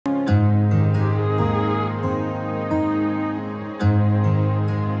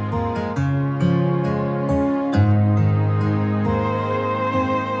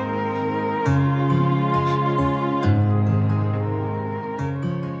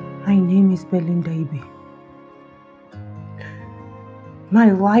My name is Belinda Ibe.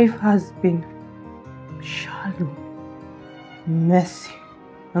 My life has been shallow, messy,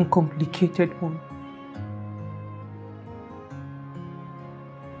 and complicated one.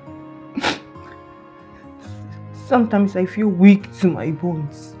 Sometimes I feel weak to my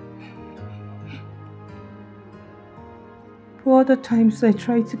bones. But other times I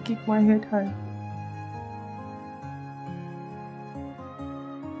try to keep my head high.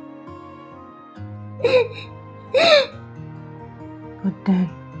 But then,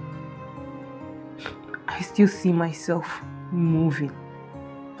 I still see myself moving.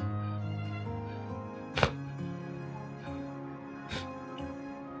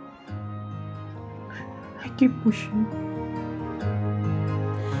 I keep pushing.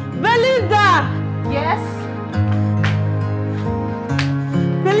 Belinda! Yes?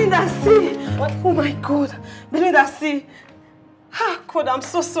 Belinda, see! What? Oh my God! Belinda, see! Ah, God, I'm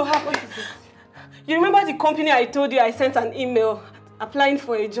so happy. What is it? You remember the company I told you I sent an email applying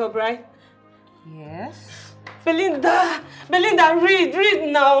for a job, right? Yes. Belinda! Belinda,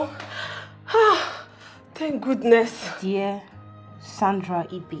 read now! Ah, thank goodness. Dear Sandra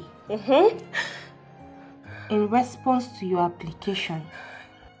Ibe. Mm-hmm. In response to your application,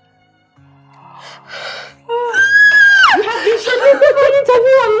 you have been shortlisted for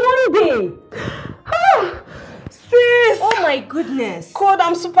interview on Monday. Sis! Oh my goodness. God,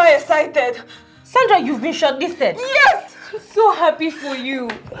 I'm super excited. Sandra, you've been shortlisted. Yes! I'm so happy for you.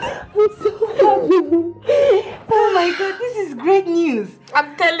 I'm so happy. Oh my God, this is great news.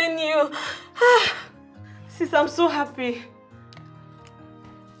 I'm telling you. Sis, I'm so happy.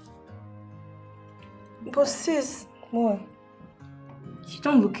 But sis, What? You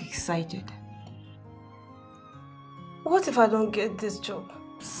don't look excited. what if I don't get this job?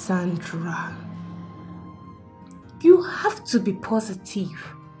 Sandra, you have to be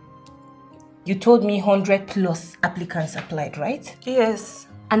positive. You told me 100 plus applicants applied, right? Yes.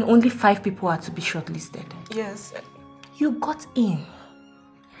 And only 5 people are to be shortlisted. Yes. You got in.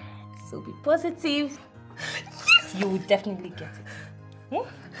 So be positive. Yes. You will definitely get it. Hmm?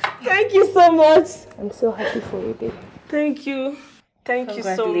 Thank you so much. I'm so happy for you, baby. Thank you. Thank you so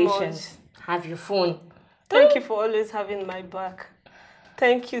much. Congratulations. Have your phone. Thank you for always having my back.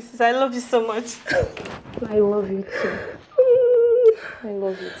 Thank you, sis. I love you so much. I love you too. I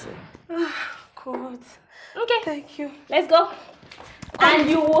love you too. God. Okay. Thank you. Let's go. And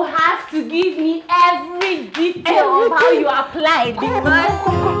you will have to give me every detail of how you applied because,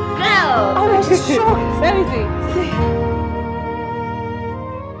 girl, I was shocked. let me see.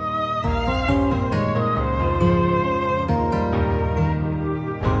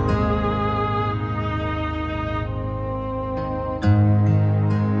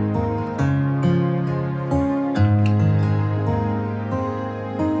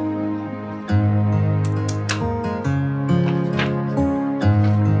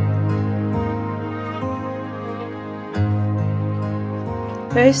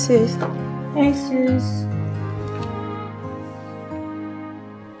 Hey, sis. Hey, sis.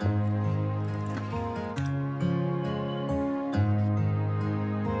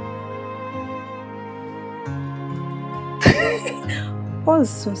 What's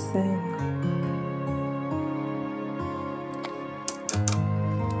so saying?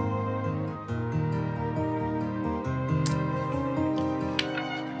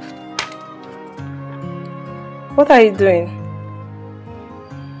 What are you doing?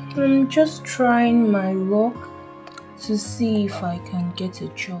 I'm just trying my luck to see if I can get a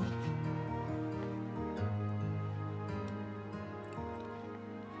job.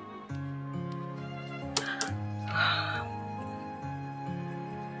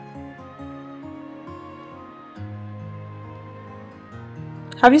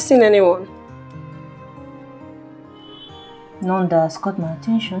 Have you seen anyone? None that has caught my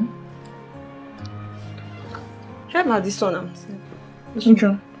attention. Try about this one. I'm saying. Which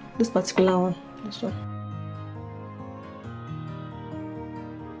one? This particular one. This one.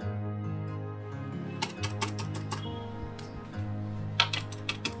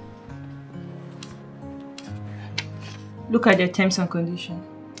 Look at their terms and conditions.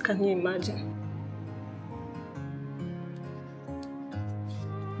 Can you imagine?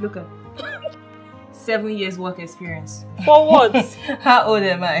 Look at 7 years work experience. For what? How old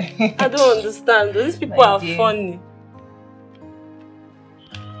am I? I don't understand. These people My are dear. funny.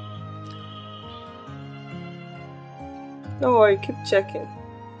 Don't worry, keep checking.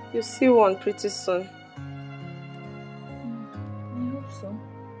 You'll see one pretty soon. I hope so.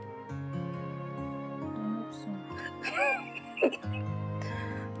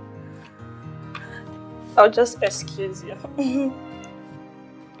 I'll just excuse you.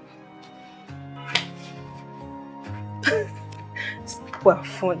 People are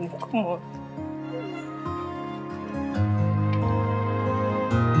funny. Come on.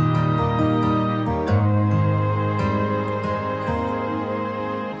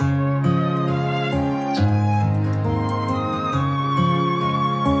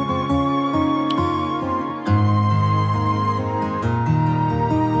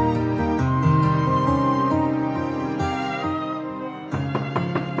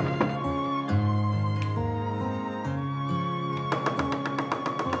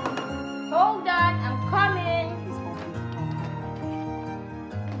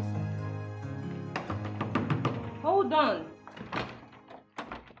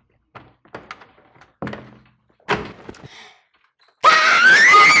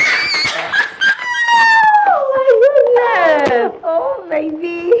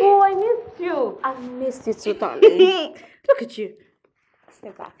 You too, darling. Look at you.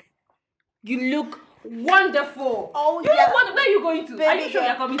 Step back. You look wonderful. Oh, you yeah. Look wonderful. Where are you going to? Baby, are you sure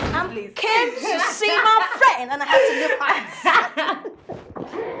you're coming to this place? Came to see my friend and I had to live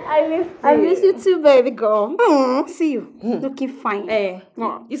I miss you too, baby girl. See you. Looking fine. Hey,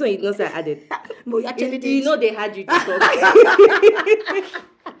 this one you know say I added. No, you actually did. You know they had you to talk.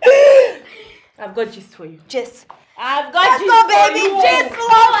 I've got gist for you. Gist. I've got gist for baby. you. Gist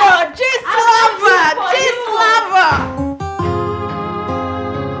lover. Gist lover. Gist lover.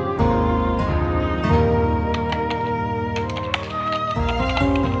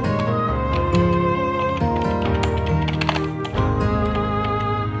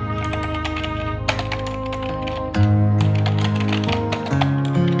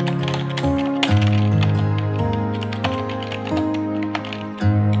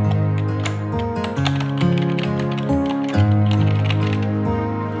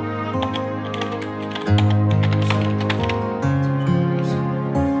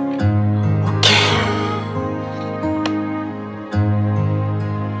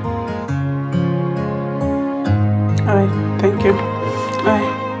 Thank you. Bye.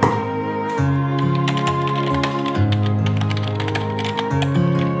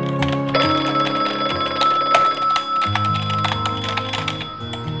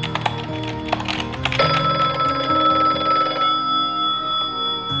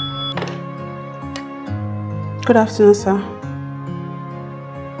 Good afternoon, sir.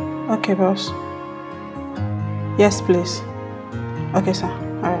 Okay, boss. Yes, please. Okay, sir.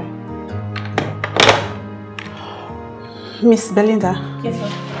 All right. Miss Belinda. Yes, sir.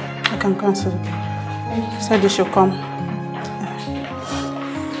 I can cancel. Said you should come.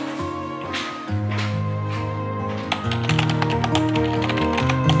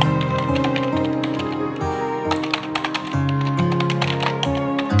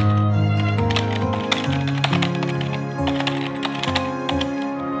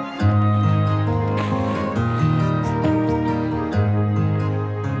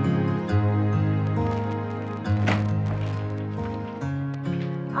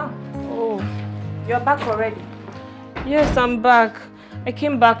 You're back already? Yes, I'm back. I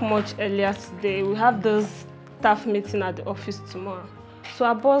came back much earlier today. We have this staff meeting at the office tomorrow. So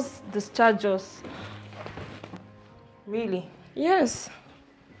our boss discharged us. Really? Yes.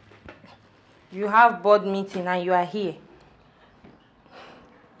 You have board meeting and you are here?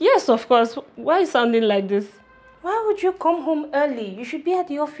 Yes, of course. Why are you sounding like this? Why would you come home early? You should be at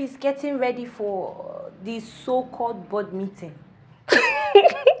the office getting ready for the so-called board meeting.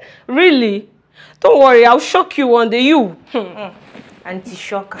 Really? Don't worry, I'll shock you one day, you.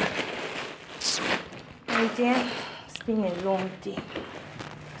 Anti-shocker. My dear, it's been a long day.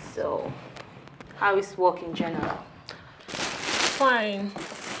 So, how is work in general? Fine.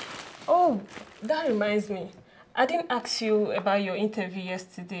 Oh, that reminds me. I didn't ask you about your interview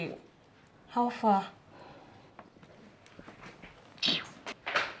yesterday. How far?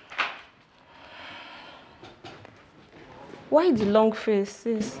 Why the long face,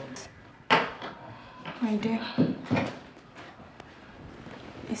 sis? My dear,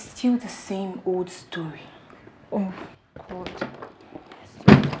 it's still the same old story. Oh, God.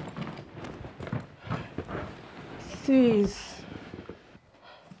 Sis.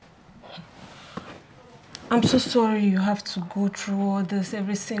 I'm so sorry you have to go through all this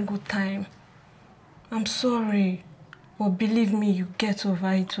every single time. I'm sorry. But believe me, you get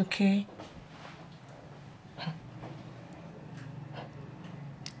over it, okay?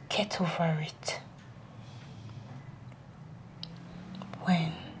 Get over it.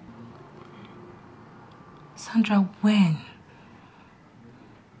 When? Sandra, when?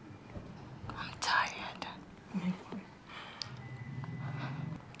 I'm tired.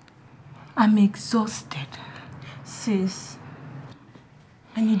 I'm exhausted. Sis,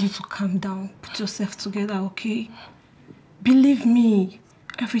 I need you to calm down. Put yourself together, okay? Believe me,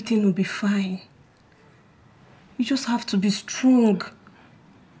 everything will be fine. You just have to be strong.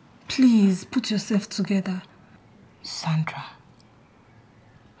 Please, put yourself together. Sandra,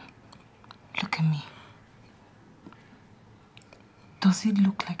 look at me. Does it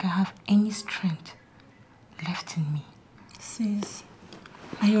look like I have any strength left in me? Sis,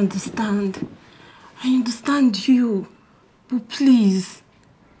 I understand. I understand you. But please,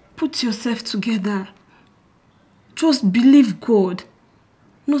 put yourself together. Just believe God.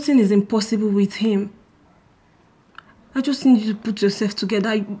 Nothing is impossible with Him. I just need you to put yourself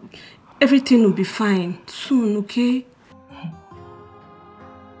together. Everything will be fine soon, okay?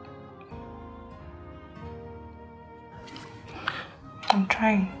 I'm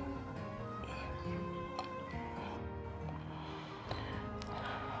trying.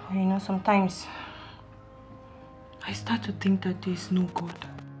 But you know, sometimes I start to think that there is no God.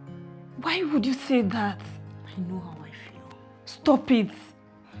 Why would you say that? I know how I feel. Stop it.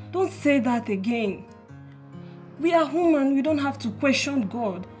 Don't say that again. We are human. We don't have to question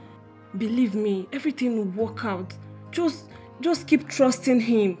God. Believe me, everything will work out. Just keep trusting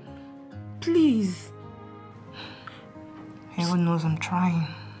Him. Please. Everyone knows I'm trying.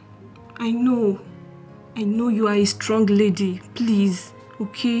 I know you are a strong lady. Please,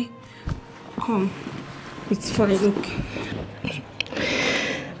 okay? Come. It's fine, okay?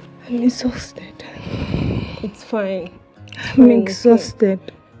 I'm exhausted. It's fine. I'm exhausted.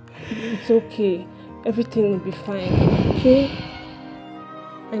 It's okay. Everything will be fine, okay?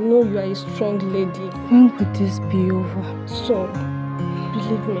 I know you are a strong lady. When would this be over? Soon.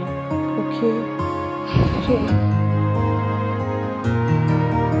 Believe me, okay? Soon.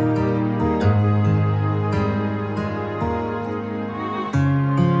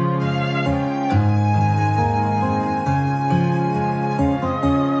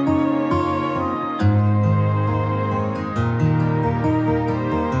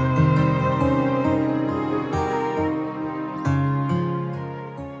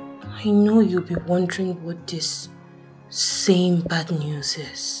 I know you'll be wondering what this same bad news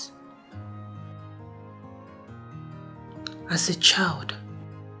is. As a child,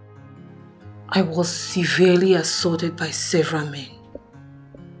 I was severely assaulted by several men.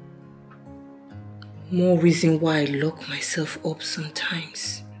 More reason why I lock myself up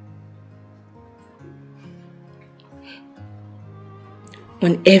sometimes.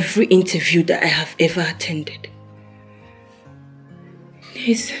 On every interview that I have ever attended, there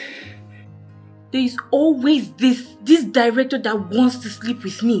is always this director that wants to sleep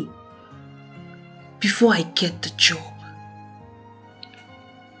with me before I get the job.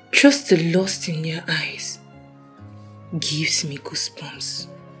 Just the lust in their eyes gives me goosebumps.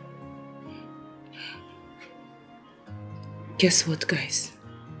 Guess what, guys?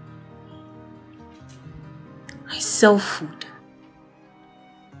 I sell food.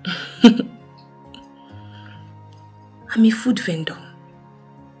 I'm a food vendor.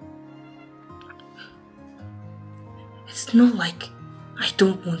 It's not like I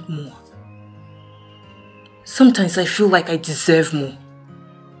don't want more. Sometimes I feel like I deserve more.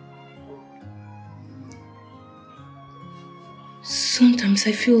 Sometimes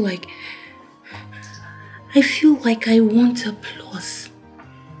I feel like I want applause.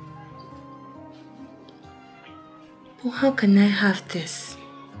 But how can I have this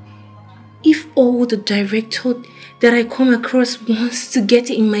if all the director that I come across wants to get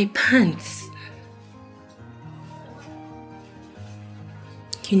in my pants?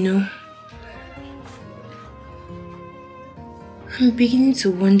 You know, I'm beginning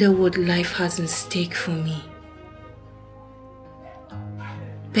to wonder what life has in stake for me.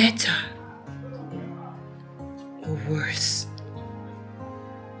 Better or worse?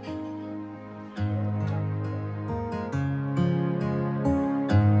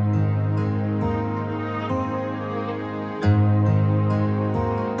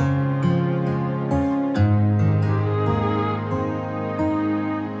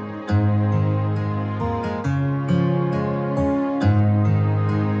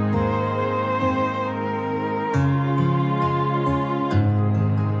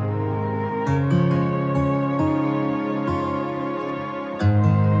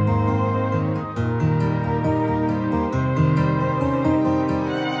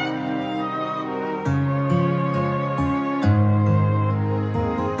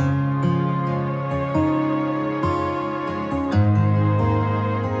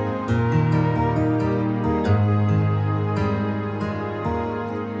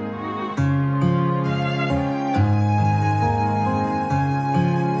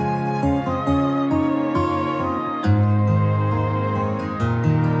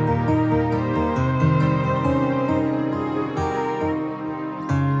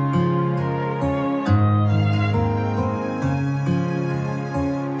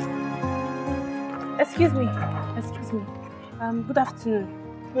 afternoon.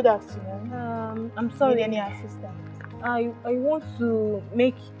 Good afternoon. I'm sorry. Need any assistance? I want to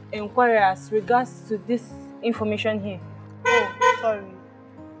make inquiry as regards to this information here. Oh, sorry.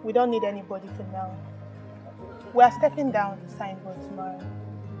 We don't need anybody for now. We are stepping down the signboard tomorrow.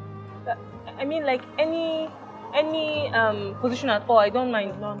 I mean, like any position at all. I don't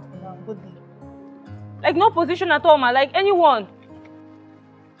mind. None for now. Good day. Like no position at all, man. Like anyone.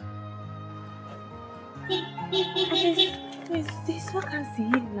 Is this vacancy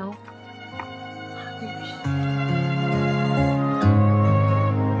here now?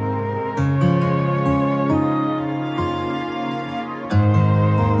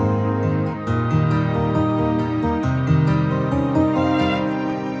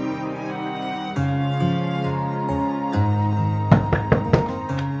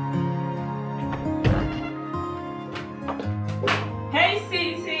 Hey,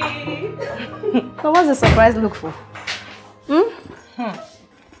 Cece. So what's the surprise look for?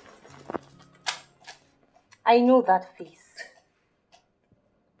 I know that face.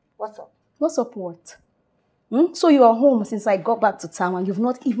 What's up? What's up what? So you are home since I got back to town and you've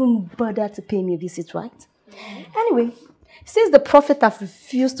not even bothered to pay me a visit, right? Anyway, since the prophet have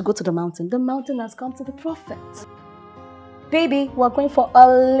refused to go to the mountain has come to the prophet. Baby, we're going for a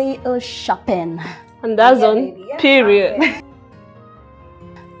little shopping. And that's on period.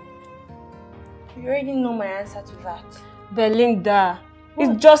 You already know my answer to that. Belinda,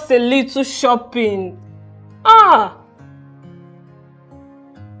 it's just a little shopping. Ah!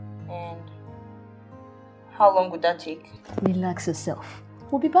 And how long would that take? Relax yourself.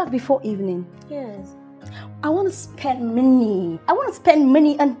 We'll be back before evening. Yes. I want to spend money. I want to spend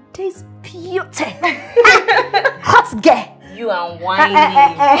money on this beauty. Hot girl. You are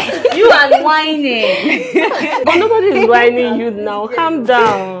whining. You are whining. But nobody is whining you now. Calm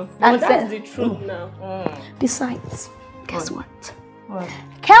down. And that's the truth now. Besides, guess what? What?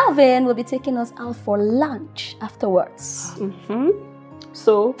 Calvin will be taking us out for lunch afterwards.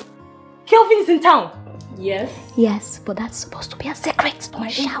 So, Kelvin is in town? Yes. Yes, but that's supposed to be a secret.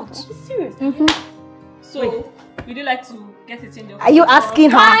 Don't shout. Are you serious? So, would you like to get it in the Are you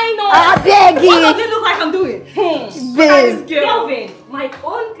asking her? I know. I beg you. What does it look like I'm doing? Babe. Kelvin. My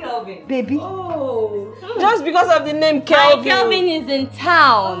own Kelvin. Baby. Oh. Just because of the name Kelvin. My Kelvin is in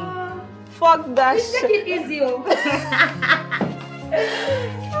town. Fuck that shit. Take it easy.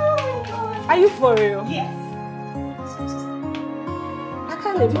 Are you for real? Yes. I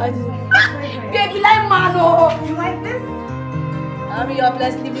can't imagine. Baby, like Mano. You like this? Hurry up,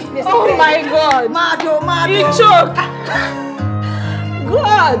 let's leave this place. Oh my god. Mado. You choke.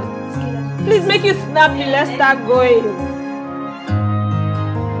 God. Please make it snappy. Let's start going.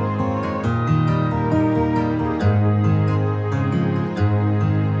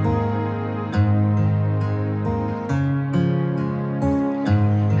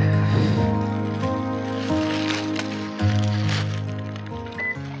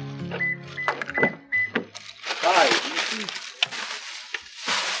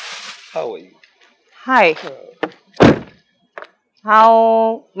 How are you? Hi.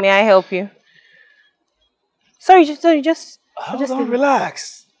 How may I help you? Sorry, just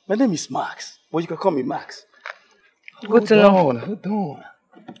Relax. My name is Max. Well, you can call me Max. Good to know. Hold on.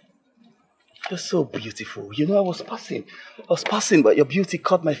 You're so beautiful. You know, I was passing, but your beauty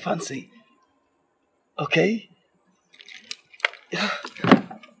caught my fancy. Okay?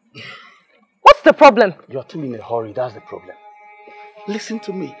 What's the problem? You're too in a hurry. That's the problem. Listen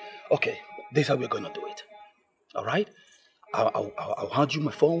to me. Okay, this is how we're going to do it. All right? I'll hand you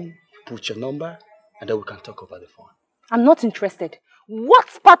my phone, put your number, and then we can talk over the phone. I'm not interested. What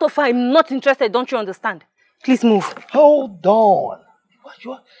part of I'm not interested? Don't you understand? Please move. Hold on.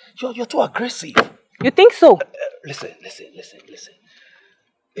 You're too aggressive. You think so? Listen.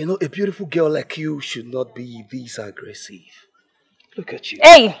 You know, a beautiful girl like you should not be this aggressive. Look at you.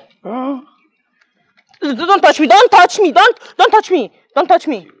 Hey! Huh? Don't touch me! Don't touch me! Don't touch me! Don't touch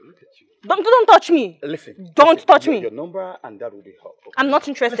me! Don't touch me! Listen. Don't touch me! Your number and that will be helpful. I'm not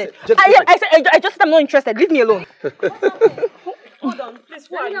interested. Listen, I just said I'm not interested. Leave me alone. Hold on, please.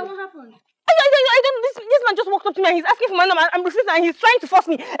 What happened? I don't. This man just walked up to me and he's asking for my number. I'm refusing and he's trying to force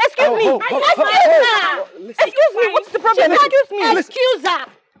me. Excuse me. Excuse me. What's the problem? Excuse me. Excuse her.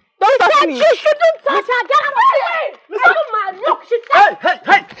 Don't touch me. She shouldn't touch her. Get away. Listen. Look, she said.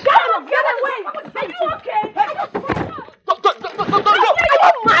 Hey. Get away. Are you okay? Don't. Are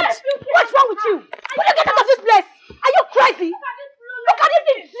you mad? What's wrong with you? Will you get out of this place? Are you crazy? Look at this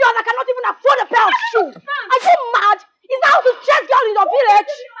idiot that cannot even afford a pair of shoes. Are you mad? Is that how to chase girl in your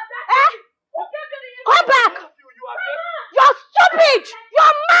village? Eh? Come back! You're stupid!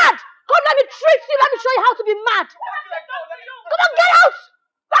 You're mad! Come, let me treat you. Let me show you how to be mad. Come on,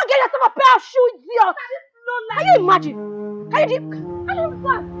 Go get yourself a pair of shoes, idiot. Can you imagine? Can you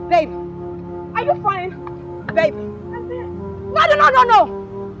understand? Babe, are you fine? Babe. No.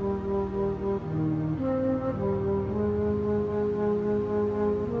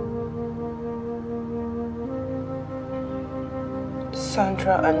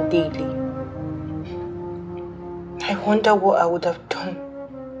 Sandra and Daily. I wonder what I would have done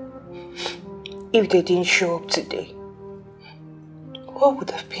if they didn't show up today. What would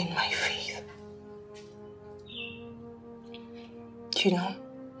have been my faith? You know,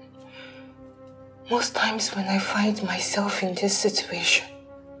 most times when I find myself in this situation,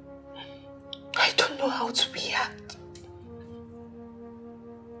 I don't know how to react.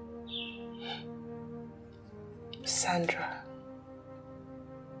 Sandra,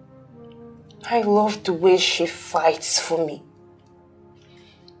 I love the way she fights for me.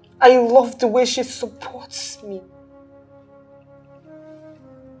 I love the way she supports me.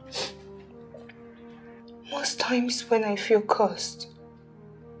 Most times when I feel cursed,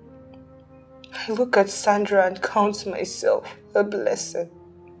 I look at Sandra and count myself a blessing.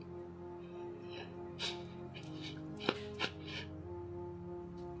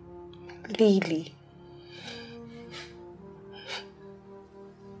 Lily.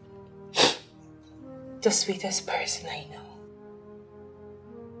 The sweetest person I know.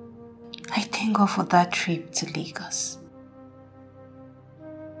 I thank God for that trip to Lagos.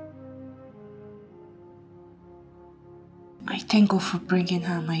 I thank God for bringing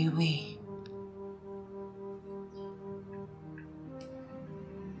her my way.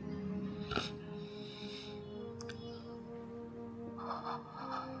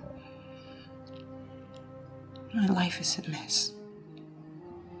 My life is a mess.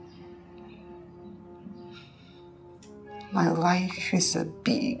 My life is a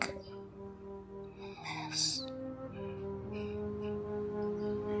big mess.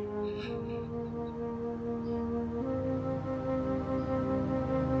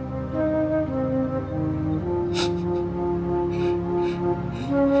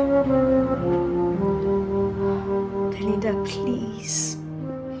 Belinda, please.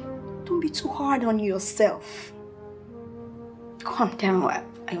 Don't be too hard on yourself. Calm down, I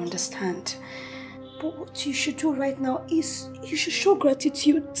understand. But what you should do right now is you should show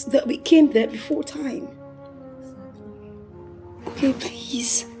gratitude that we came there before time. Okay,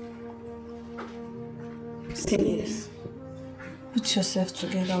 please. Please. Put yourself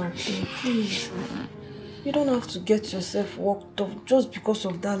together, okay? Please. You don't have to get yourself worked up just because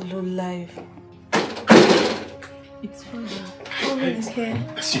of that low life. It's fine. Calvin is here.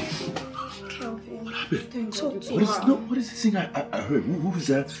 See. Calvin. What happened? What is this thing I heard? Who was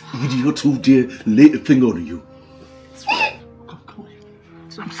that idiot who dare lay a finger on you? Come on.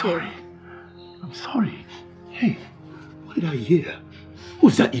 I'm sorry. Hey, what did I hear?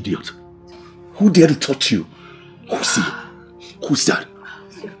 Who's that idiot? Who dared to touch you? Who's he? Who's that?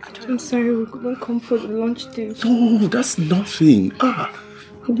 I'm sorry, we couldn't come for the lunch date. No, that's nothing. I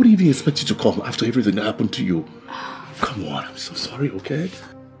wouldn't even expect you to come after everything that happened to you. Come on, I'm so sorry, okay?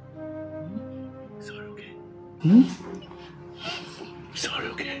 Sorry, okay? Sorry,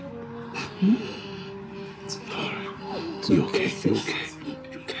 okay? You okay? You okay?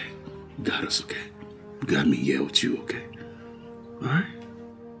 You okay? You got us, okay? You got me here with you, okay? Alright?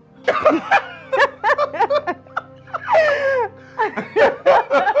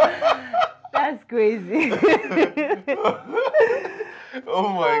 That's crazy. Oh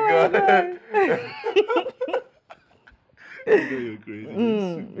my God. You're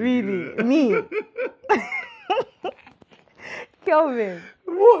crazy. Really? Me? Kelvin.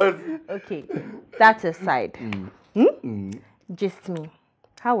 What? Okay, that aside. Just me.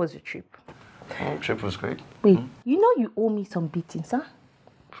 How was your trip? Oh, trip was great. Wait, you know you owe me some beatings, huh?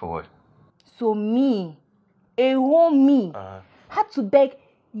 For what? So me, a whole me, had to beg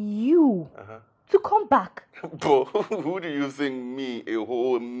you to come back. But who do you think me, a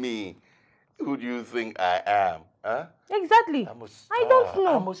whole me? Who do you think I am? Huh? Exactly. I'm a star. I don't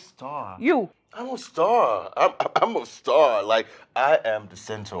know. I'm a star. You. I'm a star. I'm a star. Like, I am the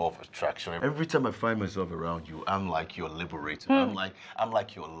center of attraction. Every time I find myself around you, I'm like your liberator. I'm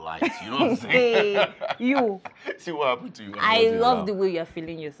like your light. You know what I'm saying? Hey, you. See what happened to you? I love the way you're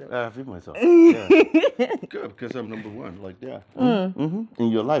feeling yourself. I feel myself. Yeah. Good, because I'm number one. Like, yeah. In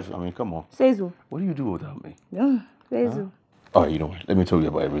your life. I mean, come on. Says who? What do you do without me? Says who? Oh, you know what? Let me tell you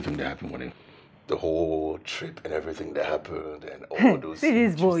about everything that happened with him. the whole trip and everything that happened and all those. See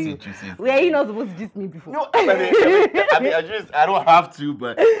this boy. Were you not supposed to diss me before? No, I mean, I don't have to,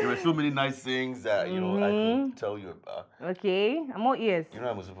 but there were so many nice things that you know I could tell you about. Okay, I'm all ears. You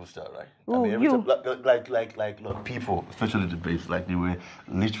know I'm a superstar, right? Ooh, I mean, every you. time, look, people, especially the babes, like they were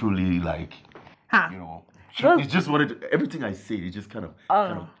literally like, you know, it just wanted everything I say. It just kind of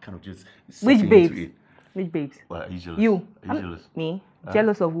just. Which babes? Which babes? Well, are you jealous? You. Are you jealous? Me?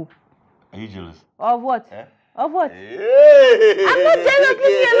 Jealous of who? Are you jealous? Of what? Eh? Of what? Hey! I'm not jealous.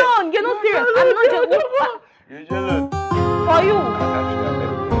 Leave me alone. You're not serious. I'm not jealous. You're jealous. For you. Actually, I'm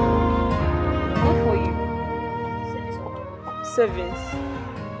better. Not for you. Savings.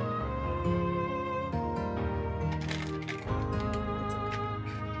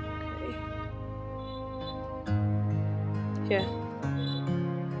 Okay. Here.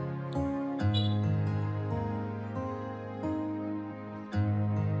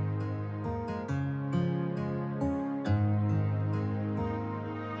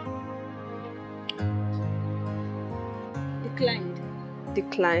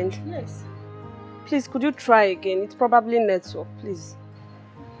 Declined. Yes. Please, could you try again? It's probably network, please.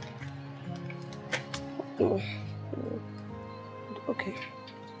 Okay.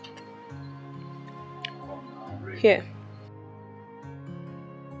 Here.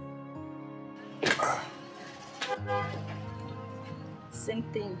 Same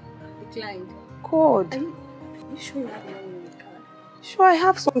thing. Declined. God. Are you sure you have money on the card? Sure, I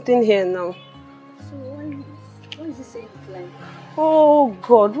have something here now. So why is it saying declined? Oh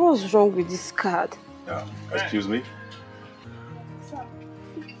God, what's wrong with this card? Excuse me.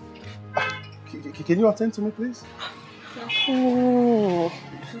 Can you attend to me, please? Oh.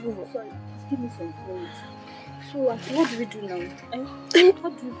 Sorry, give me some clothes. So what do we do now? How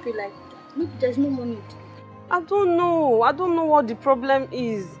do we pay like that? Maybe there's no money. I don't know. I don't know what the problem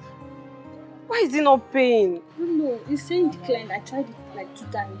is. Why is he not paying? I don't know. It's saying declined. I tried it like 2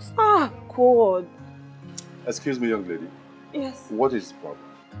 times. Ah, God. Excuse me, young lady. Yes. What is the problem?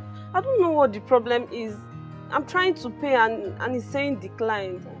 I don't know what the problem is. I'm trying to pay and it's saying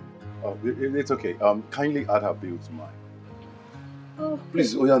declined. It's okay. Kindly add her bill to mine. Oh,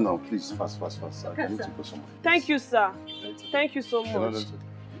 please, oh yeah, now, please, fast. Okay, I need sir. to go somewhere. Thank you, sir. Thank you so No, much.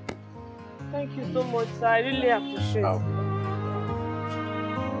 Thank you so much, sir. I really appreciate it.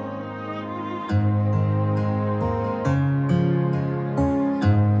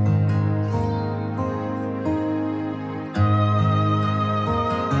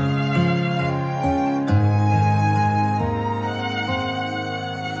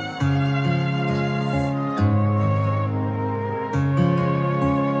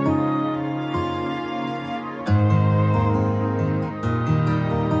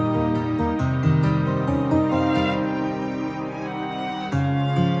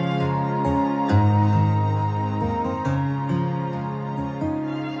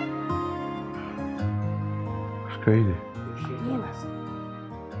 Crazy.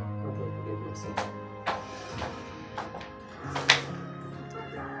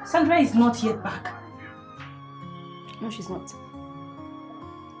 Sandra is not yet back. No, she's not.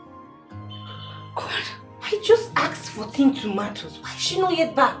 God, I just asked for tin tomatoes. Why is she not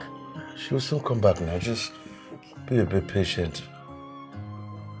yet back? She will soon come back now. Just be a bit patient.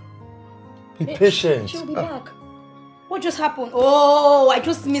 Be patient. She'll be back. What just happened? Oh, I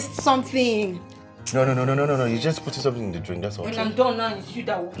just missed something. No. You just put something in the drink, that's all. When I'm done now, it's you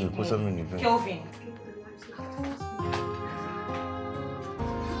that will You put something in the drink. Kelvin.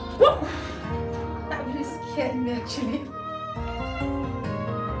 What? That really scared me actually.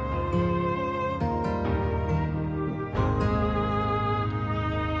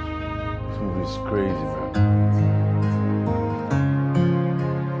 Food is crazy, man.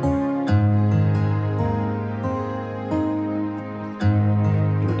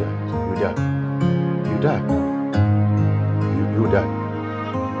 You died. You died.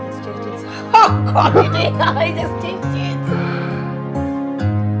 Let's change it. Oh God, I just changed it.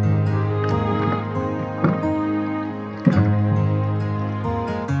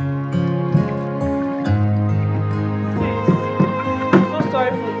 So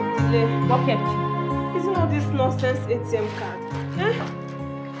sorry for the delay. What kept you? Isn't all this nonsense ATM card? Eh?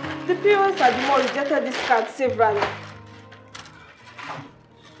 The POS at the mall rejected this card severally.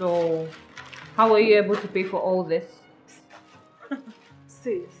 So, how were you able to pay for all this?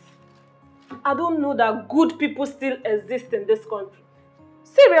 Sis, I don't know that good people still exist in this country.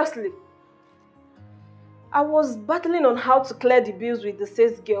 Seriously. I was battling on how to clear the bills with the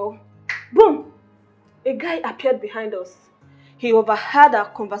sales girl. Boom! A guy appeared behind us. He overheard our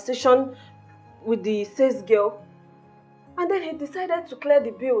conversation with the sales girl. And then he decided to clear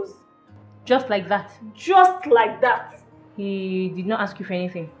the bills. Just like that? Just like that. He did not ask you for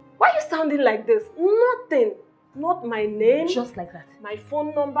anything? Why are you sounding like this? Nothing. Not my name. Just like that? My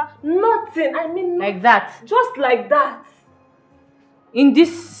phone number. Nothing. I mean, like that? Just like that. In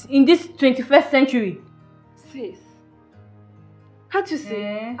this 21st century? Sis, can't you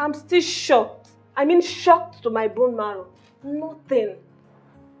see? I'm still shocked. I mean, shocked to my bone marrow. Nothing.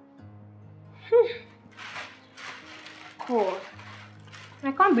 God,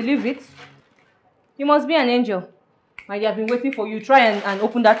 I can't believe it. You must be an angel. My dear, I've been waiting for you. Try and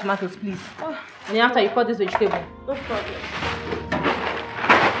open that tomatoes, please. And then after you cut this vegetable. No problem.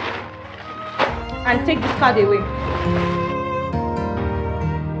 And take this card away.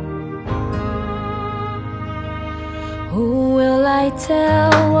 Who will I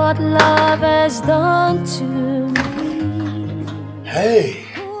tell what love has done to me? Hey,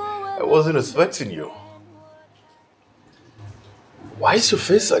 I wasn't expecting you. Why is your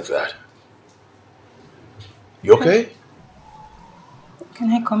face like that? You okay?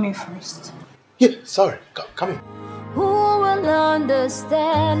 Can I come in first? Yeah, sorry. Come in. Who will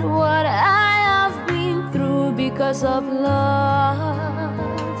understand what I have been through because of love?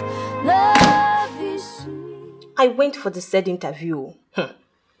 Love is sweet. I went for the said interview. The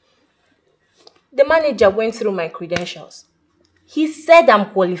manager went through my credentials. He said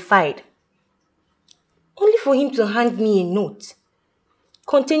I'm qualified. Only for him to hand me a note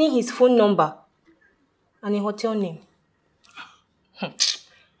containing his phone number and a hotel name.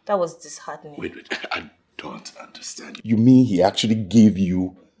 That was disheartening. Wait, I don't understand. You mean he actually gave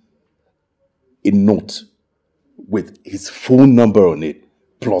you a note with his phone number on it,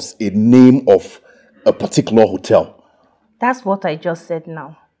 plus a name of a particular hotel? That's what I just said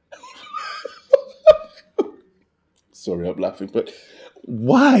now. Sorry, I'm laughing, but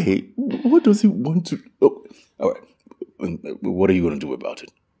why? What does he want to... Oh, all right. What are you going to do about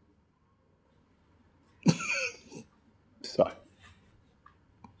it? Sorry.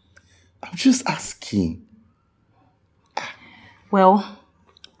 I'm just asking. Well,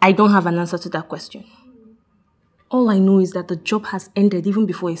 I don't have an answer to that question. All I know is that the job has ended even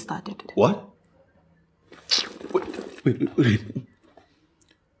before it started. What? Wait.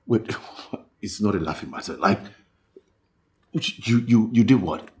 It's not a laughing matter. Like, you did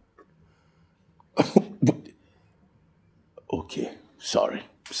what? Okay, sorry.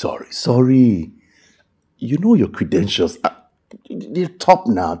 You know your credentials. They're top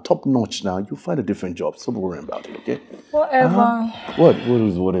notch now. You'll find a different job. Stop worrying about it, okay? Whatever. What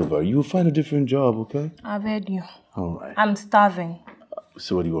is whatever? You'll find a different job, okay? I've heard you. All right. I'm starving.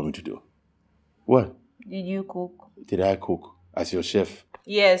 So what do you want me to do? What? Did you cook? Did I cook? As your chef?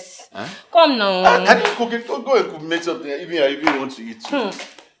 Yes. Huh? Come now. I didn't cook it. Go and cook, make something. Even if you want to eat too.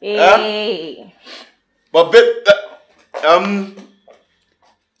 Hey. But babe,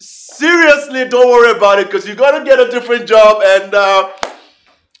 seriously, don't worry about it, because you're gonna get a different job and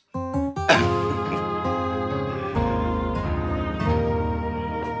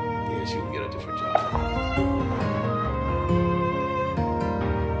yes, you can get a different job.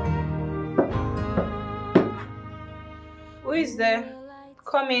 Who is there?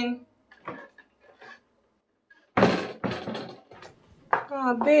 Come in.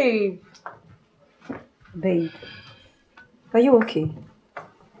 Ah, babe. Babe, are you okay?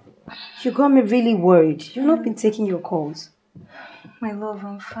 You got me really worried. You've not been taking your calls. My love,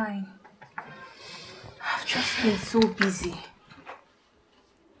 I'm fine. I've just been so busy.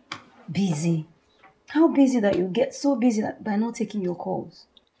 Busy? How busy that you get so busy that by not taking your calls?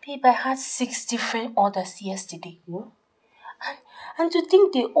 Babe, I had 6 different orders yesterday. What? And to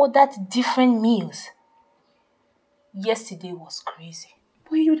think they ordered different meals. Yesterday was crazy.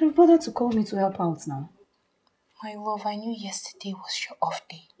 But you would have bothered to call me to help out now. My love, I knew yesterday was your off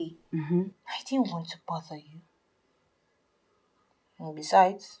day. I didn't want to bother you. And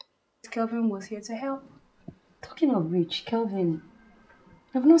besides, Kelvin was here to help. Talking of which, Kelvin,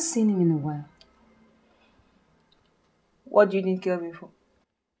 I've not seen him in a while. What do you need Kelvin for?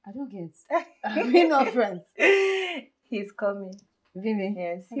 I don't get. We're not friends. He's coming. Really?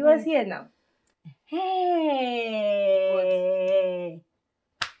 Yes, he was here now. Hey! What?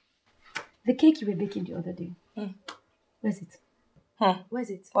 The cake you were baking the other day. Where's it? Where's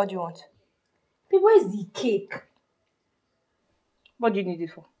it? What do you want? Babe, where's the cake? What do you need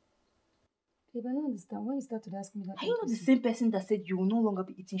it for? Babe, I don't understand. When you started asking me that... Are you not the same person that said you will no longer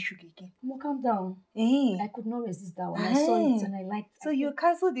be eating sugar again? Mama, calm down. I could not resist that one. I saw it and I liked it. So you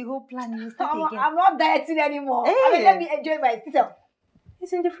cancelled the whole plan and you start again? I'm not dieting anymore. I mean, let me enjoy myself.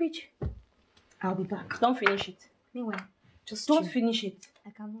 It's in the fridge. I'll be back. Don't finish it. Meanwhile, just don't finish it.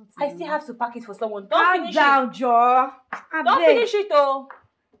 I cannot. I still have to pack it for someone. Don't finish it. Calm down, Joe. Don't finish it, oh.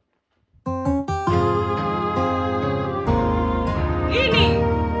 Really?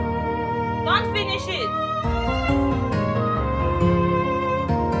 Don't finish it.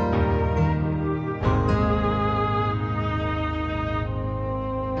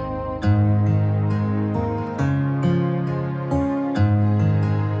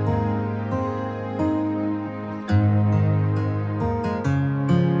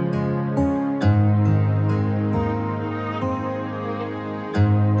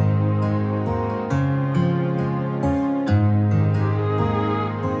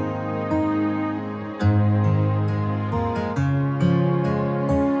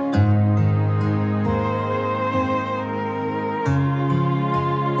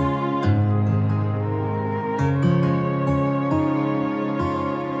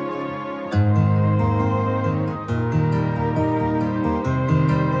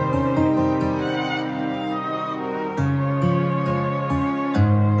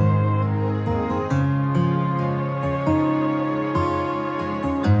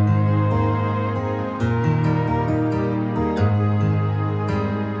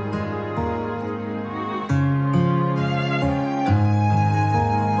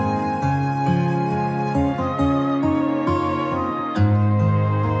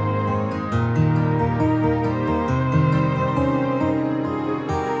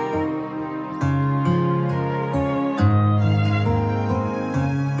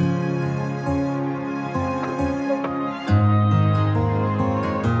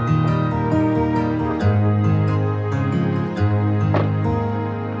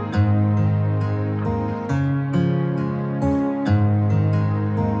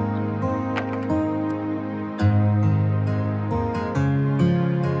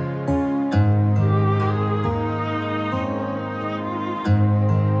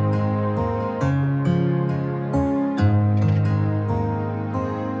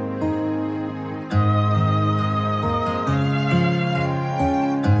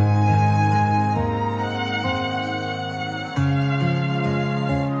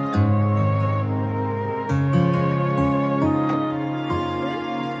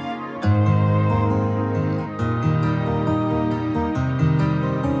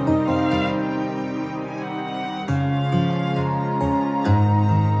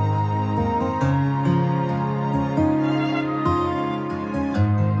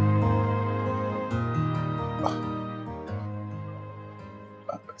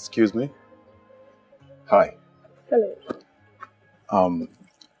 Excuse me? Hi. Hello.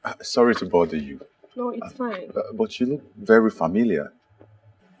 Sorry to bother you. No, it's fine. But you look very familiar.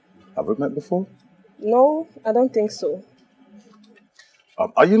 Have we met before? No, I don't think so.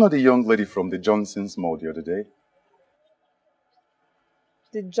 Are you not the young lady from the Johnson's Mall the other day?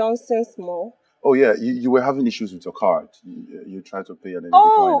 The Johnson's Mall? Oh yeah, you were having issues with your card. You tried to pay and then you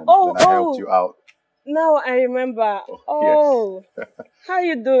declined, and I helped you out. Now I remember. Oh, yes. How are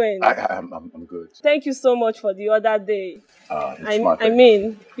you doing? I'm good. Thank you so much for the other day. I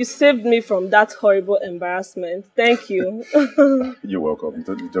mean, you saved me from that horrible embarrassment. Thank you. You're welcome.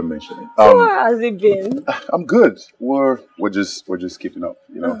 Don't mention it. How has it been? I'm good. We're just keeping up,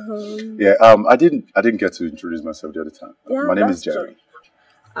 you know. Yeah. I didn't get to introduce myself the other time. Yeah, my name is Jerry. True.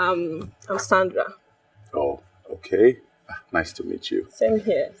 I'm Sandra. Oh, okay. Nice to meet you. Same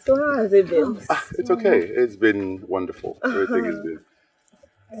here. So how has it been? It's okay. It's been wonderful. Everything is good.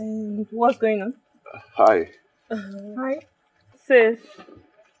 And what's going on? Hi. Hi. Sis,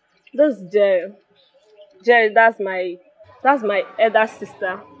 this is Jerry. Jerry, that's my elder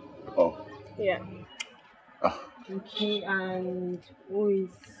sister. Oh. Yeah. Okay, and who is?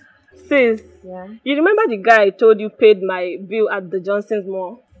 Sis, Yeah. you remember the guy I told you paid my bill at the Johnson's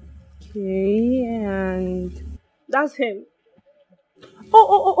Mall? Okay, and That's him.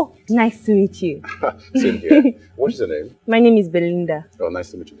 oh, nice to meet you. Same here. What's your name? My name is Belinda. Oh,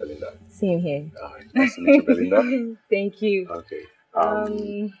 nice to meet you, Belinda. Same here. Nice to meet you, Belinda. Thank you. Okay.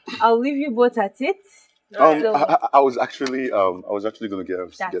 I'll leave you both at it. I was actually going to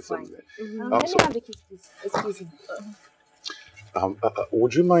get some there. Let me have the keys, please. Excuse me.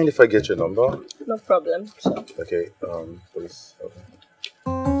 Would you mind if I get your number? No problem. Sure. Okay. Please.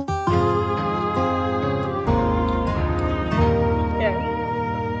 Yeah.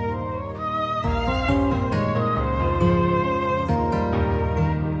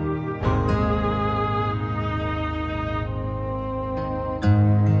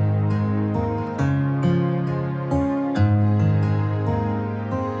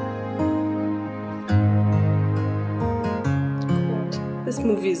 This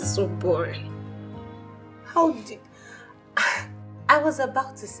movie is so boring. How did... I was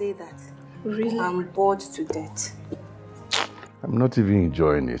about to say that. Really? I'm bored to death. I'm not even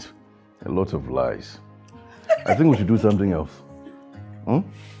enjoying it. A lot of lies. I think we should do something else.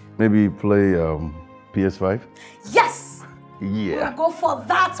 Maybe play PS5? Yes! Yeah. We'll go for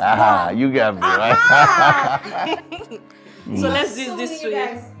that one. You got me, right? So let's do it this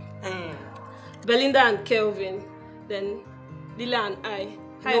way. Belinda and Kelvin, then Lila and I.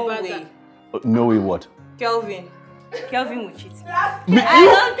 No way. No way what? Kelvin will cheat. I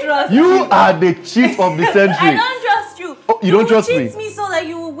don't trust you. You are the cheat of the century. I don't trust you. Oh, you don't trust me? You cheat me so that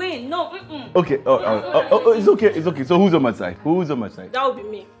you will win. No. Okay. It's okay. It's okay. So who's on my side? Who's on my side? That would be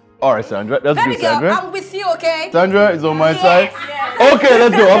me. All right, Sandra. That's good, Sandra. I'm with you, okay? Sandra is on my side. Yes. Okay,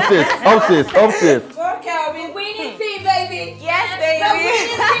 let's go upstairs. Go, Kelvin. Winning team, baby. Yes, baby.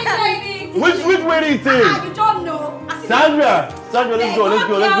 Which winning team? You don't know. Sandra, let's go and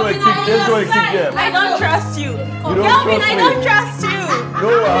kick them. I don't trust you. You don't trust me. I don't trust you. No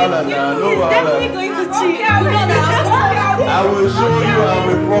wahala now, no wahala. He's definitely going to cheat. I will show you how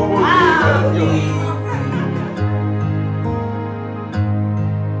we properly do.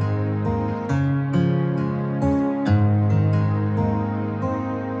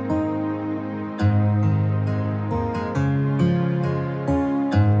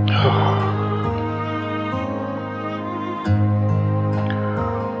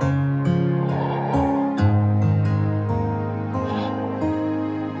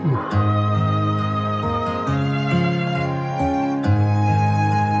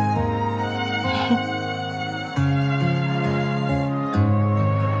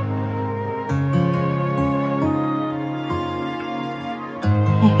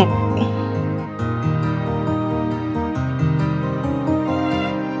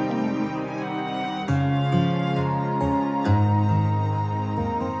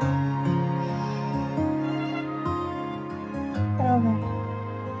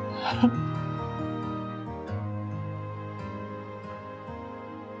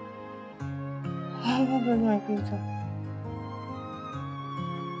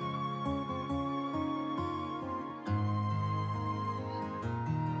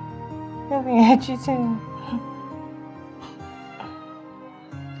 You're cheating.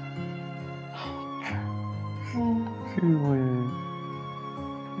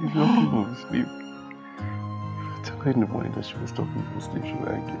 If your people will sleep, if you tell her in the morning that she was talking to you sleep, she will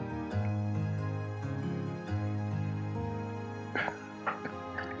angry.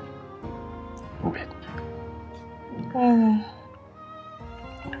 Wait.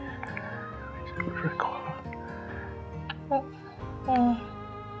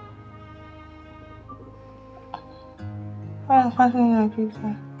 I'm passing your pizza.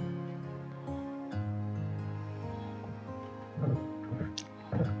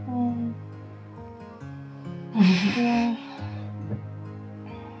 Yeah.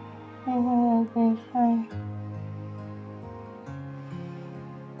 Okay, fine.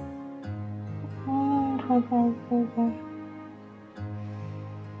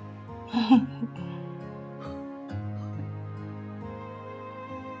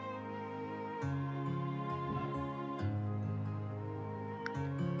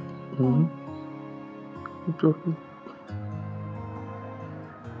 I'm talking.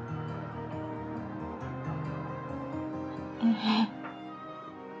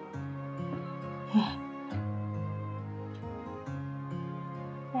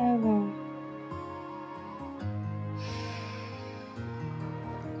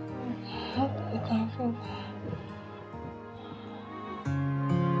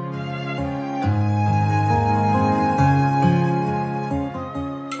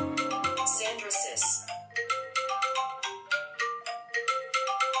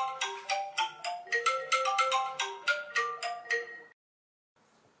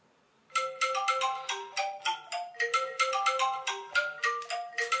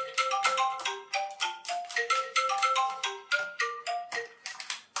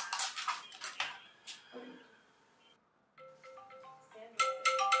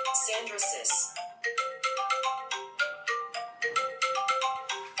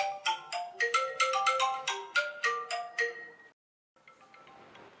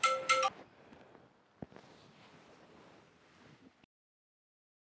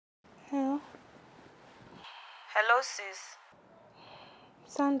 Hello, sis.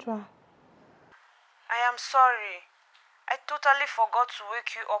 Sandra. I am sorry. I totally forgot to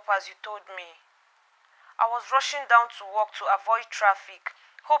wake you up as you told me. I was rushing down to work to avoid traffic.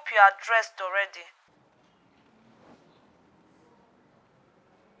 Hope you are dressed already.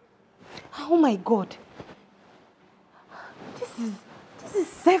 Oh my God. This is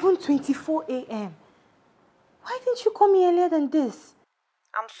 7:24 a.m. Why didn't you call me earlier than this?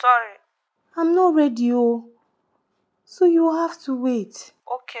 I'm sorry. I'm not ready, oh. So you have to wait.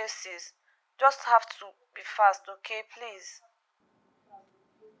 Okay, sis. Just have to be fast, okay, please?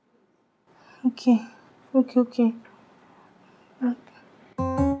 Okay. Okay.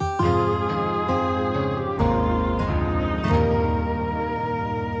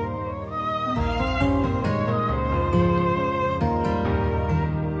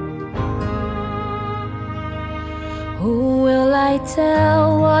 Who will I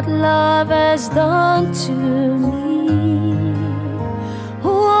tell what love has done to me? Who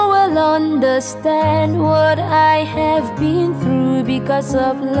will understand what I have been through because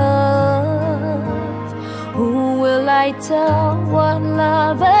of love? Who will I tell what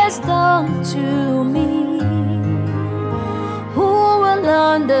love has done to me? Who will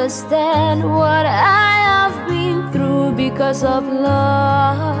understand what I have been through because of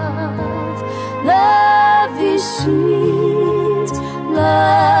love? Love is sweet,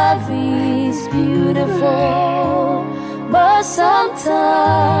 love is beautiful, but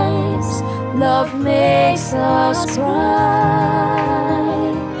sometimes love makes us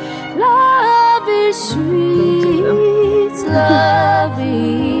cry. Love is sweet, love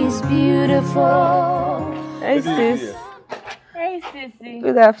is beautiful. Hey, sis. Hey, Sissy.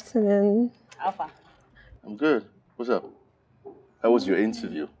 Good afternoon. Alpha. I'm good. What's up? How was your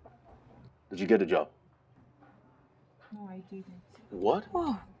interview? Did you get the job? No, I didn't. What?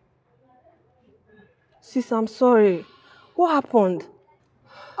 Oh. Sis, I'm sorry. What happened?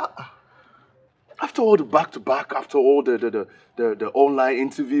 After all the back-to-back, after all the online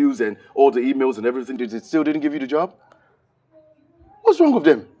interviews and all the emails and everything, they still didn't give you the job? What's wrong with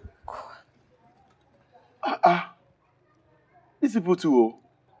them? These people too,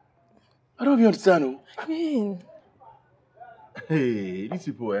 I don't even understand, oh. Man. Hey, these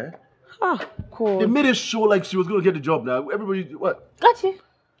people, eh? Cool. They made it show like she was going to get the job now. Everybody, what? Got you.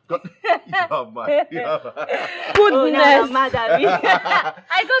 Yeah, man. Yeah. Goodness. Madam.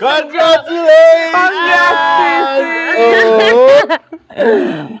 I got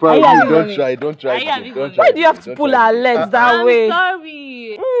Congratulations! Don't try. Why do you have to pull our legs that way? I'm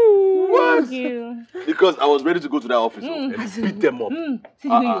sorry. What? Thank you. Because I was ready to go to that office and beat them up. See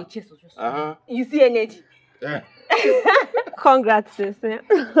the way your chest was just You see energy. Congrats, sis.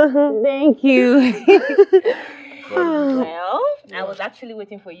 Thank you. Well, I was actually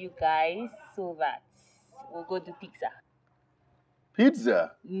waiting for you guys so that we'll go do pizza.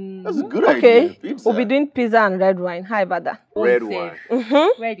 Pizza? That's a good Okay. idea. Pizza. We'll be doing pizza and red wine. Hi, Bada. Red wine.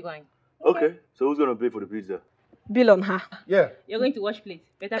 Red wine. Okay, so who's going to pay for the pizza? Bill on her. Yeah. You're going to wash plates.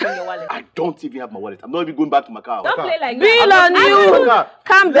 Better bring your wallet. I don't even have my wallet. I'm not even going back to my car. Don't play like Bill that. on you.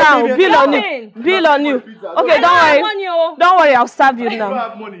 Calm down. Bill on you. Bill on you. Okay, don't worry. Don't worry, I'll serve you now. I don't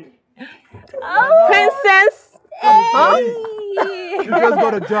have money. Princess. You just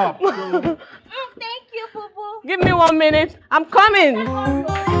got a job. So... Thank you, Poo-Poo. Give me 1 minute. I'm coming.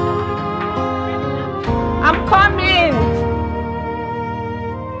 I'm coming.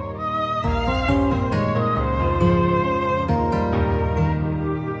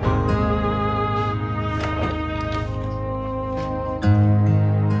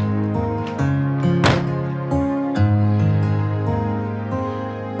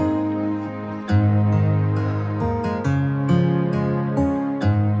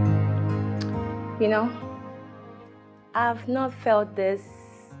 You know, I've not felt this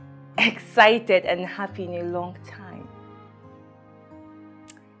excited and happy in a long time.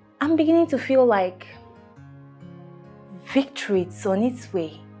 I'm beginning to feel like victory is on its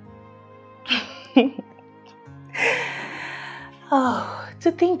way. Oh,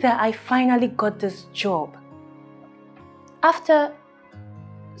 to think that I finally got this job. After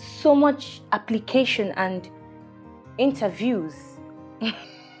so much application and interviews.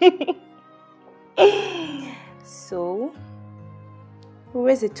 So, we'll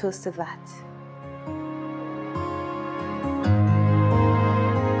raise a toast to that.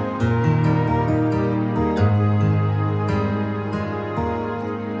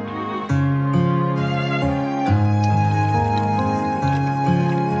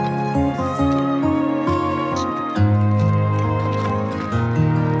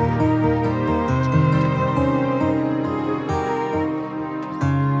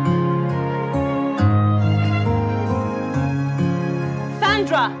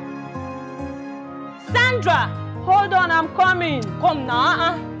 Sandra, hold on, I'm coming. Come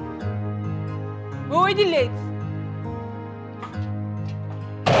now. We're already late.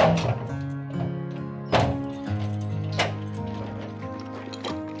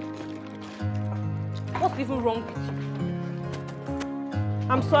 What's even wrong with you?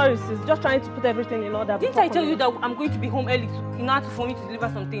 I'm sorry, sis. Just trying to put everything in order. Didn't I tell you that I'm going to be home early in order for me to deliver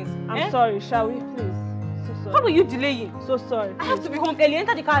some things? I'm sorry. Shall we, please? So sorry. How are you delaying? So sorry. I have to be home early.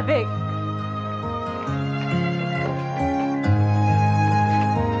 Enter the car, beg.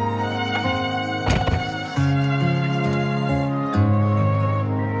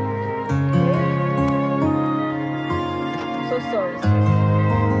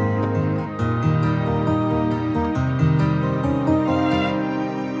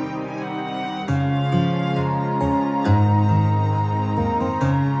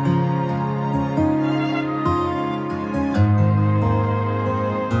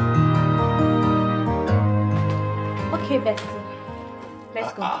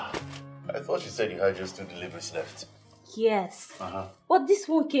 go. I thought you said you had just 2 deliveries left. Yes. But this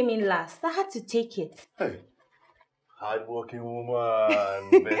one came in last. I had to take it. Hey. Hard-working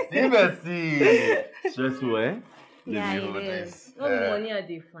woman. Bestie. Stressful, eh? Yeah, it is. No money are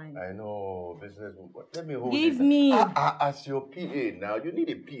they find. I know. Business woman. Let me hold Give this. me. As your PA now. You need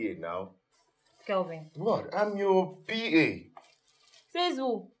a PA now. Kelvin. What? I'm your PA. Says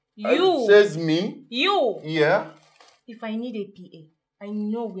who? You. Says me? You. Yeah. If I need a PA, I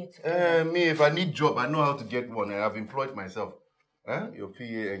know where to go. Me, if I need job, I know how to get one. I have employed myself. Your PA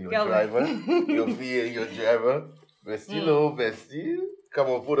and your Kelvin. driver. Your PA and your driver. Bestie, no, bestie. Come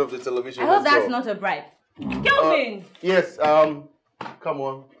on, put up the television. I hope that's not a bribe. Kelvin! Yes, come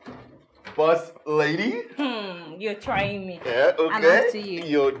on. Boss lady. You're trying me. Yeah, okay. I'm after you.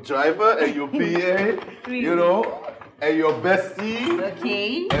 Your driver and your PA, you know, and your bestie.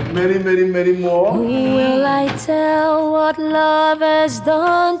 Okay. And many, many, many more. Who will I tell what love has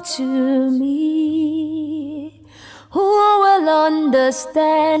done to me? Who will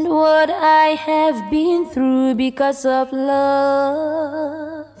understand what I have been through because of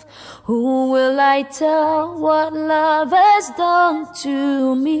love? Who will I tell what love has done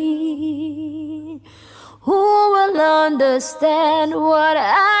to me? Who will understand what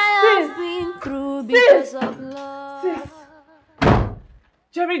I have been through because of love? Sis,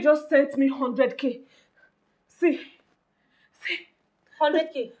 Jerry just sent me 100K. See,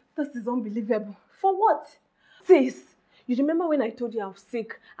 100K? This is unbelievable. For what? Sis, you remember when I told you I was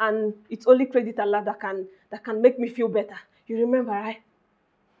sick and it's only Credit Allah that can make me feel better? You remember, right?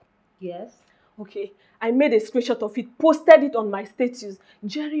 Yes. Okay, I made a screenshot of it, posted it on my status.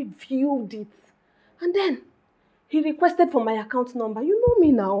 Jerry viewed it. And then he requested for my account number. You know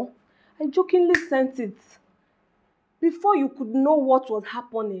me now. I jokingly sent it. Before you could know what was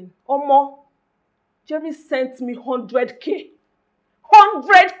happening, Omo, Jerry sent me 100K.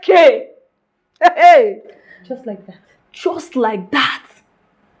 100K! Hey! Just like that. Just like that.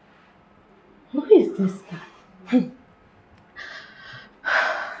 Who is this guy?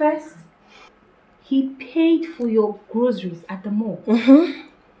 First, he paid for your groceries at the mall.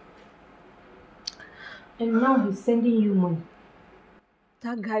 And now he's sending you money.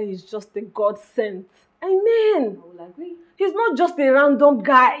 That guy is just a godsend. Amen. I will agree. He's not just a random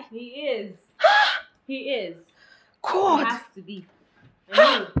guy. He is. He is. God. He has to be.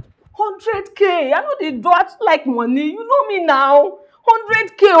 I know. 100K. I know they don't like money. You know me now.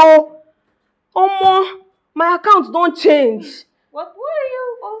 100K. Oh. Omo, my account don't change. What are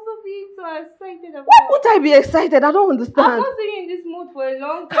you also being so excited about? Why would I be excited? I don't understand. I've not seen you in this mood for a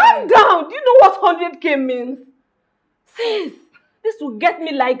long time. Calm down. Do you know what 100K means? Sis, this will get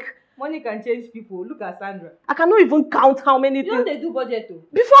me like... Money can change people. Look at Sandra. I cannot even count how many You know they do budget too.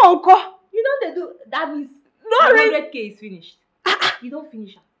 Before Uncle. You know they do... That means 100K is finished. You don't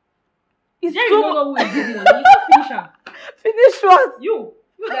finish her. It's Jerry so... don't know who is this money. You don't finish her. Finish what? You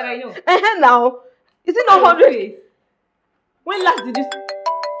that I know. Now. Is it not 100? When last did you...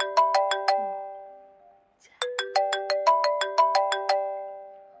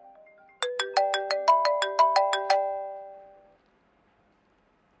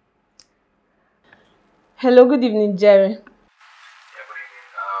 Hello, good evening, Jerry. Yeah, good evening.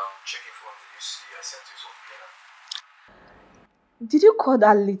 Checking phone. Did you see I sent you some payment? Did you call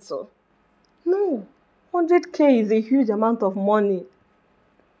that little? No. 100K is a huge amount of money.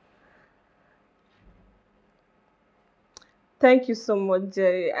 Thank you so much,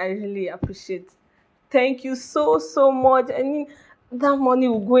 Jerry. I really appreciate it. Thank you so, so much. I mean, that money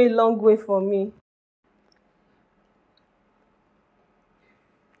will go a long way for me.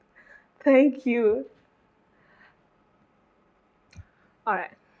 Thank you. All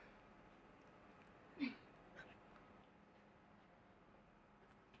right.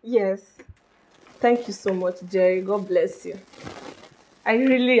 Yes. Thank you so much, Jerry. God bless you. I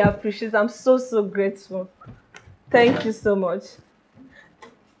really appreciate it. I'm so, so grateful. Thank you so much.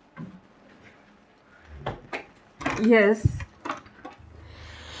 Yes.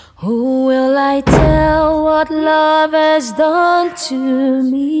 Who will I tell what love has done to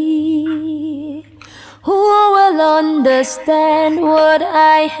me? Who will understand what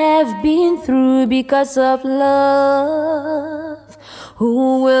I have been through because of love?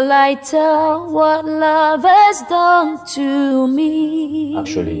 Who will I tell what love has done to me?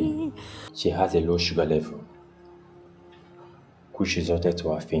 Actually, she has a low sugar level, which resulted to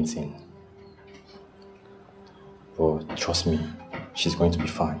her fainting. But trust me, she's going to be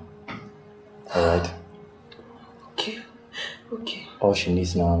fine. Alright? Okay. All she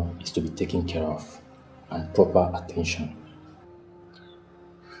needs now is to be taken care of and proper attention.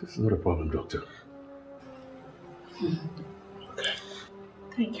 It's not a problem, doctor. Okay.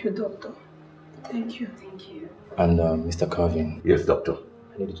 Thank you, doctor. Thank you. Thank you. And Mr. Calvin. Yes, doctor.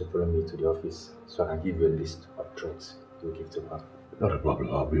 I need you to follow me to the office so I can give you a list of drugs to give to her. Not a problem.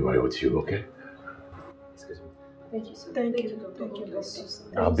 I'll be right with you, okay? Excuse me. Thank you, sir. Thank you, doctor. Thank you,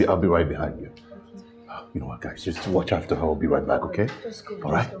 doctor. I'll be right behind you. You know what, guys? Just watch after her. I'll be right back, okay? Just go.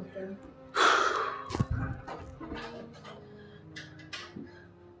 All right?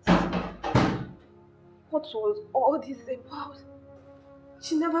 What was all this about?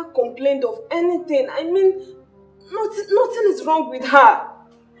 She never complained of anything. I mean, nothing is wrong with her.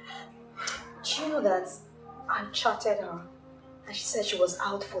 Do you know that I chatted her and she said she was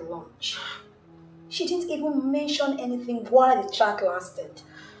out for lunch? She didn't even mention anything while the chat lasted.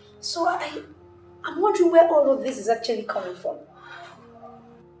 So I'm wondering where all of this is actually coming from.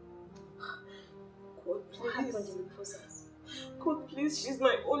 What happened in the process? God, please, she's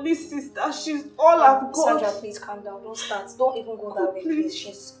my only sister. She's all I've got. Sandra, please calm down. Don't start. Don't even go that way, please.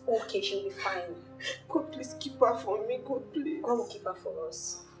 She's okay. She'll be fine. God, please keep her for me. God, please. God will keep her for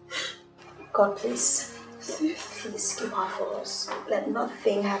us. God, please. Please keep her for us. Let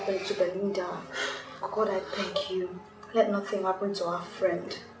nothing happen to Belinda. God, I beg you. Let nothing happen to our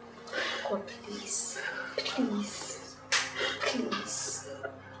friend. God, please. Please. Please.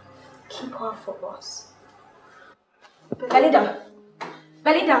 Keep her for us. Belinda!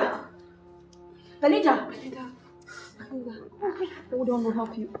 Belinda! Belinda! Belinda! Hold on, we'll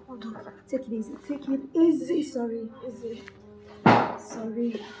help you. Hold on. Take it easy. Take it easy. Sorry. Easy.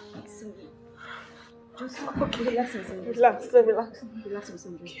 Sorry. Just relax yourself. Relax. Relax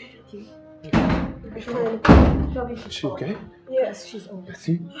yourself. Okay? Is she okay? Yes, she's okay. Let's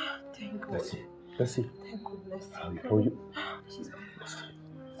see. Thank God. Let's see. Thank goodness. How are you? She's okay.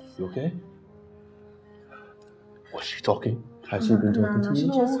 You okay? Was she talking? Has she been talking to she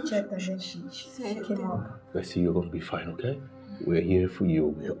you? just checked and then she came up. Let's see, you're going to be fine, okay? We're here for you.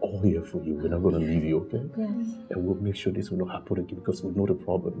 We're all here for you. We're not going to leave you, okay? Yes. And we'll make sure this will not happen again because we know the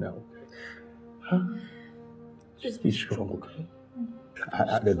problem now, okay? Huh? Just be strong, okay?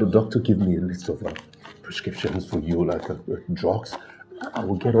 The doctor gave me a list of prescriptions for you, like drugs. I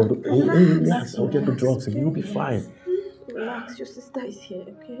will get all the... Yes, I'll get the drugs and you'll be fine. Relax, your sister is here,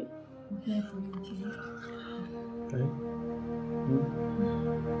 okay? I'm here for you, Okay?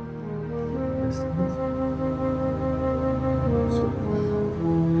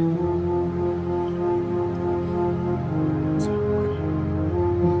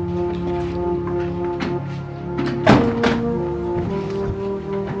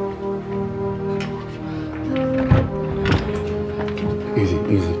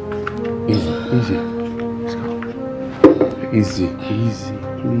 Easy. Let's go. Easy, please.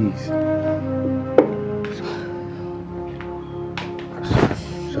 Let's go.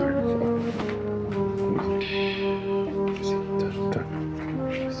 Sorry. Easy. Turn.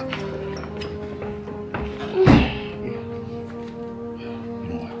 Easy. You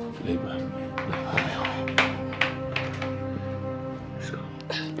know what? Lay back. Let's go.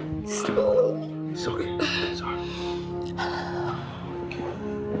 Slow. It's okay. Sorry.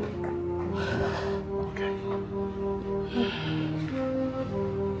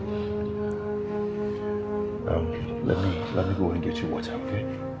 Let me go and get you water, okay?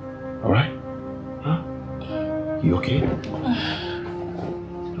 All right? Huh? You okay? Okay. All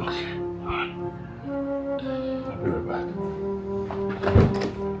right. I'll be right back.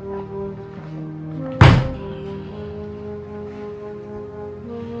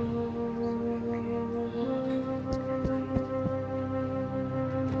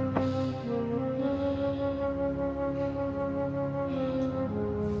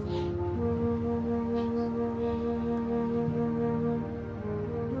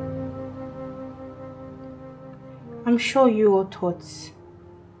 I'm sure you all thought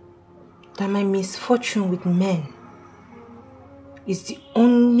that my misfortune with men is the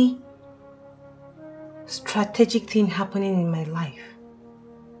only strategic thing happening in my life.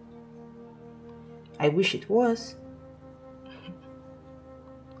 I wish it was.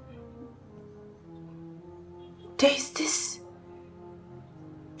 There is this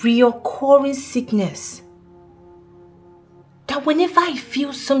reoccurring sickness that whenever I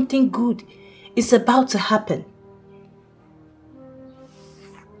feel something good is about to happen,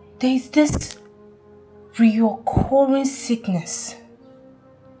 there is this reoccurring sickness.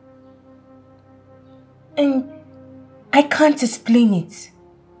 And I can't explain it.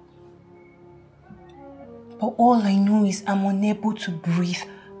 But all I know is I'm unable to breathe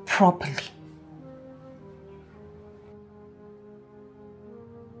properly.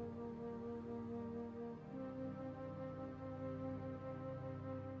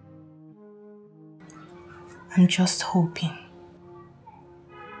 I'm just hoping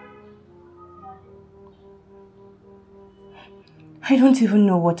I don't even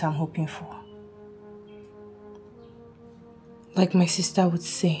know what I'm hoping for. Like my sister would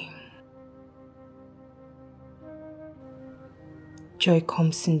say, joy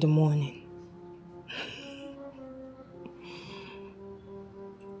comes in the morning.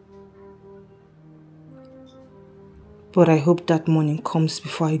 But I hope that morning comes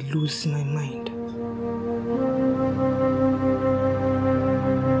before I lose my mind.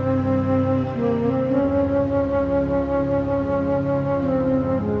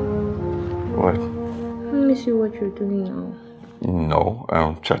 What? Let me see what you're doing now. No,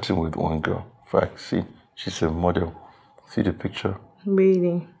 I'm chatting with one girl. In fact, see, she's a model. See the picture?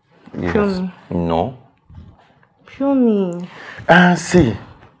 Really? Yes. Show me. No. Show me. See.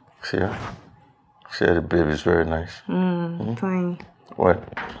 See her? See her, the baby is very nice. Fine. What?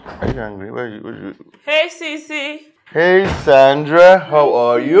 Are you angry? Where are you? Hey, Cece. Hey, Sandra. How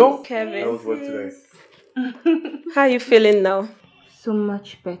are you? Kevin. How was work today? How are you feeling now? So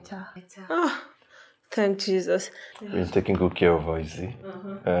much better. Oh, thank Jesus. You've been taking good care of her, you see?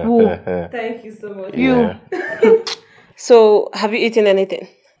 Thank you so much. Yeah. So, have you eaten anything?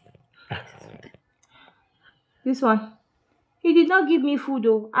 This one. He did not give me food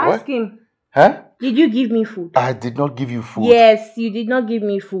though. Ask him. Huh? Did you give me food? I did not give you food. Yes, you did not give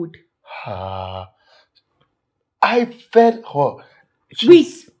me food. I fed her. With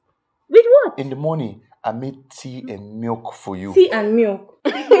what? In the morning, I made tea and milk for you. Tea and milk.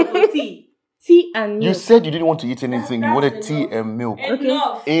 Tea and milk. You said you didn't want to eat anything. You wanted tea and milk. Okay.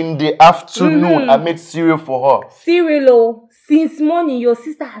 In the afternoon, I made cereal for her. Cereal. Since morning, your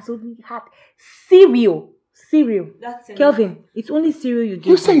sister has only had cereal. That's enough. Kelvin, it's only cereal you give.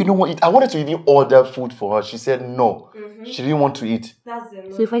 You said you don't want to eat. I wanted to even order food for her. She said no. She didn't want to eat. That's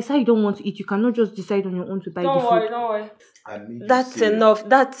enough. So if I say you don't want to eat, you cannot just decide on your own to buy the food. Don't worry. That's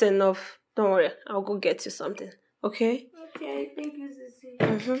enough. Don't worry. I'll go get you something. Okay? Okay, thank you,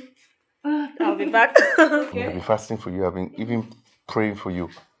 Sissy. I'll be back. Okay. I've been fasting for you. I've been even praying for you.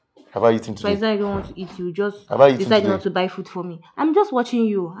 Have I eaten So I today? said I don't want to eat. You just Have I eaten decide today? not to buy food for me. I'm just watching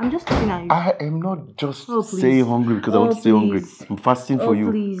you. I'm just looking at you. I am not just please. staying hungry because I want to stay hungry. Please. I'm fasting for you.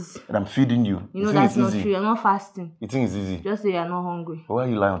 Please. And I'm feeding you. You know think that's it's not easy? true. You're not fasting. You think it's easy? Just say you're not hungry. Why are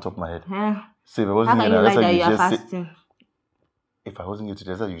you lying on top of my head? Huh? Say if I How wasn't can here, you that's lie how that you you are just say. fasting? If I wasn't here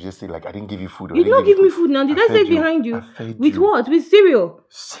today, that's how you just say like I didn't give you food. Or You I did not didn't give me food now. Did I say behind you? I fed With you. what? With cereal?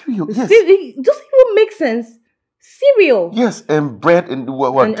 Cereal, yes. It doesn't even make sense. Cereal. Yes, and bread and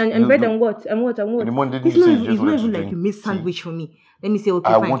what? And bread and what? And what? In the morning, It's you not say even, you just it's not wanted to even like drink you made sandwich for me. Let me say,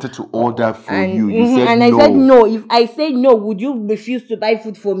 okay, I fine. wanted to order for And, you. You said and no. I said no. If I say no, would you refuse to buy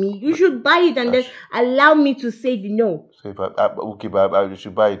food for me? You should buy it and then allow me to say the no. So if I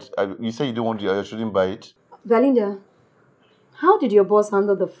should buy it. You say you don't want it, I shouldn't buy it. Valinda, how did your boss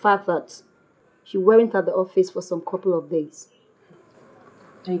handle the fact that you weren't at the office for some couple of days?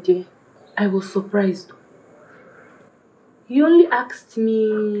 I was surprised. He only asked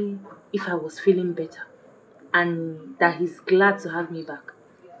me if I was feeling better and that he's glad to have me back.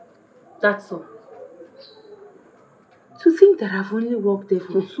 That's all. To think that I've only worked there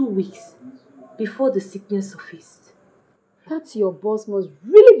for 2 weeks before the sickness surfaced. That your boss must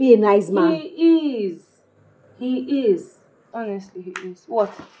really be a nice man. He is. Honestly, he is.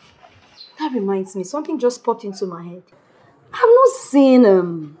 What? That reminds me, something just popped into my head. I've not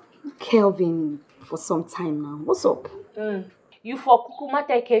seen Kelvin for some time now. What's up? You for Kukuma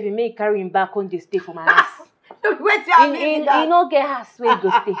tell Kevin, may carry him back on the stay for my house. Wait till He no get house where he go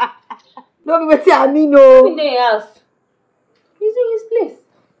stay. No, wait till I mean no. In the house. He's in his place.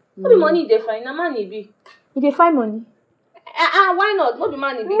 No be money they find, na money be. He dey find money. Why not? No be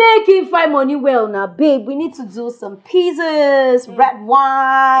money be. Make him find money well now, babe. We need to do some pizzas, red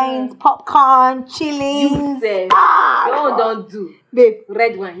wines, popcorn, chilling. Don't do. Babe.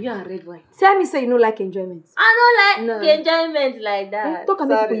 Red wine. You and red wine. Tell me say you don't like enjoyment. I don't like enjoyment like that. Talk and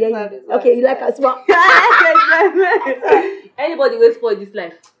make people hear you. Okay, you like us well. Anybody wait for this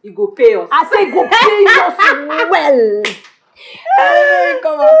life, you go pay us. I say go pay us well. Hey,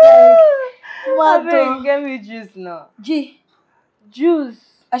 come on, Abeg, get me juice now.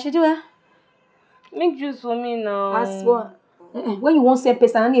 Juice. I should do it. Make juice for me now. As what? When you want same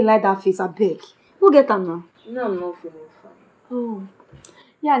person, I need like that face, I beg. Who get them now? No, I'm not feeling fine. Oh.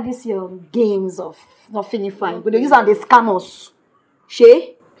 Yeah, this your games of not feeling fine. But these are the scammers.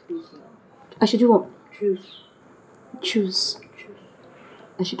 Shay? I should do what? Choose.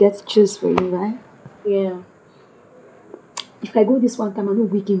 I should get to choose for you, right? Yeah. If I go this one time, I'm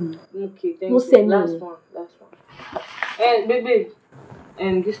not waking you. Okay, thank No you. send Last me. one. Hey, baby.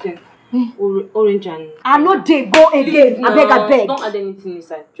 This thing. Orange and... I know they go again. I beg. Don't add anything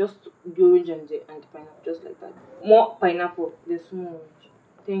inside. Just the orange and the pineapple. Just like that. More pineapple. There's more orange.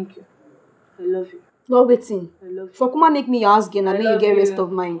 Thank you. I love you. No waiting. I love you. For come and make me your house again and then you get rest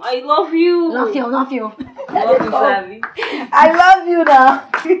of mind. I love you. Love you. Love you, Savi. I love you now.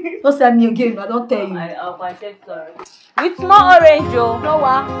 Don't say me again. I don't tell you. I said sorry. With more orange, Joe. No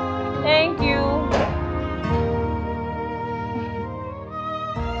what? Thank you.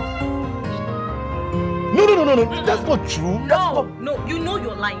 No. That's not true. No. You know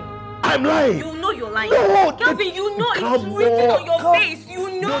you're lying. I'm lying. You know you're lying. No. Kelvin, you know it's written on your face.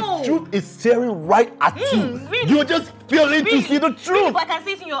 You know. The truth is staring right at you. Really? You're just failing to see the truth. Really, but I can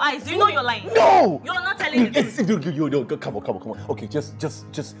see it in your eyes. You know you're lying. No. You're not telling the truth. Come on. Okay, just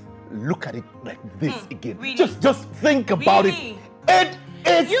look at it like this again. Really? Just think about Really? it.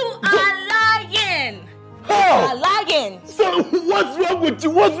 It is. You are lying. How? You are lying. So what's wrong with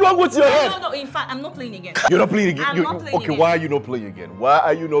you? What's wrong with your head? No. In fact, I'm not playing again. You're not playing again. I'm not playing okay, again. why are you not playing again? Why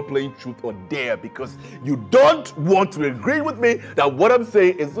are you not playing truth or dare? Because you don't want to agree with me that what I'm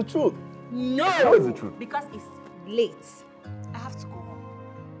saying is the truth. No. What is the truth? Because it's late. I have to go home.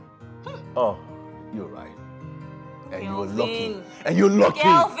 Oh, you're right. And you're Kelvin. lucky. And you're lucky.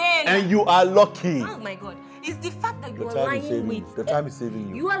 Kelvin. And you are lucky. Oh my God. It's the fact that you The are time is lying saving with... you. The time is saving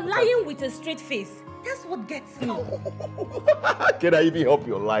you. You are lying with a straight face. That's what gets me. Can I even help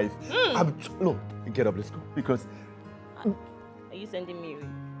your life? No, get up, let's go. Because... Are you sending me away?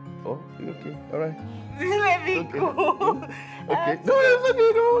 Oh, okay, all right. Let me go. Okay. No,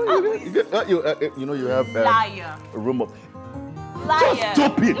 it's okay. You know you have Liar. a room of... Liar. Just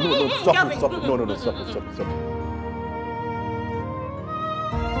stop it. No, stop Kelvin. it. Stop it. No, stop it.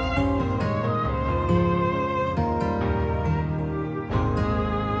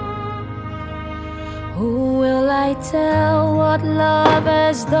 Who will I tell what love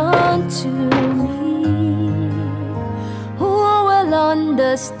has done to me? Who will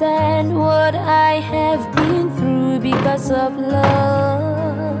understand what I have been through because of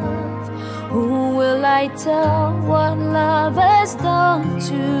love? Who will I tell what love has done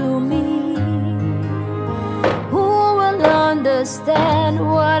to me? Who will understand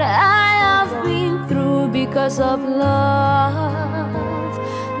what I have been through because of love?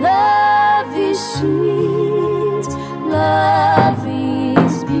 Love is sweet, love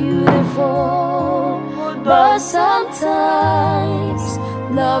is beautiful, but sometimes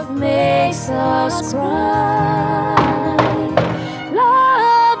love makes us cry.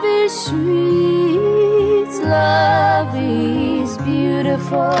 Love is sweet, love is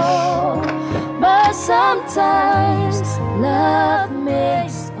beautiful, but sometimes love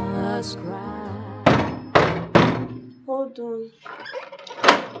makes us cry. Hold on.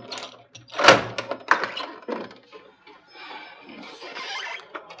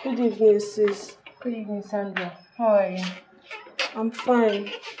 Good evening, sis. Good evening, Sandra. How are you? I'm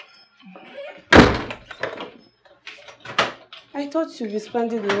fine. I thought you'd be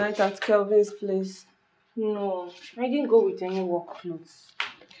spending the night at Kelvin's place. No, I didn't go with any work clothes.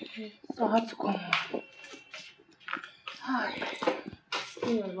 So I had to come home. It's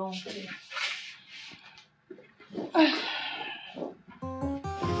been a long day.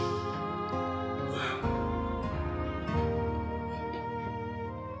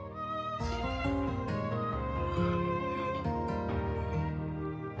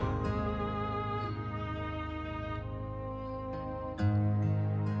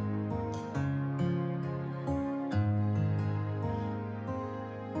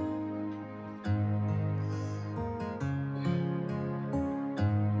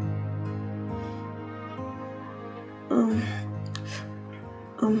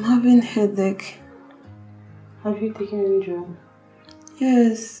 I'm having headache. Have you taken any drug?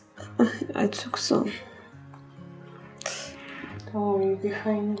 Yes, I took some. Don't worry, you'll be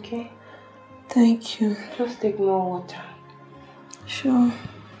fine, okay? Thank you. Just take more water. Sure.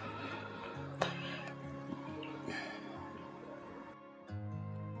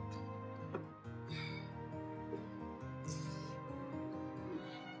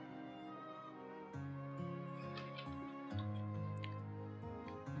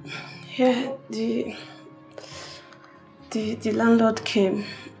 Yeah, the landlord came.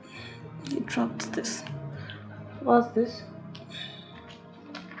 He dropped this. What's this?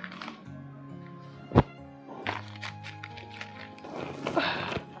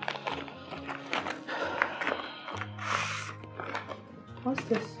 What's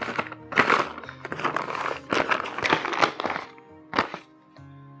this?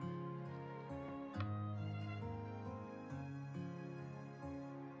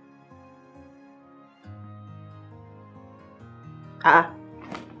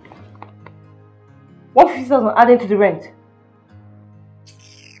 150,000 added to the rent.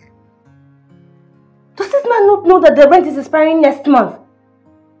 Does this man not know that the rent is expiring next month?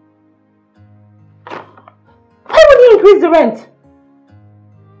 Why would he increase the rent?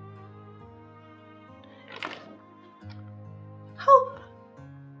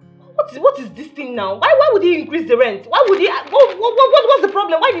 What is this thing now? Why would he increase the rent? Why would he? What's the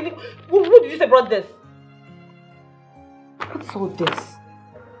problem? Why did he? Who did you say brought this? What's all this?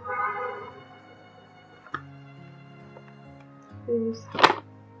 Please.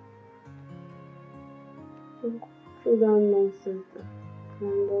 Through that nonsense that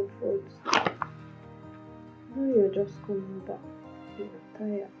landlord wrote. Now you're just coming back. You're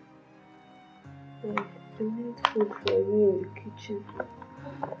tired. Like, I need food for you in the kitchen.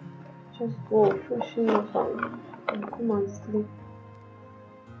 Just go freshen up and come and sleep.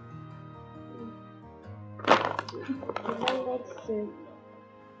 The landlord said,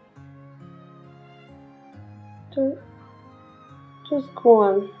 just go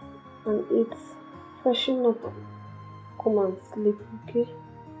and eat, freshen up and come and sleep, okay?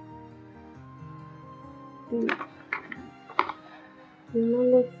 The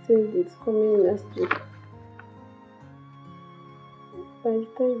landlord said it's coming next week. By the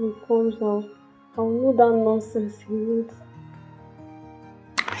time he comes out, I'll know that nonsense he wrote.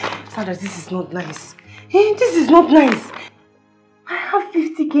 Sandra, this is not nice. This is not nice. I have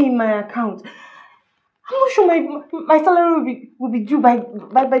 50k in my account. I'm not sure my salary will be due by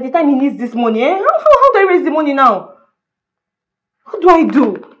the time he needs this money. How do I raise the money now? What do I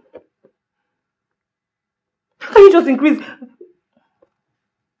do? How can you just increase?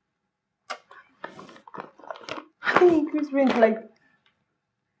 How can you increase rent like?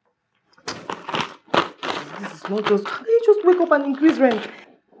 This is not just. How can you just wake up and increase rent?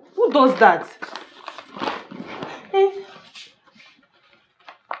 Who does that?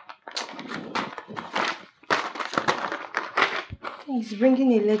 He's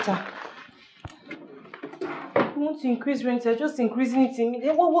bringing a letter. He wants to increase rent. You're just increasing it in me.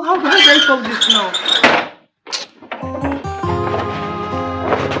 How do I solve this now?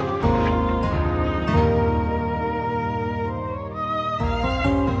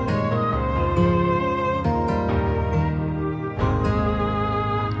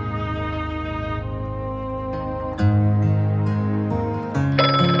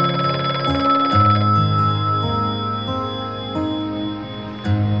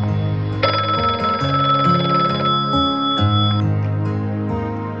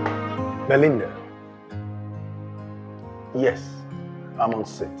 Melinda. Yes, I'm on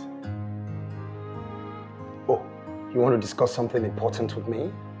set. Oh, you want to discuss something important with me?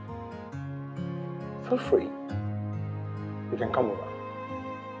 Feel free. You can come over.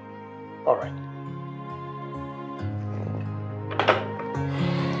 All right.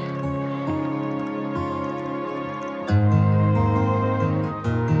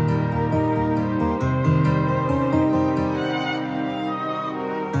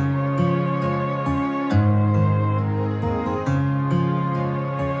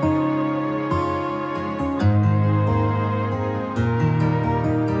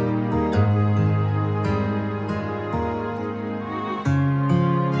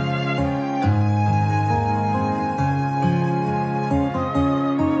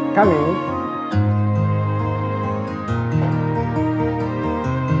 Come in.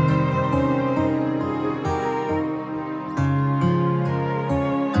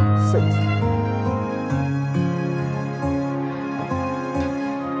 Sit.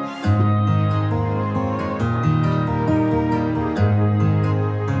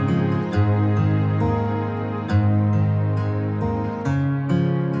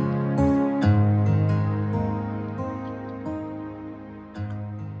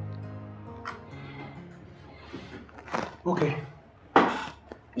 Okay.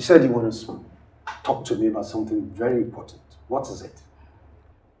 You said you want to talk to me about something very important. What is it?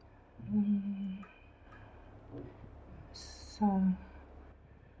 Sir,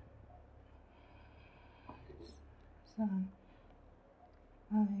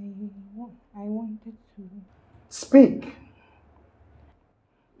 I wanted to... Speak.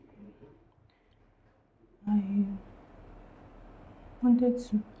 I wanted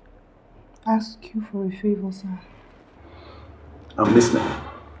to ask you for a favor, sir. I'm listening.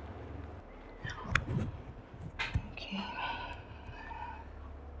 Okay.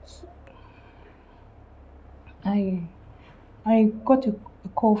 I got a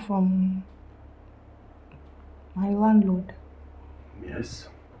call from my landlord. Yes.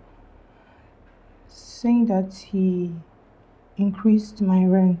 Saying that he increased my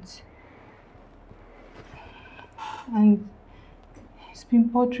rent. And it's been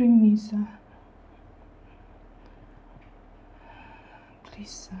bothering me, sir.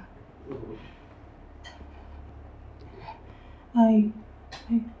 Please, sir. I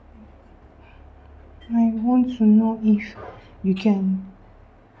want to know if you can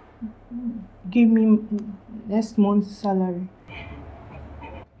give me next month's salary.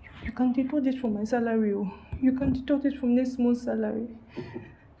 You can deduct it from my salary. Oh. You can deduct it from next month's salary.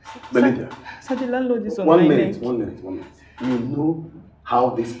 Belinda. Sir, the landlord is on my neck. One minute. You know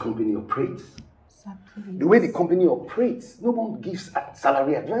how this company operates? Sir, please. The way the company operates, no one gives a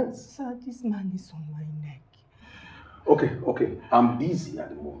salary advance. Sir, this man is on my neck. Okay. I'm busy at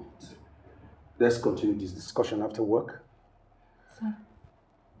the moment. Let's continue this discussion after work. Sir,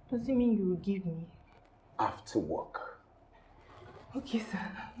 does it mean you will give me? After work. Okay,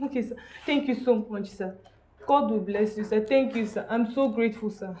 sir. Thank you so much, sir. God will bless you, sir. Thank you, sir. I'm so grateful,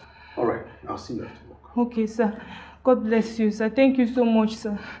 sir. All right. I'll see you after work. Okay, sir. God bless you, sir. Thank you so much,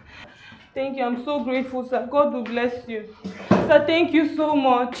 sir. Thank you. I'm so grateful, sir. God will bless you. Sir, thank you so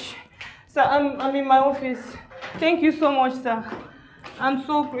much. Sir, I'm in my office. Thank you so much, sir. I'm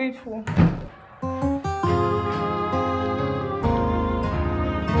so grateful.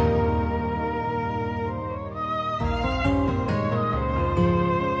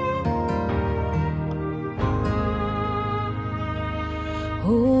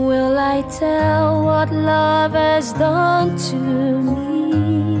 Who will I tell what love has done to me?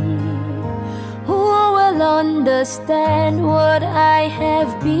 Who will understand what I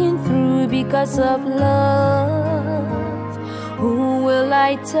have been through because of love? Who will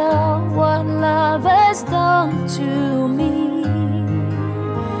I tell what love has done to me?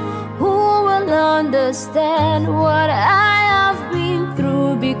 Who will understand what I have been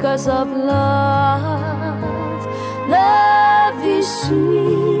through because of love? Love is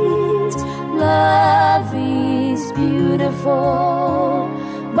sweet, love is beautiful,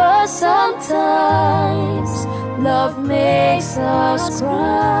 but sometimes love makes us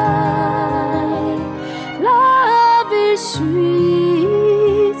cry. Love is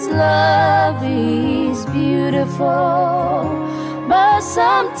sweet, love is beautiful, but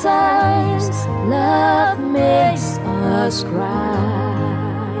sometimes love makes us cry.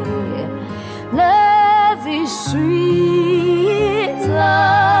 Love is sweet,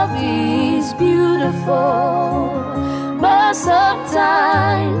 love is beautiful, but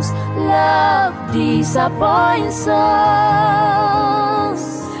sometimes love disappoints us.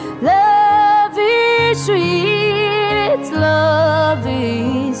 Love is sweet, love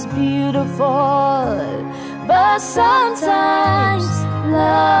is beautiful, but sometimes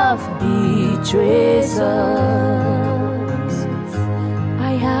love betrays us.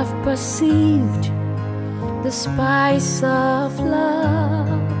 I have perceived the spice of love,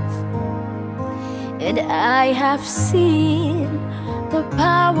 and I have seen the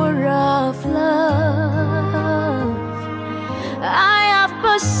power of love. I have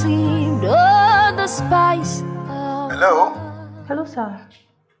perceived all the spice of Hello? Hello, sir.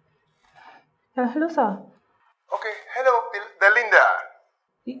 Hello, sir. Okay, hello, Belinda.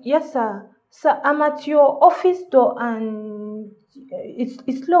 Yes, sir. Sir, I'm at your office door and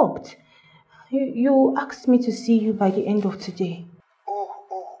it's locked. You asked me to see you by the end of today. Oh.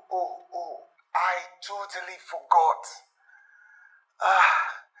 I totally forgot.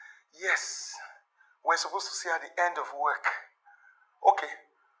 Yes. We're supposed to see at the end of work.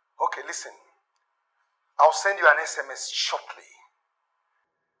 Okay, listen. I'll send you an SMS shortly.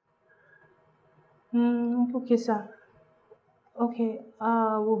 Okay, sir. Okay,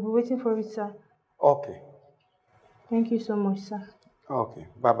 we'll be waiting for it, sir. Okay. Thank you so much, sir. Okay,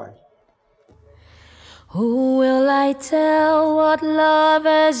 bye-bye. Who will I tell what love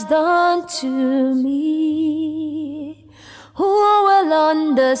has done to me? Who will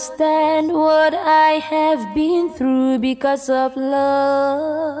understand what I have been through because of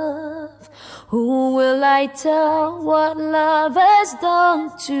love? Who will I tell what love has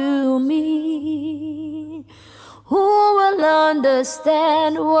done to me? Who will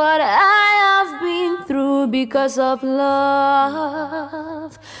understand what I have been through because of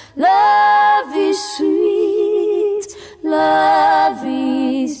love? Love is sweet, love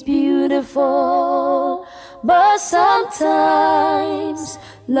is beautiful, but sometimes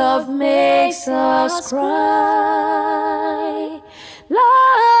love makes us cry.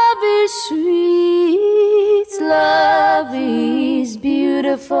 Love is sweet, love is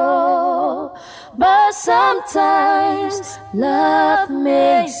beautiful, but sometimes love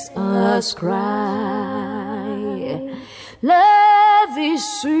makes us cry. Love is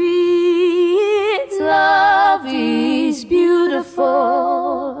sweet, love is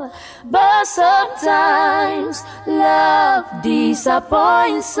beautiful, but sometimes love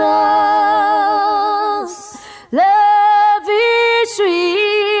disappoints us. Love is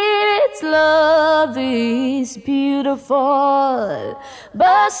sweet, love is beautiful,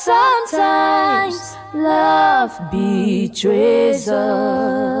 but sometimes love betrays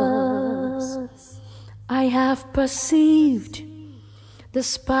us. I have perceived the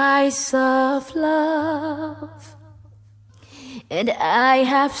spice of love, and I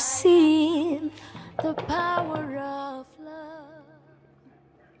have seen the power of love.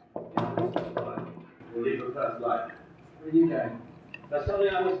 We'll leave the first light. Where are you going? That's something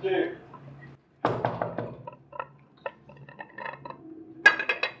I must do. I'll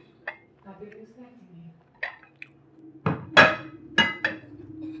be expecting you.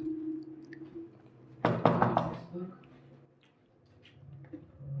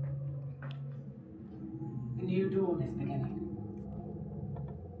 A new dawn is beginning.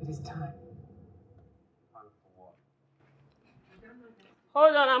 It is time.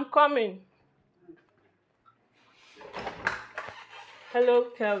 Hold on, I'm coming. Hello,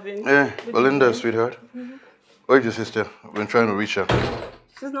 Kelvin. Hey, Belinda, sweetheart. Where's your sister? I've been trying to reach her.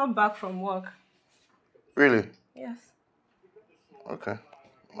 She's not back from work. Really? Yes. Okay.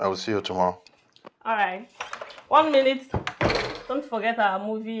 I will see you tomorrow. All right. 1 minute. Don't forget our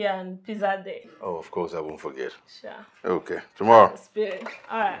movie and pizza day. Oh, of course, I won't forget. Sure. Okay, tomorrow. Spirit.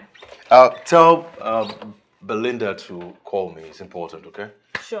 All right. Tell Belinda to call me. It's important, okay?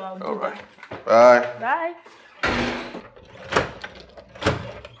 Sure, I'll do that. Bye. Bye.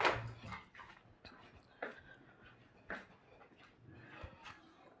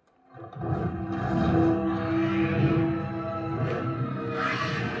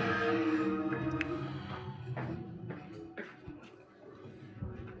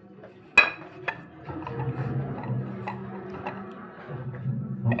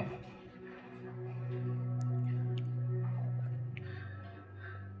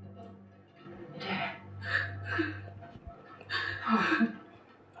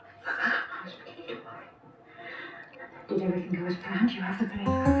 Did everything go as planned? You have to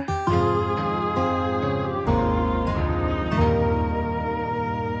believe.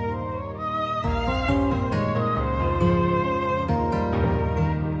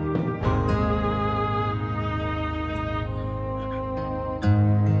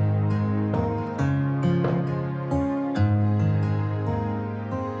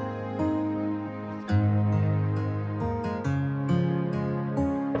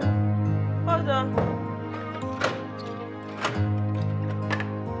 Hold on.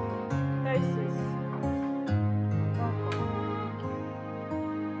 Hey, sis.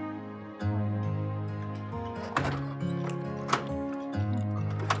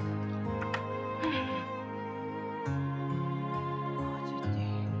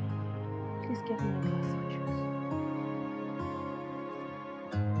 Please give me a glass of juice.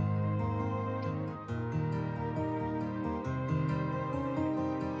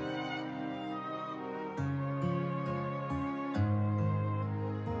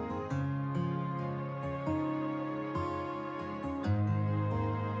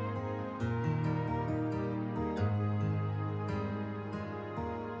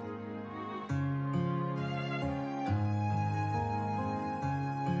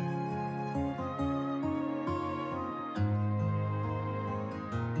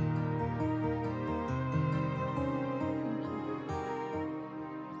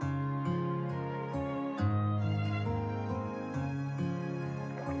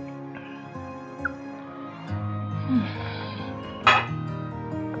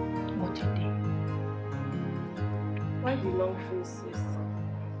 What a day. Why the long faces?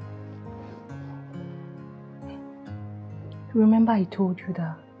 Remember I told you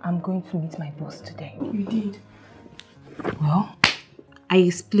that I'm going to meet my boss today? You did. Well, I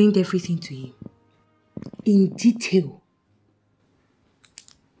explained everything to him in detail.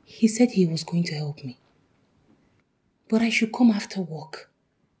 He said he was going to help me, but I should come after work.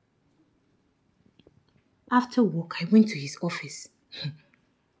 After work, I went to his office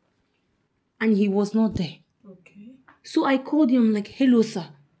and he was not there. Okay. So I called him like, hello sir,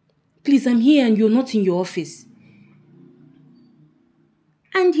 please I'm here and you're not in your office.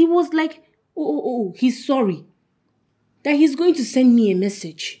 And he was like, oh, he's sorry. That he's going to send me a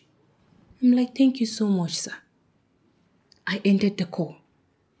message. I'm like, thank you so much, sir. I ended the call.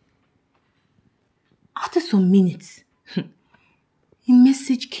 After some minutes, a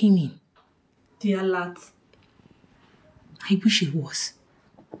message came in. The alert. I wish it was.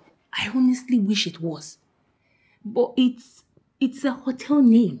 I honestly wish it was. But it's a hotel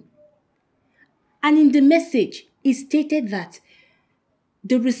name. And in the message, it stated that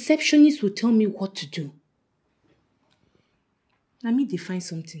the receptionist will tell me what to do. Let me define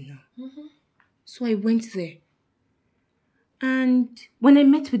something now. So I went there. And when I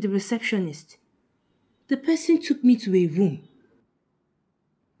met with the receptionist, the person took me to a room.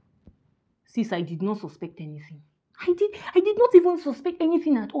 Sis, I did not suspect anything. I did not even suspect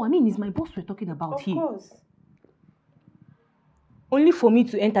anything at all. I mean, it's my boss we're talking about here. Of course. Only for me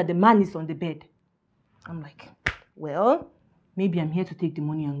to enter, the man is on the bed. I'm like, well, maybe I'm here to take the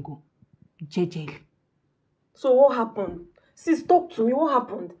money and go. JJ. So what happened? Sis, talk to me. What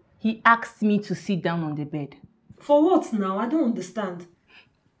happened? He asked me to sit down on the bed. For what now? I don't understand.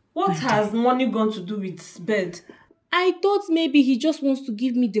 What has money gone to do with bed? I thought maybe he just wants to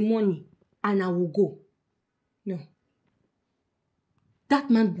give me the money and I will go. No. That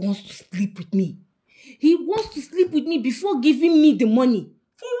man wants to sleep with me. He wants to sleep with me before giving me the money.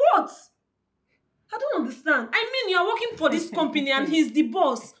 For what? I don't understand. I mean, you're working for this company and he's the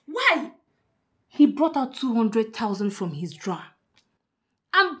boss. Why? He brought out 200,000 from his drawer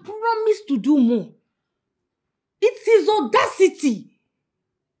and promised to do more. It's his audacity.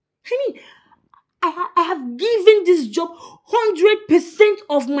 I mean, I have given this job 100%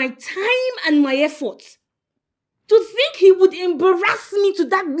 of my time and my effort. To think he would embarrass me to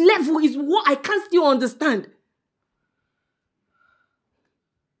that level is what I can't still understand.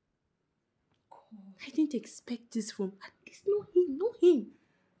 I didn't expect this from at least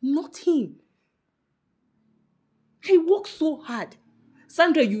not him. I work so hard.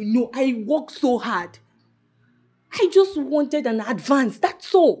 Sandra, you know, I work so hard. I just wanted an advance,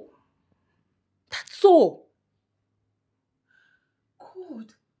 that's all. That's all.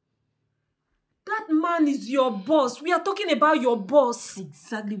 God. That man is your boss. We are talking about your boss.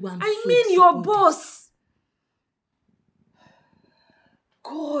 Exactly what I mean your boss.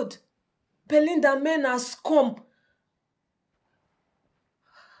 God. Belinda, men are scum.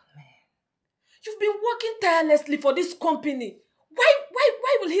 You've been working tirelessly for this company.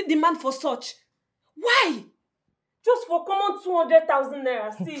 Why will he demand for such? Why? Just for common 200,000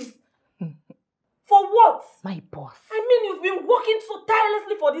 naira, sis. For what? My boss. I mean, you've been working so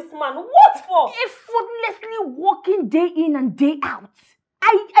tirelessly for this man. What for? Effortlessly working day in and day out.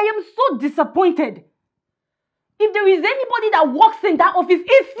 I am so disappointed. If there is anybody that works in that office,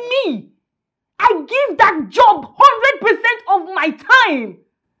 it's me. I give that job 100% of my time.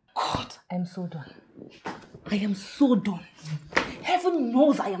 God, I'm so done. I am so done. Heaven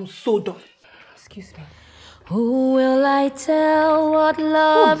knows I am so done. Excuse me. Who will I tell what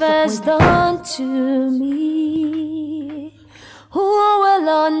love has done to me? Who will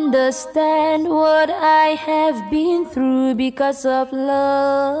understand what I have been through because of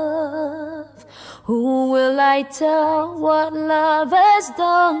love? Who will I tell what love has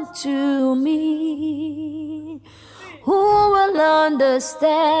done to me? Who will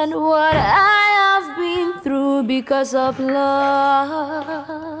understand what I have been through because of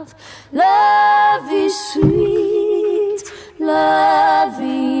love? Love is sweet, love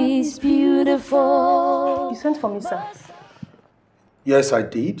is beautiful. You sent for me, sir? Yes, I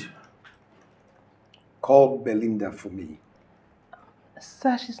did. Call Belinda for me.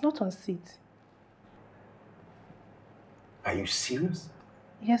 Sir, she's not on seat. Are you serious?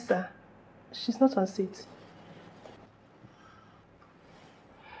 Yes, sir. She's not on seat.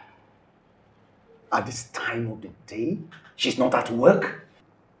 At this time of the day, she's not at work?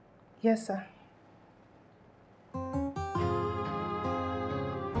 Yes, sir.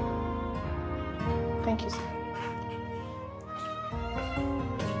 Thank you, sir.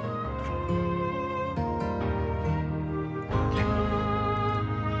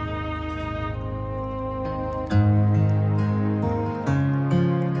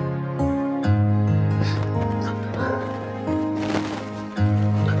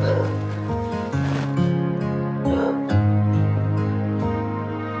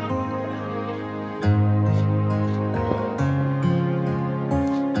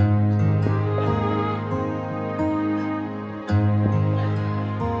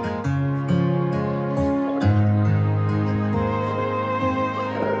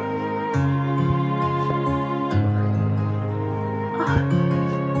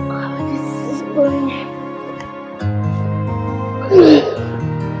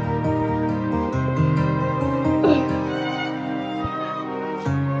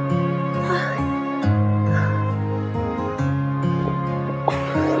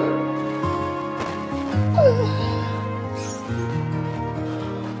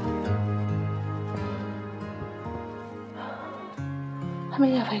 How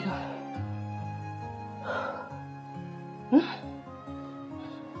many have I got?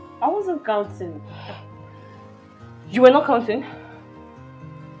 I wasn't counting. You were not counting?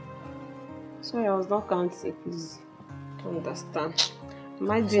 Sorry, I was not counting. Please don't understand.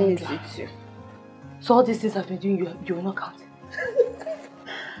 Am I doing it with you? So all these things I've been doing, you were not counting?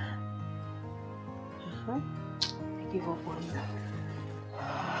 Give up on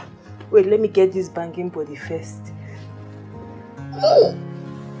that. Wait, let me get this banging body first.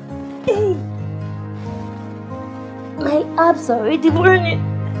 Hey! My abs are already burning.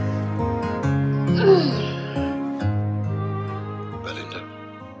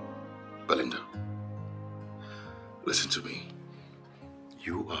 Belinda, listen to me.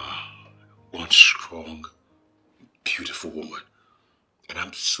 You are one strong, beautiful woman. And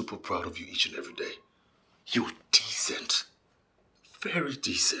I'm super proud of you each and every day. You're decent. Very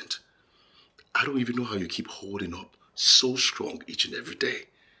decent. I don't even know how you keep holding up so strong each and every day.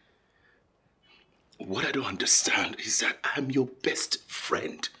 What I don't understand is that I'm your best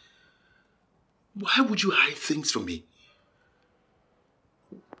friend. Why would you hide things from me?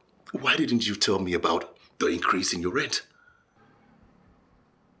 Why didn't you tell me about the increase in your rent?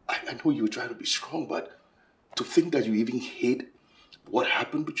 I know you were trying to be strong, but to think that you even hid what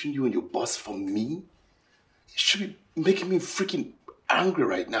happened between you and your boss from me, it should be making me freaking angry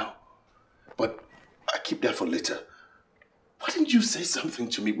right now. But I keep that for later. Why didn't you say something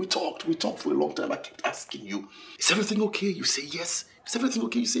to me? We talked for a long time. I kept asking you, is everything okay? You say yes. Is everything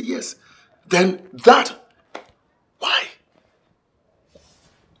okay? You say yes. Then that, why? Who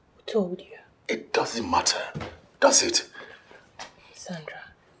told you? It doesn't matter, does it? Sandra.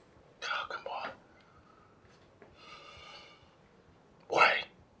 Oh, come on. Why?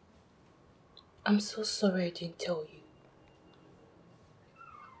 I'm so sorry I didn't tell you.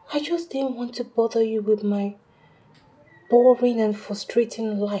 I just didn't want to bother you with my boring and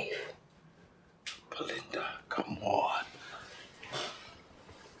frustrating life. Belinda, come on.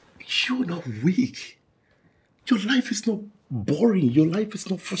 You're not weak. Your life is not boring. Your life is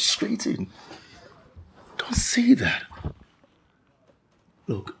not frustrating. Don't say that.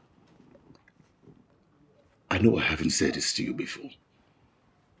 Look, I know I haven't said this to you before,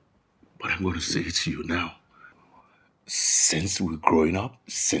 but I'm going to say it to you now. Since we're growing up,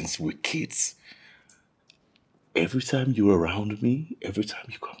 since we're kids, every time you're around me, every time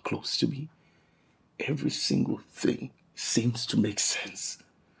you come close to me, every single thing seems to make sense.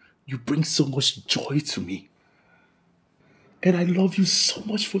 You bring so much joy to me. And I love you so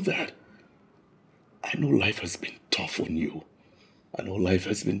much for that. I know life has been tough on you. I know life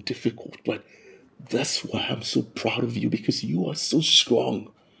has been difficult, but that's why I'm so proud of you, because you are so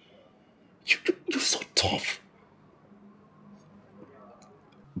strong. You're so tough.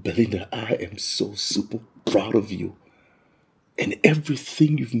 Belinda, I am so super proud of you and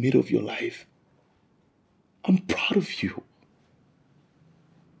everything you've made of your life. I'm proud of you.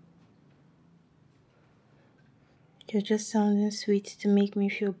 You're just sounding sweet to make me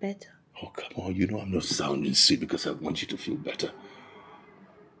feel better. Oh, come on. You know I'm not sounding sweet because I want you to feel better.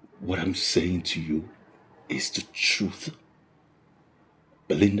 What I'm saying to you is the truth.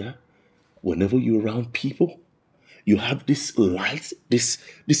 Belinda, whenever you're around people, you have this light, this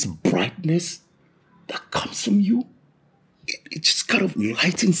brightness that comes from you. It just kind of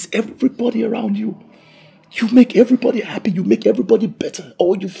lightens everybody around you. You make everybody happy. You make everybody better.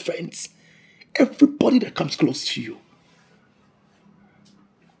 All your friends, everybody that comes close to you.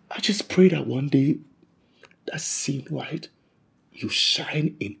 I just pray that one day that same light you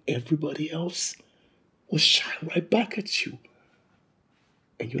shine in everybody else will shine right back at you.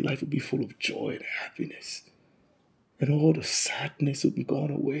 And your life will be full of joy and happiness. And all the sadness will be gone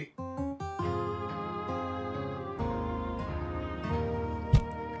away.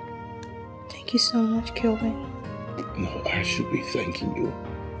 Thank you so much, Kelvin. No, I should be thanking you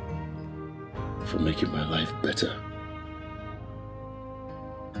for making my life better.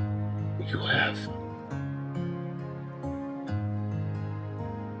 You have.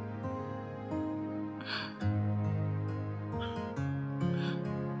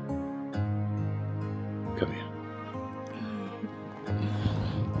 Come here.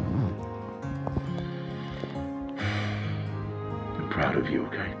 I'm proud of you,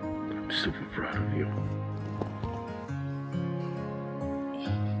 okay? I'm super proud of you.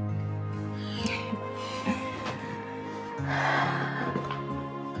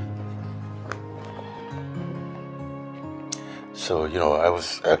 So, I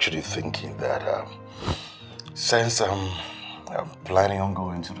was actually thinking that since I'm planning on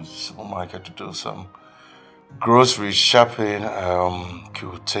going to the supermarket to do some grocery shopping, I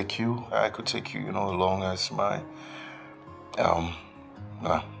could take you, along as my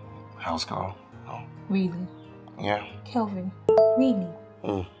house girl. Really? Yeah. Kelvin, really?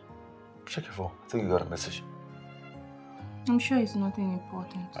 Check your phone. I think you got a message. I'm sure it's nothing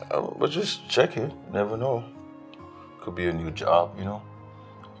important. But just check it. You never know. Could be a new job,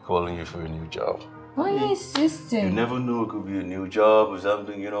 calling you for a new job. Why are you insisting? You never know. It could be a new job or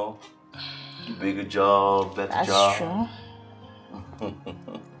something, Bigger job, better job. That's true.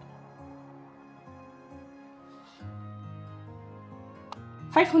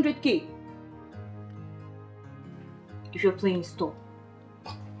 $500K. If you're playing stop.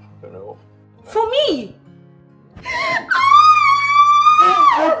 You know. For me!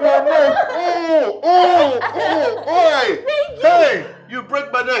 Hey! You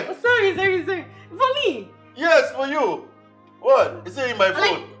break my neck! Sorry. For me! Yes, for you! What? Is it in my phone?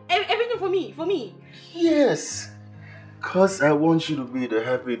 Like, everything for me. Yes! Because I want you to be the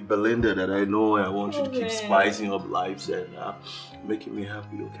happy Belinda that I know. I want you to keep spicing up lives and making me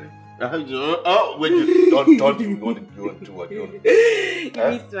happy, okay? Wait, don't you want to do what you want? You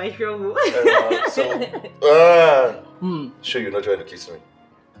missed my trouble. Sure you're not trying to kiss me?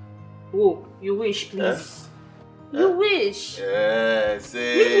 Oh, you wish, please. You wish. Yeah,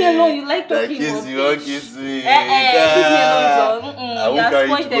 say. Leave me alone, you like talking. Kiss you, won't kiss me. Leave me alone, John. I won't carry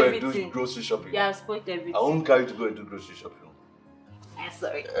you to go and do grocery shopping. You have spoiled everything. I won't carry you to go and do grocery shopping.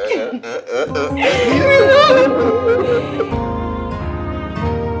 Sorry.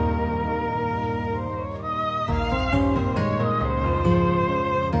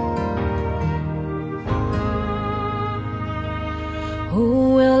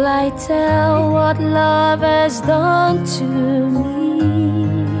 Who will I tell what love has done to me?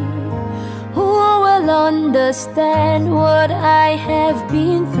 Who will understand what I have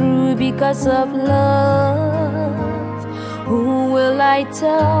been through because of love? Who will I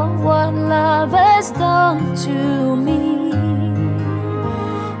tell what love has done to me?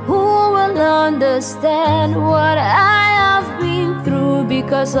 Who will understand what I have been through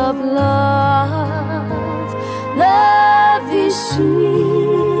because of love? Love is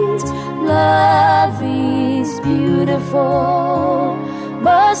sweet, love is beautiful,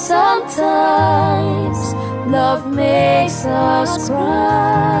 but sometimes love makes us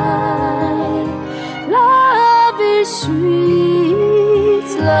cry. Love is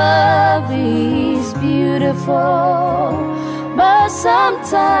sweet, love is beautiful, but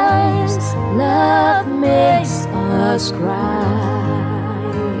sometimes love makes us cry.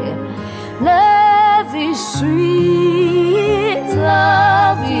 Love is sweet,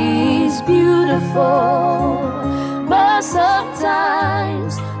 love is beautiful, but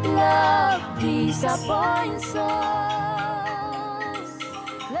sometimes love disappoints us.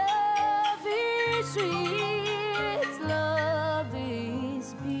 Love is sweet, love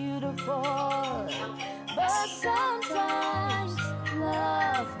is beautiful, but sometimes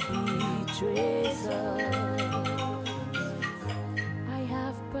love betrays us. I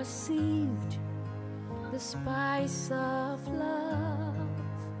have perceived the spice of love,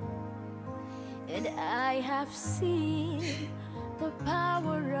 and I have seen the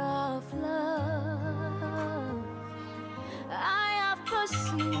power of love. I have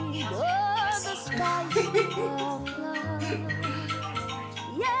perceived the spice of love.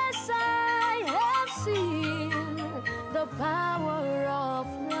 Yes, I have seen the power of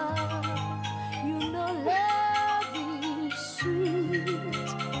love. You know, love is sweet,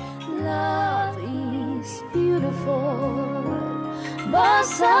 love is beautiful, but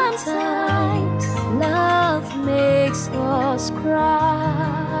sometimes love makes us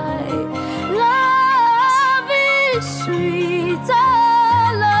cry. Love is sweet,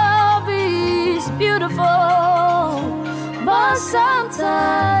 love is beautiful, but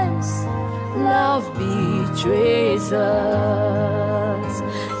sometimes love betrays us.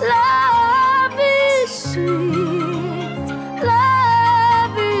 Love is sweet,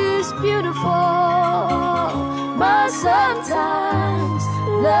 love is beautiful, but sometimes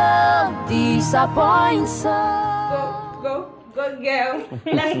love disappoints us. Go, girl.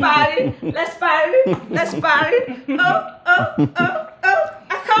 Let's party.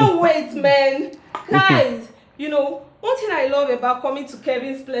 I can't wait, man. Guys, you know, one thing I love about coming to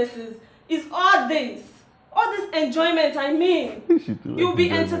Kevin's places is all this enjoyment. I mean, you'll be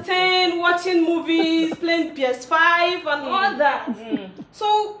entertained, watching movies, playing PS5 and all that.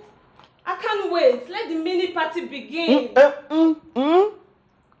 So, I can't wait. Let the mini party begin.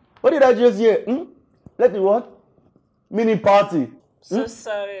 What did I just hear? Let the what? Mini party. So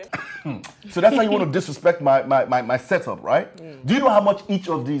sorry. So that's how you want to disrespect my setup, right? Do you know how much each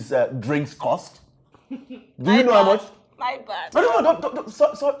of these drinks cost? Do you know how much? My bad. No, don't.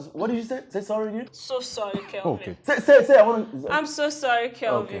 So, what did you say? Say sorry again? So sorry, Kelvin. Okay. Say. I want to. I'm so sorry,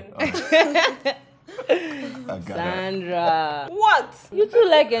 Kelvin. Okay. Sandra. What? You too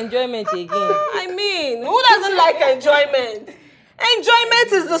like enjoyment again. I mean, who doesn't like enjoyment?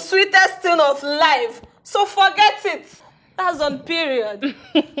 Enjoyment is the sweetest thing of life. So forget it. That's on period.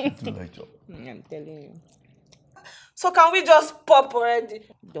 I'm telling you. So can we just pop already?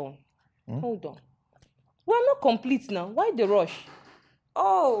 Don't. Hold on. We're not complete now. Why the rush?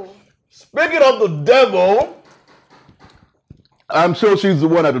 Oh. Speaking of the devil, I'm sure she's the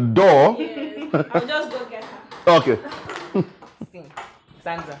one at the door. Yes. I'll just go get her. Okay. Sing.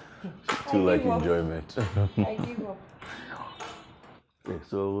 Sandra. Too like enjoyment. I give up. Okay,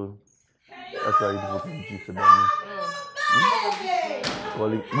 so that's how you do it about me.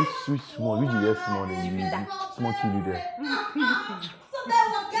 Well, which small? Which yes small and you small chili there? So that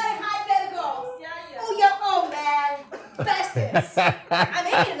was getting high baby girls. Oh, your own man. Bestest. I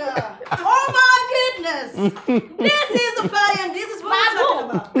mean, oh my goodness. This is the party and this is what I'm talking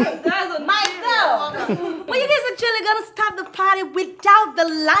about. That's my girl. Well, you guys actually gonna start the party without the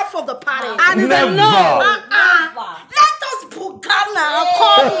life of the party. And Never. No. Let us Bugana.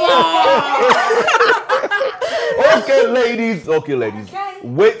 Come on. Okay, ladies. Okay.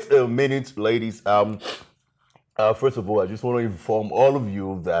 Wait a minute, ladies. First of all, I just want to inform all of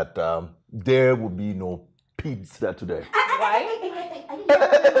you that there will be no pizza today. Why?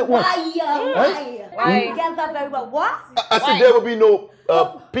 Why? You get that very well. What? I said there will be no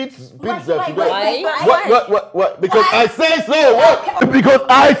pizza today. What? Because I say so. What? Because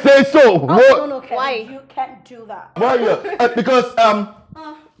I say so. What? No, why? You can't do that. Why? Because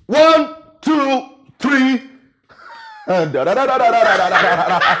 1, 2, 3. I love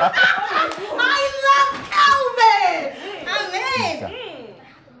Calvin. Amen.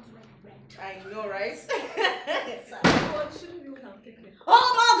 I know, right? Oh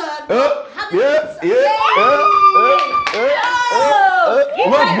my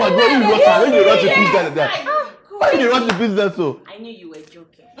God. Why did you rush the pizza so? I knew you were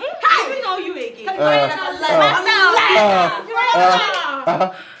joking. Hey! I know you again.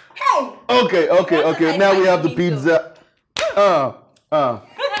 Okay. Now we have the pizza.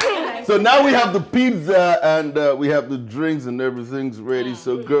 So now we have the pizza and we have the drinks and everything's ready.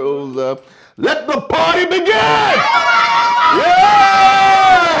 So girls, let the party begin! Yeah!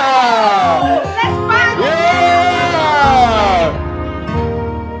 Let's party! Yeah!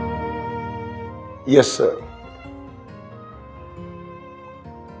 Yes, sir.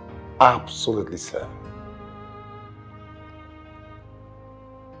 Absolutely, sir.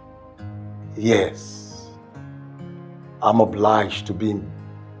 Yes. I'm obliged to be in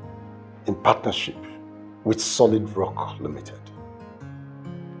partnership with Solid Rock Limited.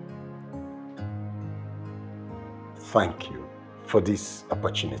 Thank you for this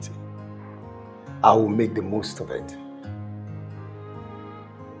opportunity. I will make the most of it.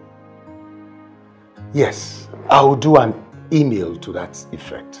 Yes, I will do an email to that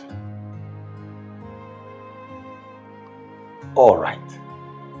effect. All right.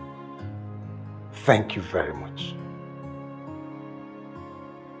 Thank you very much.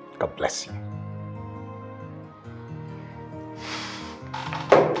 God bless you.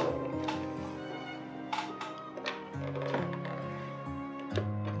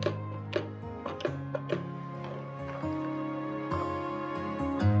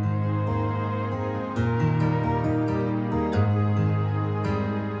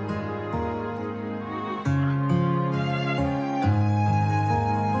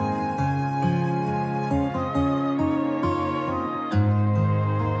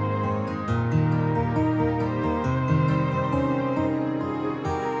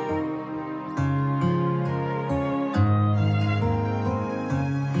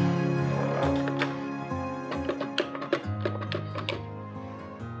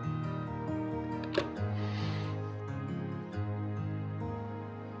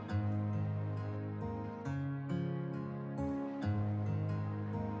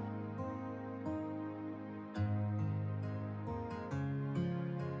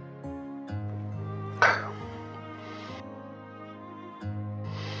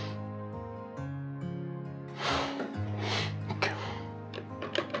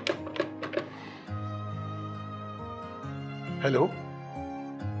 Hello?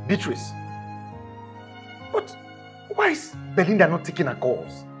 Beatrice? But why is Belinda not taking her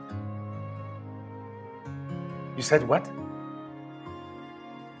calls? You said what?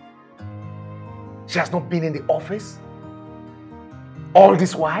 She has not been in the office? All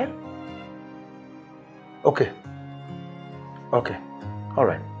this while? Okay. Okay. All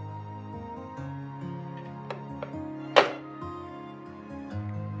right.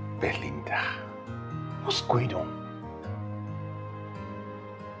 Belinda, what's going on?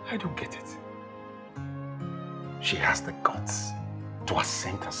 I don't get it. She has the guts to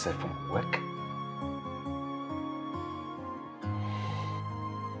absent herself from work.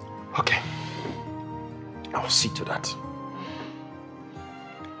 Okay. I'll see to that.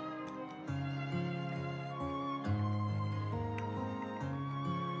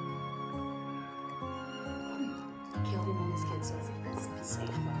 Kelvin always gets something that's pizza.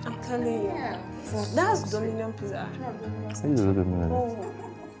 I'm telling you. Yeah. That's Dominion Pizza. Hey, you look at me. Oh,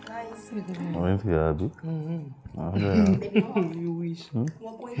 nice. I'm going to get you wish. We're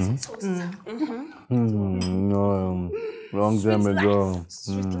going to toast. No, long time ago.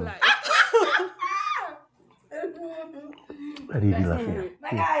 Sweet life. Why did you laugh here? My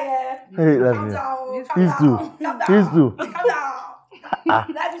guy, Hey, laugh here. These two.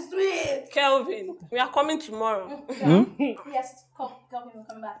 Life is sweet. Kelvin, we are coming tomorrow. Yes, Kelvin will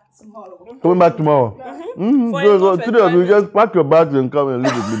come back tomorrow. Coming back tomorrow? So today you just pack your bags and come and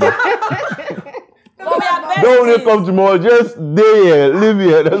live with me. But we are besties. Don't only come tomorrow, just stay here, live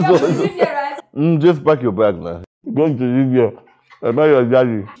here. That's all. You live here, right? Just pack your bags, man. You're going to live here. I'm not your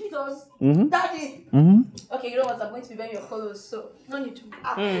daddy. Jesus. Daddy. Okay, you know what? I'm going to be wearing your clothes, so no need to.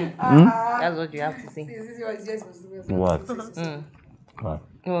 That's what you have to say. This is just What? What?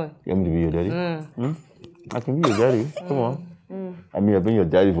 You want me to be your daddy? I can be your daddy. Come on. I mean, I've been your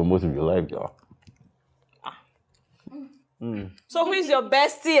daddy for most of your life, y'all. So who is your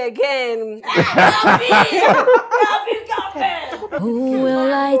bestie again? Who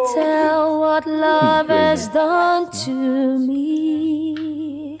will I tell what love has done to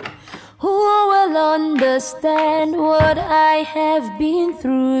me? Who will understand what I have been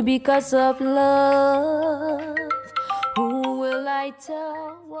through because of love? Who will I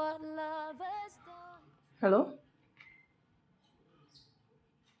tell what love has done? Hello?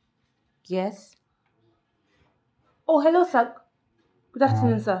 Yes? Oh, hello, sir. Good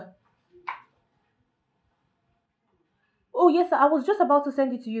afternoon, sir. Oh, yes, sir. I was just about to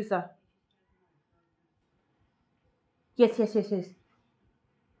send it to you, sir. Yes.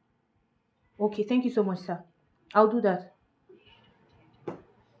 Okay, thank you so much, sir. I'll do that.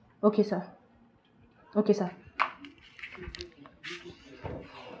 Okay, sir. Okay, sir.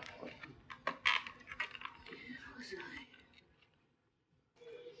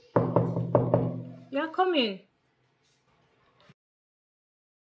 Yeah, come in.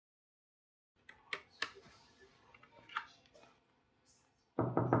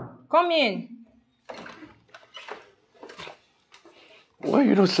 Come in. Why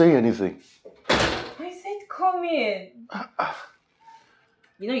you don't say anything? I said come in.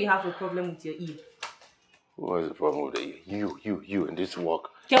 You know you have a problem with your ear. What is the problem with it? You and this work.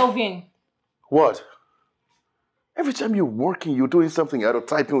 Kelvin. What? Every time you're working, you're doing something, either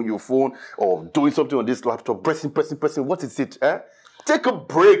typing on your phone or doing something on this laptop, pressing. What is it, eh? Take a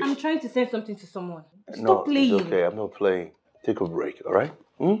break. I'm trying to send something to someone. Stop playing. It's okay, I'm not playing. Take a break, all right?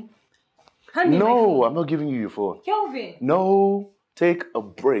 Hand me my phone. I'm not giving you your phone. Kelvin. No, take a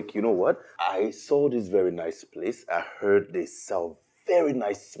break. You know what? I saw this very nice place. I heard they sell very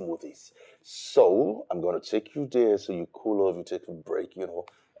nice smoothies. So I'm going to take you there so you cool off, you take a break, you know.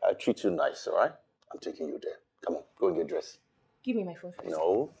 I treat you nice, all right? I'm taking you there. Come on, go and get dressed. Give me my phone first.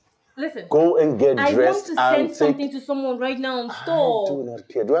 No. Listen. Go and get dressed. I want to send something to someone right now. Stop. I do not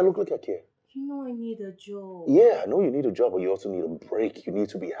care. Do I look like I care? You know I need a job. Yeah, I know you need a job, but you also need a break. You need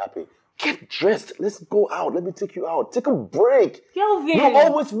to be happy. Get dressed. Let's go out. Let me take you out. Take a break. Kelvin. You're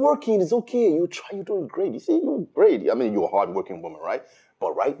always working. It's okay. You try. You're doing great. You see, you're great. I mean, you're a hard-working woman, right?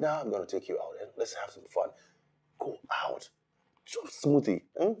 But right now, I'm going to take you out and let's have some fun. Go out. Some smoothie.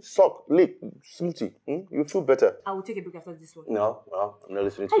 Sock, lick, smoothie. You feel better. I will take a break after this one. No, I'm not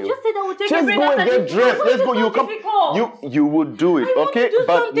listening to you. I just said I will take a break after this one. Just go and get dressed. Let's go. You come. You will do it, okay?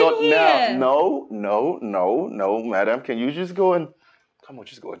 But not here. now. No, madam. Can you just go and come on?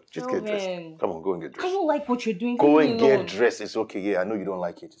 Just go and get dressed. Come on, go and get dressed. I don't like what you're doing. Go and get dressed. It's okay. Yeah, I know you don't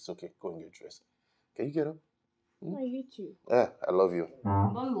like it. It's okay. Go and get dressed. Can you get up? I hate you. Yeah, I love you.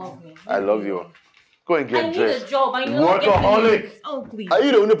 Don't love me. I love you. Go and get dressed. I need a job. I know. Workaholic. Oh, please. Are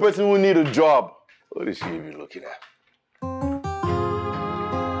you the only person who need a job? What is she even looking at?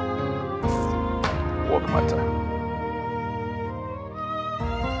 Work my time.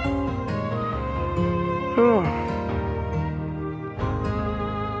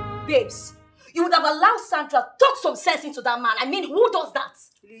 Babes, you would have allowed Sandra talk some sense into that man. I mean, who does that?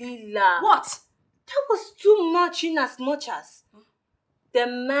 Lila. What? That was too much in as much as the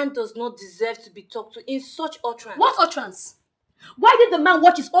man does not deserve to be talked to in such utterance. What utterance? Why did the man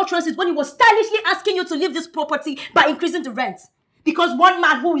watch his utterances when he was stylishly asking you to leave this property by increasing the rent? Because one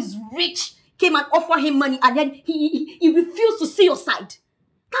man who is rich came and offered him money and then he refused to see your side.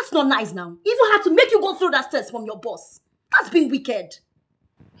 That's not nice now. He even had to make you go through that test from your boss. That's being wicked.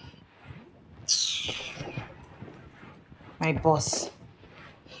 My boss.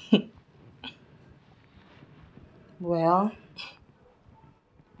 Well,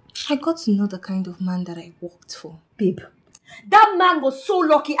 I got to know the kind of man that I worked for. Babe, That man was so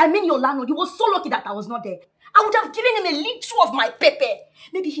lucky. I mean your landlord. He was so lucky that I was not there. I would have given him a little of my pepper.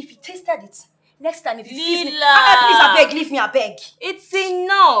 Maybe if he tasted it. Next time if he sees me. Please, I beg, leave me, I beg. It's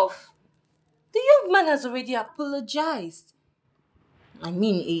enough. The young man has already apologized. I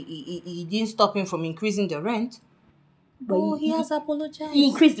mean, he didn't stop him from increasing the rent. But he has apologized. He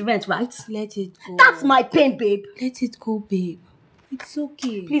increased the rent, right? Let it go. That's my pain, babe. Let it go, babe. It's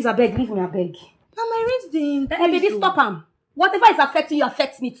okay. Please, I beg, leave me, I beg. Now my rent's the increase. Hey, baby, stop him. Whatever is affecting you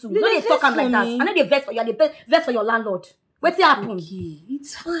affects me too. No, they talk him like that. I know they vex for you. They vex for your landlord. What's happened? Okay,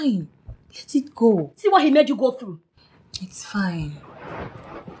 it's fine. Let it go. See what he made you go through. It's fine.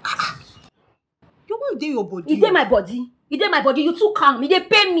 You won't do your body. He did my body. He did my body. You too calm. He did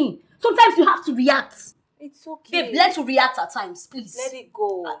pain me. Sometimes you have to react. It's okay. Babe, let you react at times, please. Let it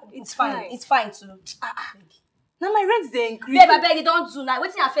go. It's fine. It's fine too. Now my rent's the increase. Babe, I beg you, don't do now.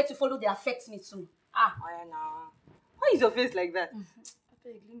 What's affect you follow, they affect me too. Why is your face like that?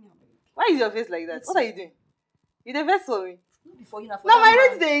 Why is your face like that? What are you doing? You the best for me. Before you now my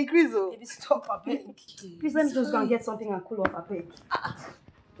rent's the increase, oh. Baby, stop, I beg. Please let me just go and get something and cool off, I beg.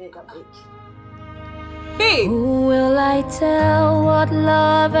 Beg, I beg. Hey! Who will I tell what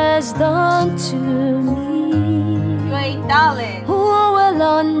love has done to me? Wait, darling. Who will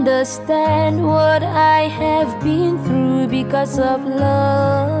understand what I have been through because of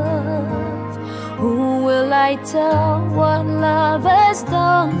love? Who will I tell what love has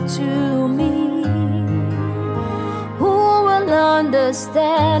done to me? Who will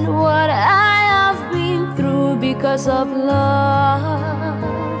understand what I have been through because of love?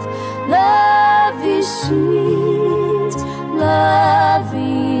 Love is sweet, love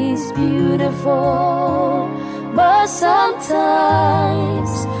is beautiful, but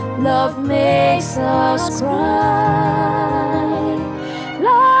sometimes love makes us cry.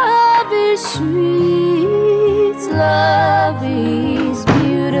 Love is sweet, love is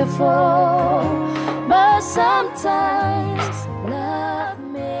beautiful, but sometimes love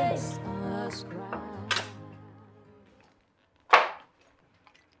makes us cry.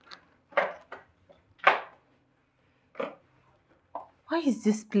 Why is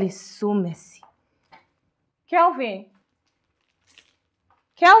this place so messy? Kelvin.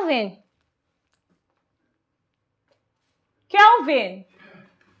 Kelvin. Kelvin.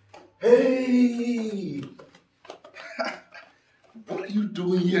 Hey! What are you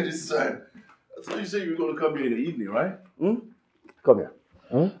doing here this time? I thought you said you were going to come here in the evening, right? Come here.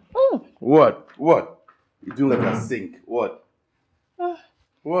 What? You're doing like a sink. What?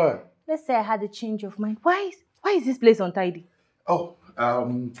 What? Let's say I had a change of mind. Why is this place untidy? Oh,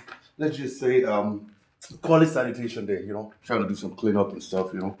 let's just say, call it sanitation day, trying to do some cleanup and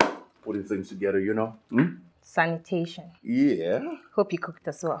stuff, putting things together, Sanitation. Yeah. Hope you cooked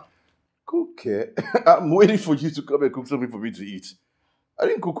as well. Cook it? I'm waiting for you to come and cook something for me to eat. I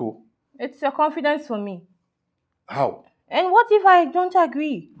didn't cook. It's your confidence for me. How? And what if I don't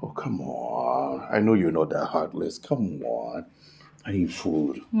agree? Oh, come on. I know you're not that heartless. Come on. I need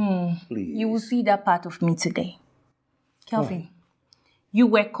food. Please. You will see that part of me today. Kelvin, you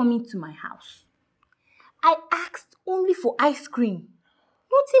were coming to my house. I asked only for ice cream.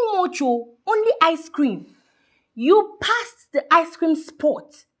 Nothing much, only ice cream. You passed the ice cream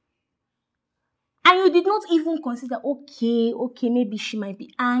spot. And you did not even consider, okay, maybe she might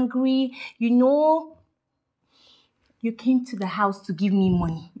be angry. You came to the house to give me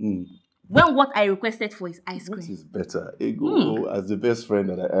money. When what I requested for is ice cream. What is better? Ego, as the best friend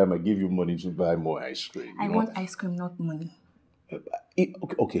that I am, I give you money to buy more ice cream. I want ice cream, not money.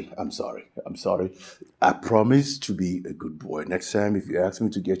 Okay, I'm sorry. I promise to be a good boy. Next time, if you ask me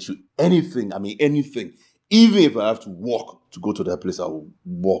to get you anything, anything, even if I have to walk to go to that place, I will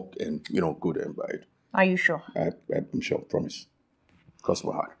walk and, go there and buy it. Are you sure? I'm sure, promise. Cross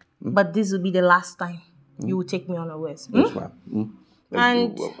my heart. But this will be the last time you will take me on a ways. Yes, ma'am.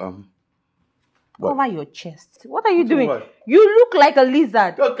 And cover your chest. What are you doing? You look like a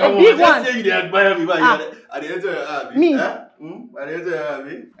lizard. A big one. Just say you admire me, but I didn't enter your army. Me? I didn't enter your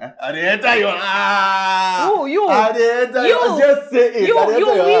army. I didn't enter your army. Who? You? I didn't enter your. Just say it. You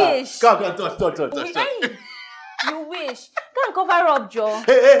wish. Come, touch. You wish. Come cover up, Joe.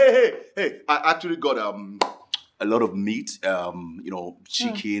 Hey! I actually got a lot of meat,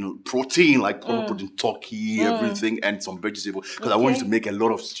 chicken, protein, like protein, turkey, everything, and some vegetables. Because I wanted to make a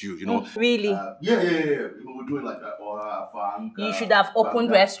lot of stew, Really? Yeah. We're doing like that. You should have opened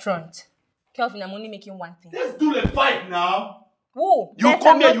restaurant. Kelvin, I'm only making one thing. Let's do the fight now. Whoa. You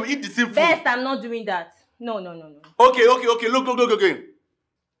come here, you eat the same food. Best, I'm not doing that. No. Okay. Look again.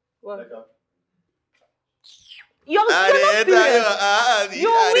 What? You're not serious. You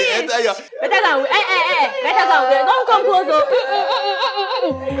win. Better than better than don't come closer.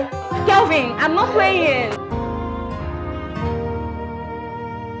 Kelvin, I'm not playing.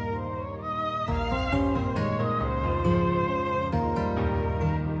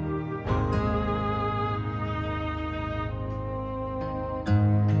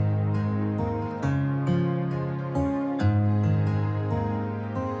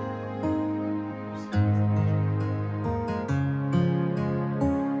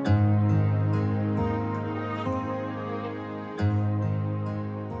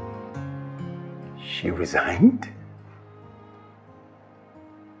 She resigned?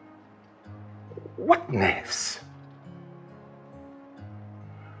 What nerves?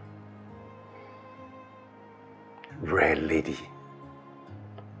 Rare lady.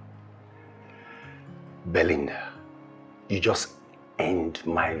 Belinda, you just earned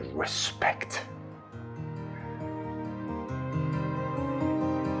my respect.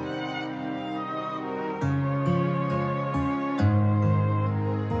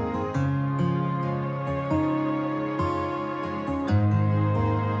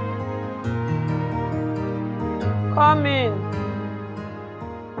 Come in.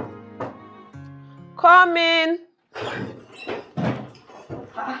 Come in.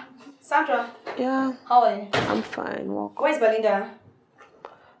 Sandra. Yeah. How are you? I'm fine. Walk. Where's Belinda?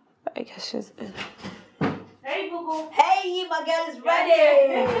 I guess she's in. Hey, Boo Boo. Hey, my girl is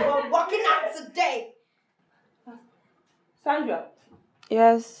ready. We're walking out today. Sandra.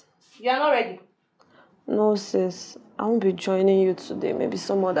 Yes. You are not ready? No, sis. I won't be joining you today. Maybe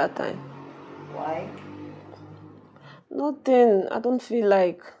some other time. Why? Nothing. I don't feel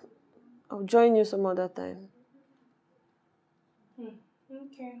like. I'll join you some other time.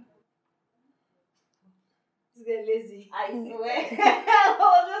 Okay. This girl lazy. I swear. I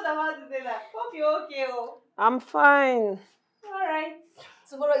was just about to say that. Hope you're okay. Oh. I'm fine. Alright.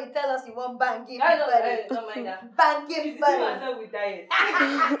 Tomorrow you tell us you want banging. Don't mind that. Banging You see myself with diet.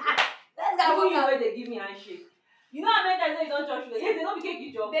 Let's go. Even you where they give me handshake. You know how many times you don't trust me? Yes, they don't become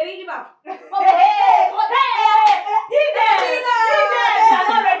good job. Baby, give up. Hey! I'm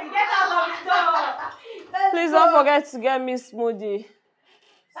not ready. Get out of the door. Please don't forget to get me smoothie.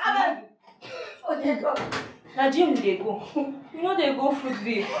 Now, Jim, they go. You know they go fruit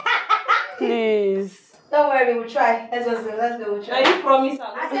view. Please. Don't worry, we'll try. Let's go, we'll try. Now you promise.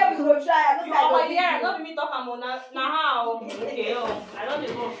 I said we will try. You are my ear. Not me talk about now how. Okay, I don't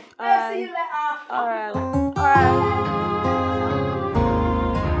go. I'll see you later. Alright.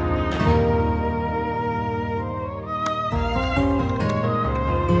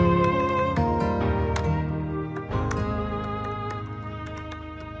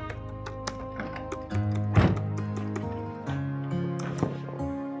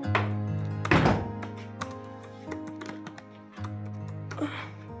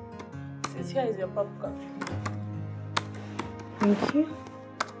 Here is your popcorn. Thank you.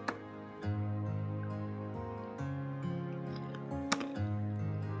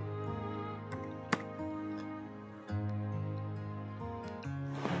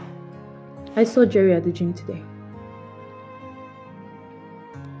 I saw Jerry at the gym today.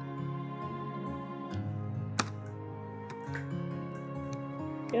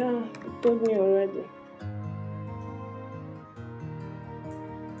 Yeah, you told me already.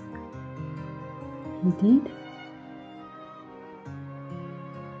 He did?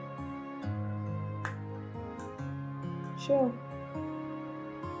 Sure.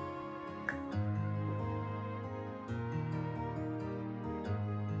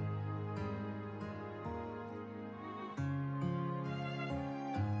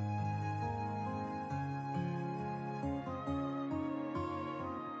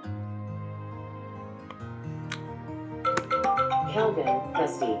 Kelvin,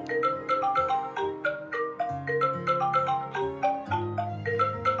 proceed.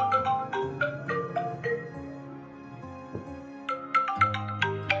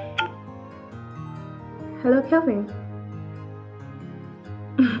 Hello, Kelvin.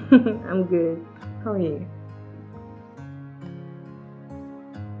 I'm good. How are you?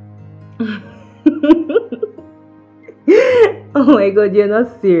 Oh my god, you're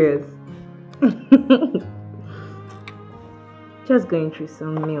not serious. Just going through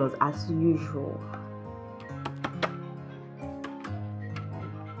some meals as usual.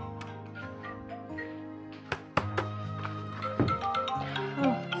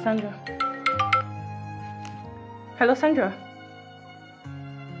 Oh, Sandra. Hello, Sandra.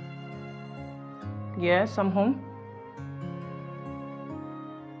 Yes, I'm home.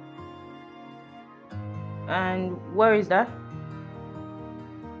 And where is that?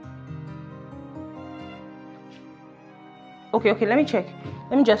 Okay, let me check.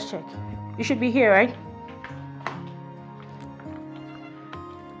 Let me just check. You should be here, right?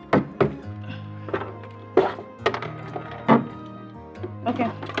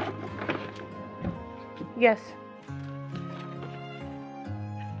 Okay. Yes.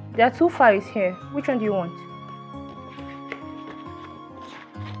 There are 2 files here. Which one do you want?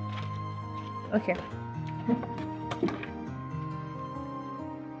 Okay.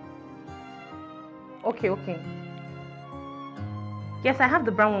 Okay. Yes, I have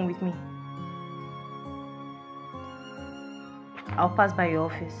the brown one with me. I'll pass by your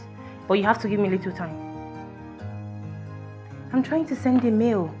office, but you have to give me a little time. I'm trying to send a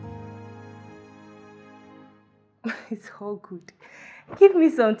mail. It's all good. Give me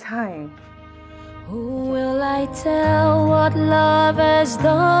some time. Who will I tell what love has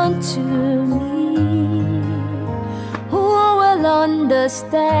done to me? Who will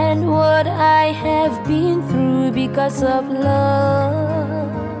understand what I have been through because of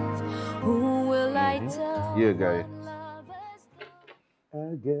love? Who will I tell? Yeah, guy.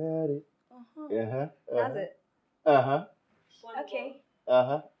 I got it. That's it. Okay.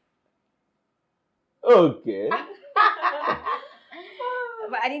 Okay.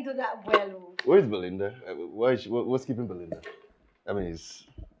 But I didn't do that well. Where's Belinda? What's keeping Belinda? I mean, it's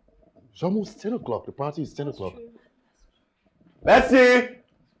almost 10 o'clock. The party is 10 o'clock. Bessie!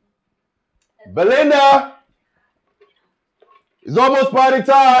 Belinda! It's almost party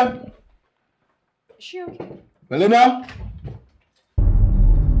time! Is she okay? Belinda?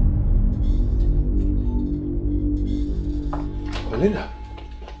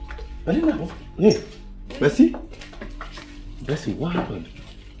 Belinda, hey, Bessie? Bessie, what happened?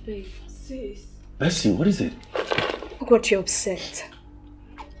 Babe, sis. Bessie, what is it? Who got you upset?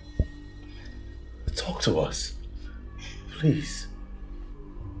 Talk to us. Please.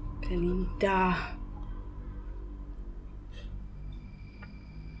 Belinda.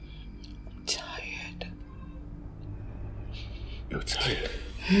 I'm tired. You're tired?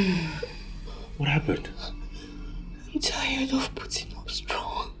 What happened? I'm tired of putting up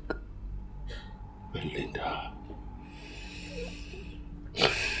strong. Belinda.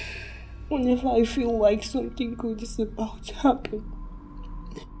 Whenever I feel like something good is about to happen,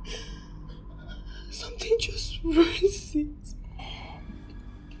 something just ruins it.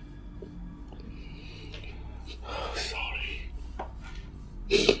 Oh, sorry.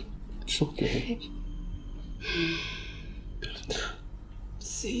 It's okay.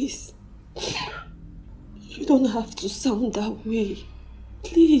 Sis, you don't have to sound that way.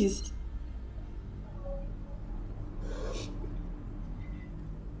 Please.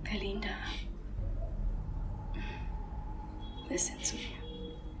 Belinda, listen to me.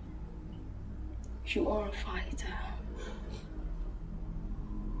 You are a fighter.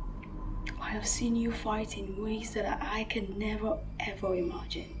 I have seen you fight in ways that I can never ever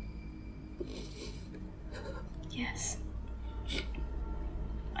imagine. Yes.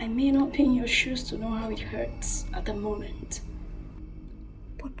 I may not be in your shoes to know how it hurts at the moment.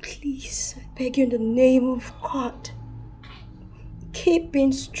 But please, I beg you in the name of God, keep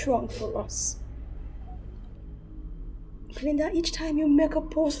being strong for us. Belinda, each time you make a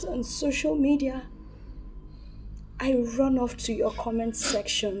post on social media, I run off to your comment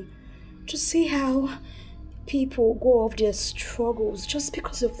section to see how people go off their struggles just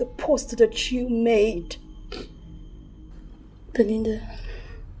because of the post that you made. Belinda,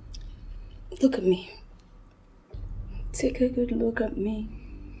 look at me. Take a good look at me.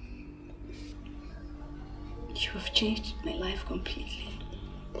 You have changed my life completely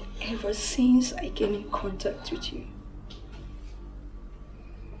ever since I came in contact with you.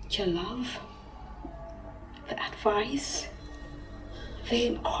 Your love, the advice, the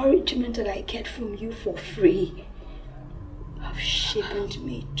encouragement that I get from you for free have shaped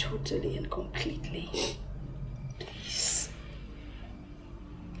me totally and completely. Please,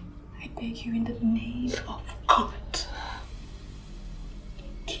 I beg you in the name of God,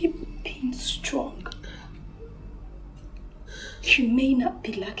 keep being strong. You may not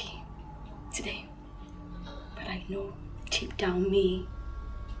be lucky today, but I know deep down me,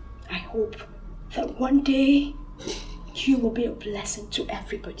 I hope that one day you will be a blessing to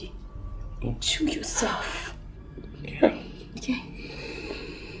everybody and to yourself. Yeah. Okay?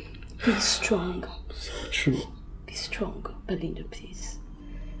 Be strong. So true. Be strong, Belinda, please.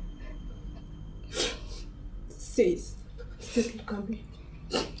 Sis, look at me.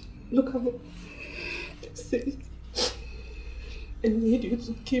 Look at me. Sis, I need you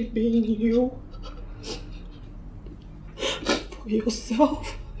to keep being you. For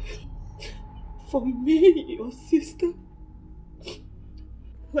yourself. For me, your sister.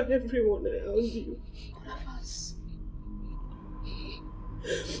 For everyone around you. All of us.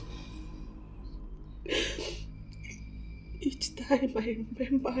 Each time I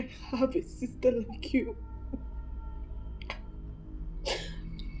remember I have a sister like you, I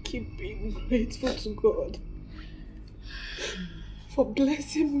keep being grateful to God for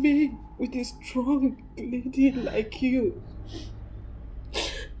blessing me with a strong lady like you.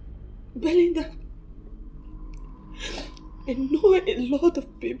 Belinda, I know a lot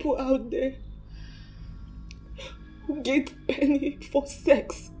of people out there who get penny for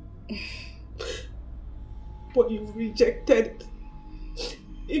sex, but you rejected it,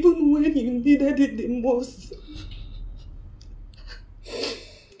 even when you needed it the most.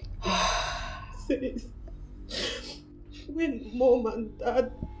 Sis, when Mom and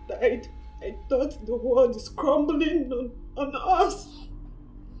Dad died, I thought the world is crumbling on us.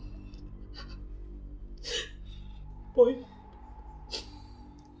 But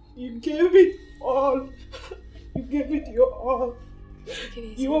you gave it all. You gave it your all.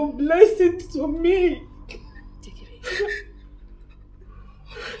 You are blessed to me. Take it easy.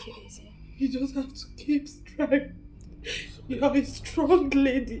 Take it easy. You just have to keep strong. You are a strong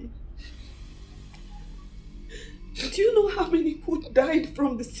lady. Do you know how many people died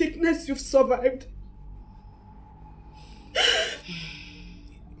from the sickness you've survived?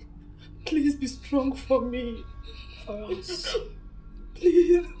 Please be strong for me. For us.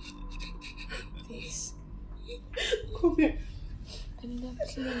 Please. Please. Come here. Belinda,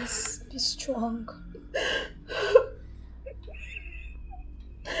 please be strong.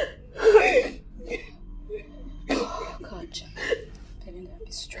 Oh, God. Belinda,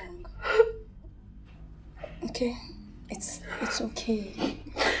 be strong. Okay? It's okay.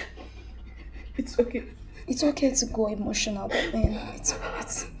 It's okay. It's okay to go emotional, but man, it's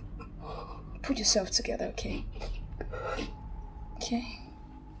put yourself together, okay? Okay?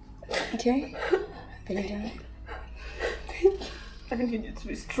 Okay? Belinda. I need you to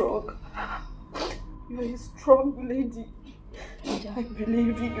be strong. You're a strong lady. I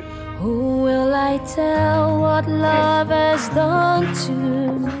believe you. Who will I tell what love has done to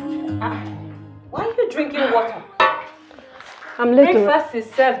me? Why are you drinking water? I'm late. Breakfast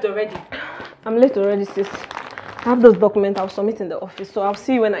is served already. I'm late already, sis. I have those documents I'll submit in the office, so I'll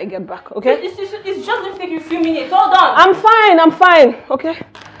see you when I get back, okay? It's just going to take you a few minutes. Hold on. I'm fine, okay?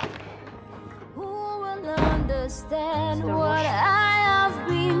 Who will understand what I have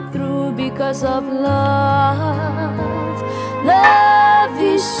been through because of love? Love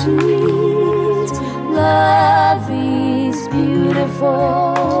is sweet, love is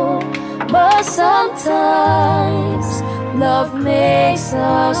beautiful, but sometimes love makes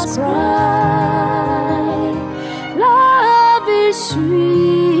us cry. Love is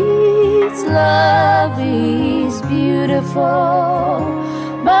sweet, love is beautiful,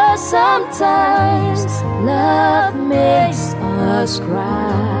 but sometimes love makes us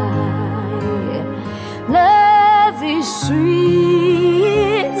cry. Love is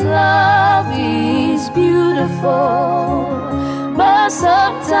sweet, love is beautiful, but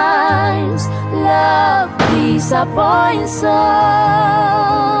sometimes love disappoints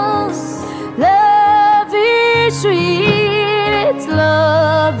us. Love is sweet,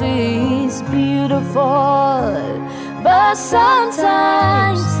 love is beautiful, but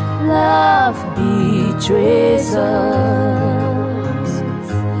sometimes love betrays us.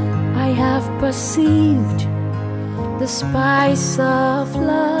 I have perceived the spice of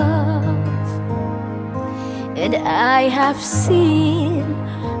love, and I have seen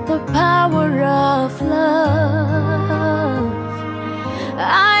the power of love.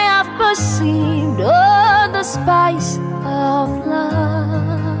 I have perceived all the spice of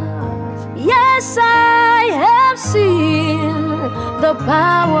love. Yes, I have seen the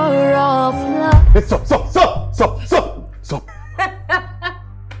power of love. Hey, stop!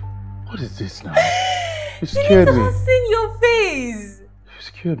 What is this now? You scared me. What's in your face? You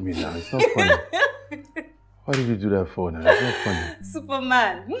scared me now. It's not funny. Why did you do that for now? It's not funny.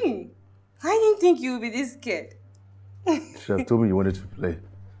 Superman. I didn't think you would be this scared. You should have told me you wanted to play.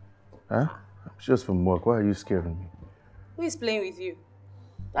 Huh? I'm just from work. Why are you scaring me? Who is playing with you?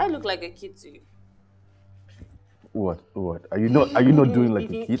 Do I look like a kid to you? What? Are you not doing like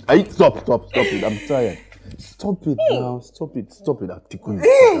a kid? Stop it. I'm tired. Stop it now. Stop it. Articulate.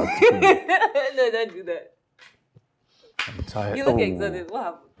 No, don't do that. I'm tired. You look exhausted. What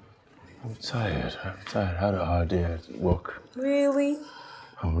happened? I'm tired. I had a hard day at work. Really?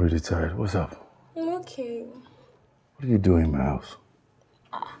 I'm really tired. What's up? I'm okay. What are you doing in my house?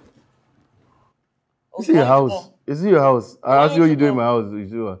 Is it your house? Is it your house? I asked you what you do in my house.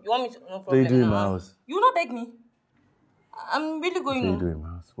 You want me to? No problem. What do you do in my house? You will not beg me. I'm really going What do you do in my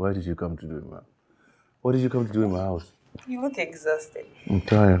house? Why did you come to do in my house? What did you come to do in my house? You look exhausted. I'm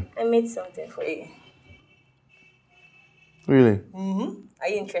tired. I made something for you. Really? Are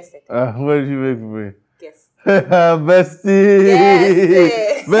you interested? What did you make for me? Yes. Bestie!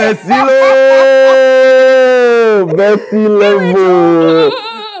 Yes. Bestie! Bestie level!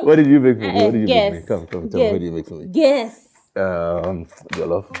 What did you make for me? What did you make for me? Come, tell me. What did you make for me? Yes.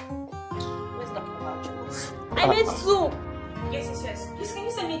 Jollof. Let's talk about jollof. I made soup. Yes. Please, can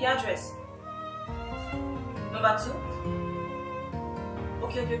you send me the address? Number 2?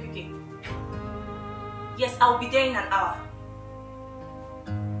 Okay. Yes, I'll be there in an hour.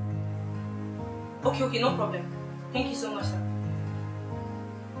 Okay, no problem. Thank you so much, sir.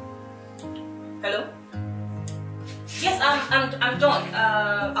 Hello? Yes, I'm done.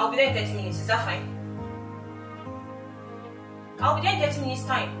 I'll be there in 30 minutes. Is that fine? I'll be there in 30 minutes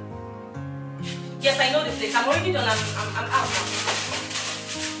time. Yes, I know the place. I'm already done. I'm out now.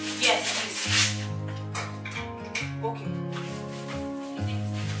 Yes, please. Okay.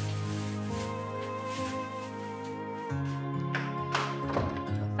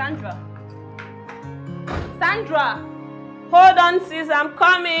 Sandra! Hold on, sis, I'm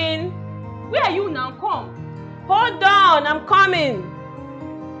coming. Where are you now? Come. Hold on, I'm coming.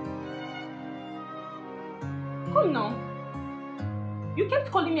 Come now. You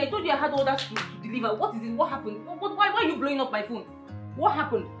kept calling me. I told you I had all that to deliver. What is it? What happened? Why are you blowing up my phone? What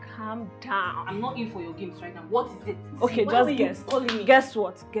happened? Calm down. I'm not in for your games right now. What is it? Okay, See, just guess. Calling me? Guess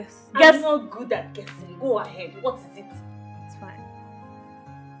what? Guess. I'm not good at guessing. Go ahead. What is it? It's fine.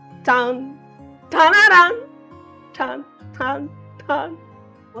 Tan. Tan.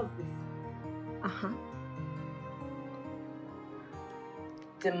 What's this?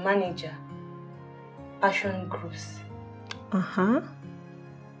 The manager. Passion Groups.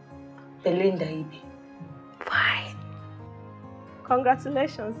 Belinda Ibi. Fine.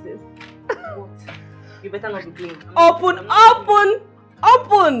 Congratulations, sis. What? You better not be playing. Open!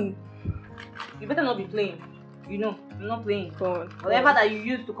 You better not be playing. You know, I'm not playing. Go on. Whatever that you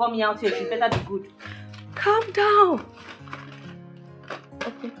used to call me out here, you better be good. Calm down.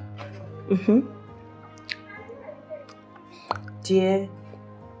 Okay. Dear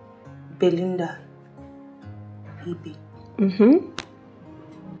Belinda Ibi.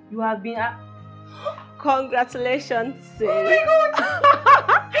 You have been Congratulations, sis. Oh my god!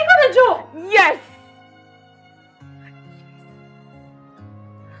 I got a job! Yes!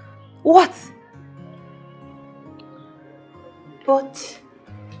 What? But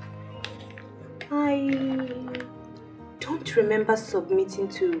I don't remember submitting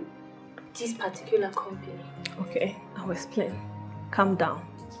to this particular company. Okay, I'll explain. Calm down.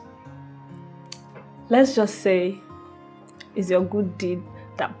 Let's just say it's your good deed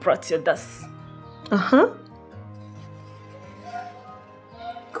that brought you this.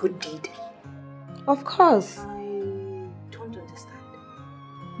 Good deed? Of course. I don't understand.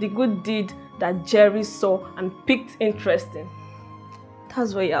 The good deed that Jerry saw and picked interest in.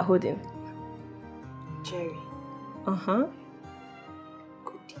 That's what you're holding. Jerry. Good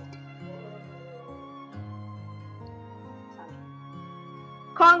deed.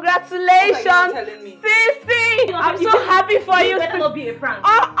 Congratulations, Sissy! I'm so happy for you. You better not be a prank.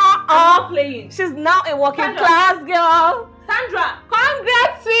 I'm not playing. She's now a working Sandra. class girl. Sandra!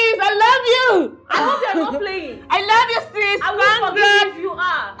 Congrats, sis! I love you! I hope you're not playing. I love you, sis! I will forgive you if you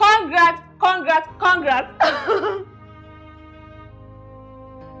are. Congrats!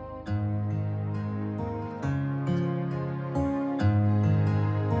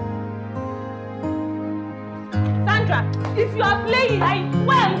 Sandra, if you are playing, I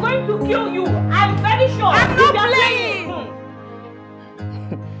swear I'm going to kill you. I'm very sure. I'm not playing!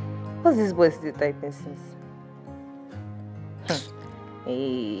 What's this boy still typing since?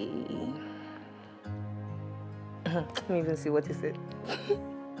 Hey. Let me even see what he said.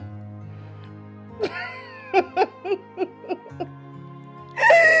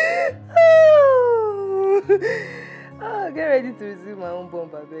 Oh, get ready to receive my own bomb,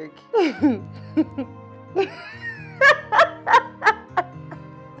 I beg.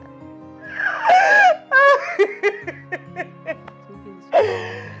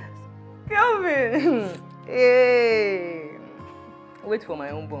 Kelvin! Hey! Wait for my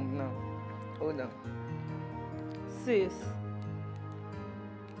own bomb now. Hold on. Sis.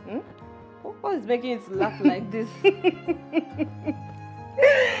 What is making you laugh like this?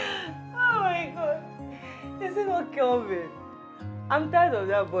 Oh my god. Is it not Kelvin? I'm tired of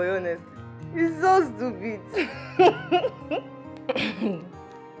that boy, honestly. He's so stupid.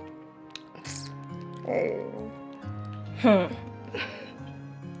 Hey.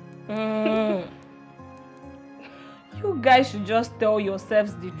 You guys should just tell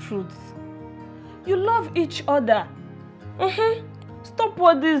yourselves the truth. You love each other. Stop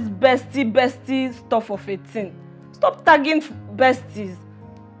all this bestie stuff of a thing. Stop tagging besties.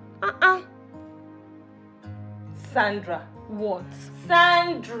 Sandra. What?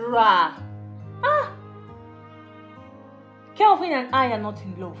 Sandra. Kelvin and I are not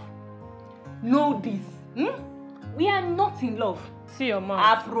in love. Know this. We are not in love. See your mouth.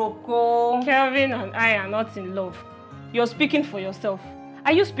 Apropos. Kelvin and I are not in love. You're speaking for yourself.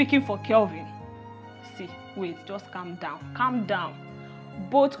 Are you speaking for Kelvin? See, wait, just calm down. Calm down.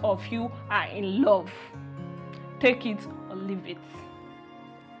 Both of you are in love. Take it or leave it.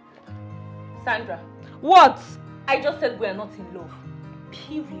 Sandra. What? I just said we are not in love.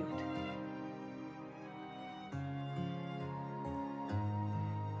 Period.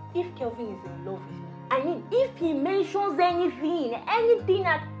 If Kelvin is in love with me, I mean, if he mentions anything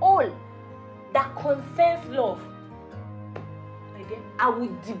at all that concerns love, I will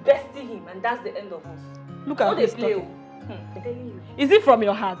de-bestie him, and that's the end of us. Look at this. I'm telling you. Is it from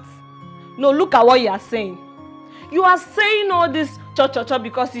your heart? No, look at what you are saying. You are saying all this cho-cho-cho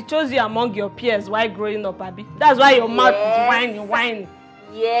because he chose you among your peers while growing up, Abby. That's why your mouth is whining.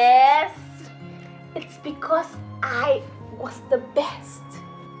 Yes. It's because I was the best.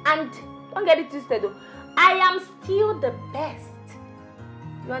 And don't get it twisted though. I am still the best.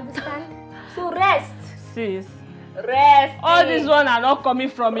 You understand? So rest. Sis. Rest. All these ones are not coming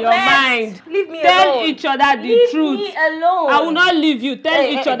from your mind. Leave me Tell alone. each other the truth. Leave me alone. I will not leave you. Tell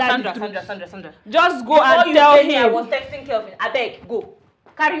each other Sandra, the truth. Sandra. Just go Before and tell him. I was texting Kelvin. I beg, go.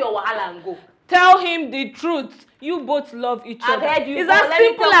 Carry your wahala and go. Tell him the truth. You both love each other. I've heard you. It's as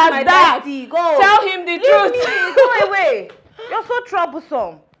simple as that. Go. Tell him the truth. Me. Go away. You're so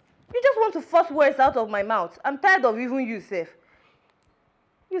troublesome. You just want to force words out of my mouth. I'm tired of even you, Seth.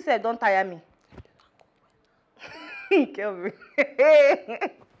 You said don't tire me. Kelvin.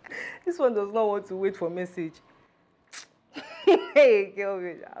 This one does not want to wait for message. Hey,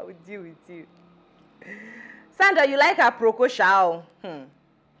 Kelvin, I will deal with you. Sandra, you like her proko shao?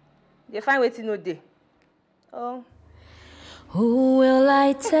 You find waiting no day. Oh. Who will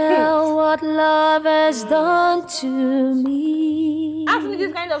I tell what love has done to me? Ask me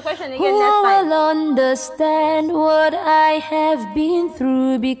this kind of question again Who next time. will understand what I have been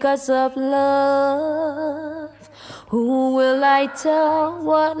through because of love? Who will I tell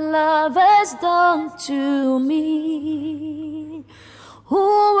what love has done to me? Who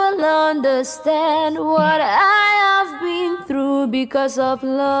will understand what I have been through because of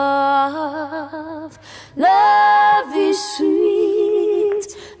love? Love is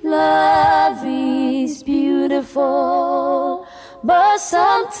sweet, love is beautiful, but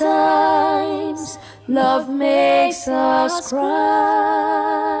sometimes love makes us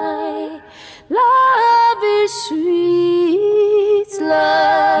cry. Love is sweet,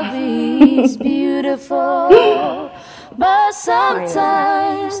 love is beautiful, but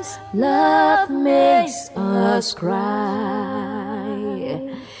sometimes love makes us cry.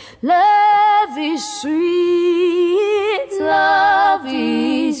 Love is sweet, love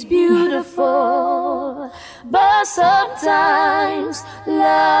is beautiful, but sometimes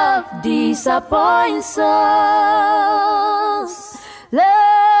love disappoints us.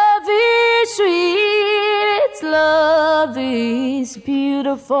 Love is sweet, love is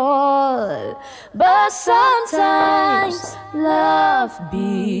beautiful, but sometimes love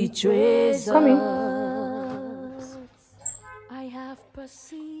betrays us. I have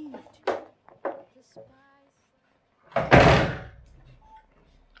perceived.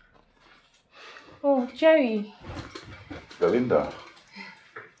 Oh, Jerry. Belinda.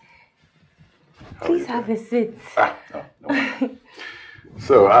 Please have a seat. No.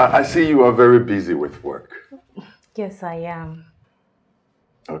 So, I see you are very busy with work. Yes, I am.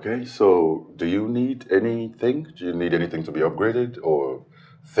 Okay, so do you need anything? Do you need anything to be upgraded or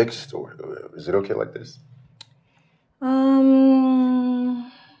fixed? Or is it okay like this?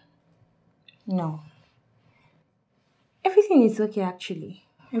 No. Everything is okay, actually.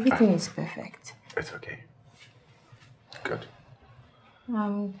 Everything is perfect. It's okay. Good.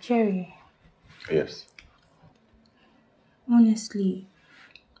 Jerry. Yes. Honestly,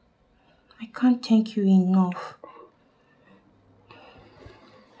 I can't thank you enough.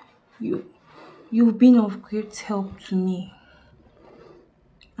 You've been of great help to me.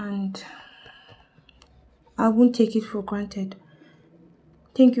 And I won't take it for granted.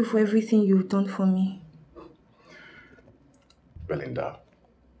 Thank you for everything you've done for me. Belinda,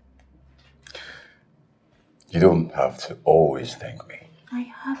 you don't have to always thank me. I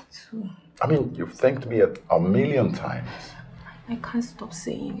have to. I mean, you've thanked me a million times. I can't stop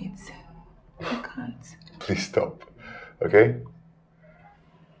saying it. I can't. Please stop, okay?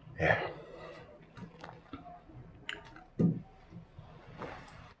 Yeah.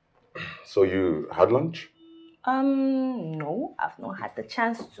 So you had lunch? No, I've not had the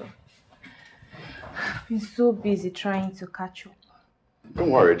chance to. I've been so busy trying to catch up. Don't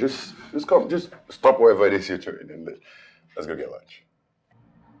worry, just stop wherever it is you're doing and let's go get lunch.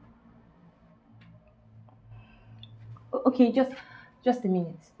 Okay, just a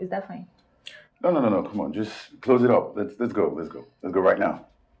minute. Is that fine? No. Come on, just close it up. Let's go. Let's go right now.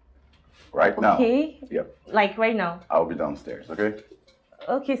 Right now. Okay. Yep. Like right now. I'll be downstairs. Okay.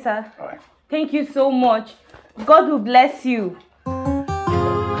 Okay, sir. All right. Thank you so much. God will bless you.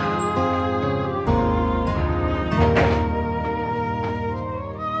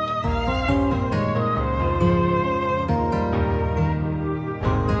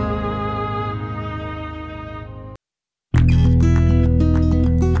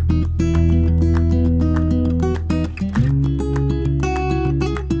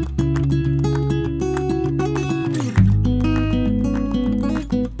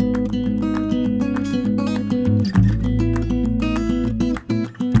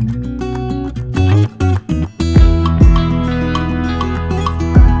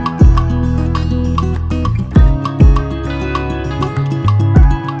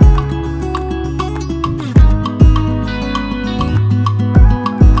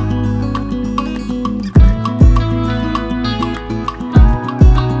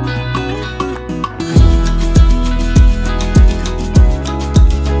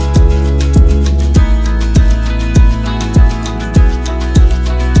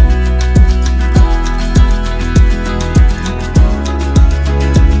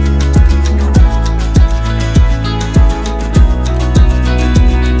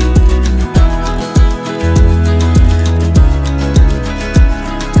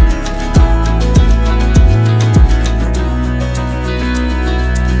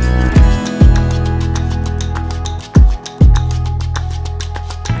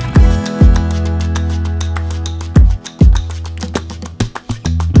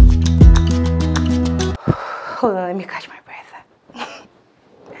 Hold on, let me catch my breath.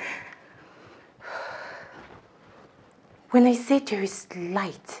 When I say there is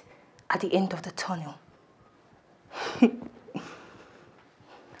light at the end of the tunnel,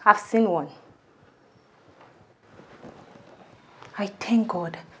 I've seen one. I thank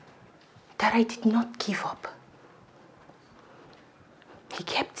God that I did not give up. He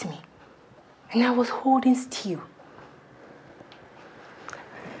kept me, and I was holding still.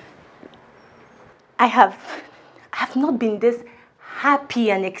 I have not been this happy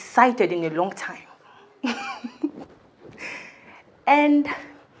and excited in a long time. And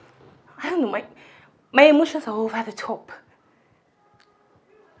I don't know, my emotions are over the top.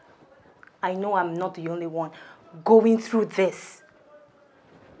 I know I'm not the only one going through this.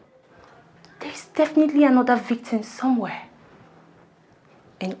 There's definitely another victim somewhere.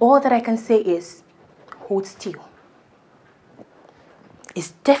 And all that I can say is, hold still.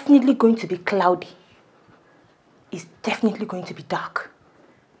 It's definitely going to be cloudy. It's definitely going to be dark.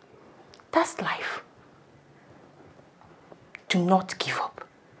 That's life. Do not give up.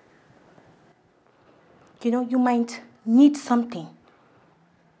 You know, you might need something.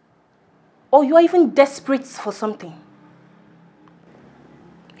 Or you are even desperate for something.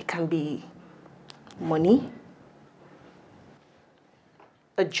 It can be money,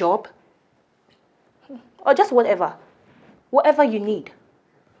 a job, or just whatever. Whatever you need.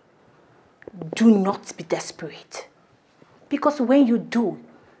 Do not be desperate. Because when you do,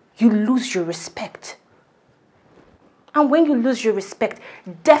 you lose your respect. And when you lose your respect,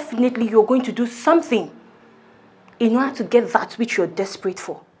 definitely you're going to do something in order to get that which you're desperate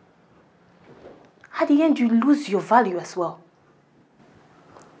for. At the end, you lose your value as well.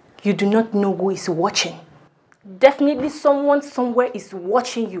 You do not know who is watching. Definitely someone somewhere is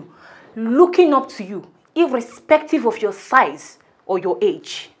watching you, looking up to you, irrespective of your size or your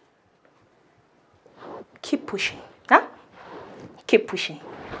age. Keep pushing, huh? Keep pushing.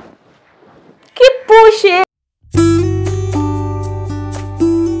 Keep pushing!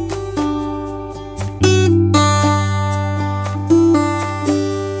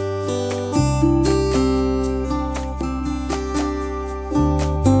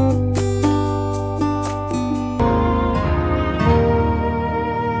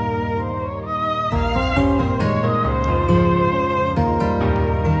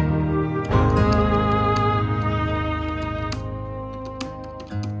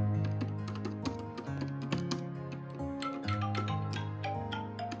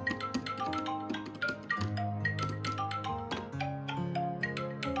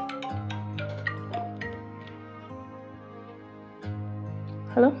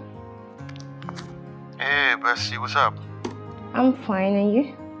 Hello? Hey, Bessie, what's up? I'm fine, and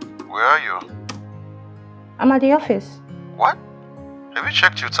you? Where are you? I'm at the office. What? Have you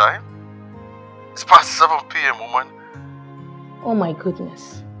checked your time? It's past 7 p.m., woman. Oh my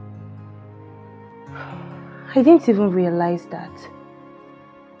goodness. I didn't even realize that.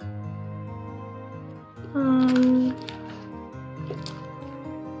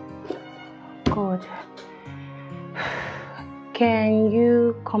 God. Can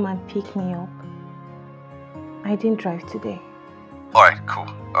you come and pick me up? I didn't drive today. Alright, cool.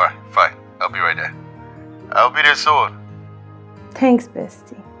 Alright, fine. I'll be right there. I'll be there soon. Thanks,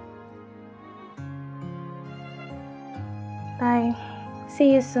 bestie. Bye.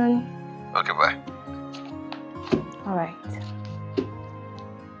 See you soon. Okay, bye. All right.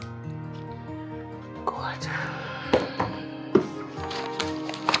 God.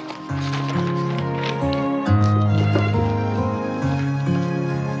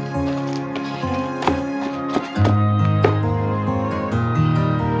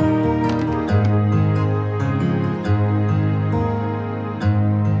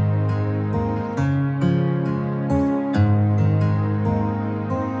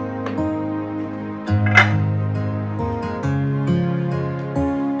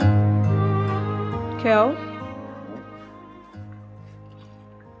 Kel,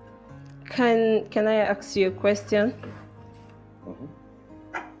 can I ask you a question?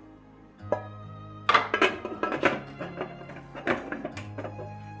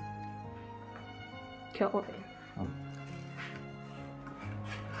 Kel,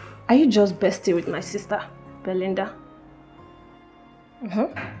 are you just bestie with my sister, Belinda?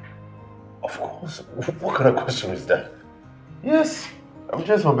 Of course. What kind of question is that? Yes, I'm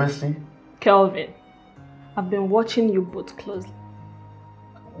just her bestie. Kelvin, I've been watching you both closely.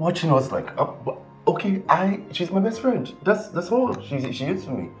 Watching us like, okay, she's my best friend. That's all. She is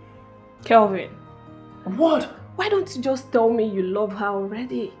to me. Kelvin. What? Why don't you just tell me you love her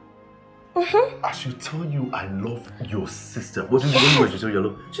already? I should tell you I love your sister. What is the only way to tell you I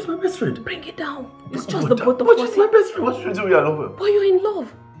love? She's my best friend. Bring it down. It's just the both of us. She's my best friend. What should I tell you I love her? But you're in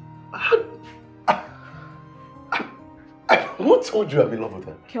love. Who told you I'm in love with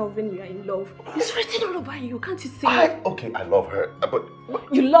her? Kelvin, you're in love. It's written all over you. Can't you see it? Okay, I love her, but...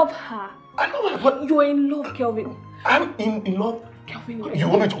 You love her. I love her, but... You're in love, Kelvin. I'm in love? Kelvin, you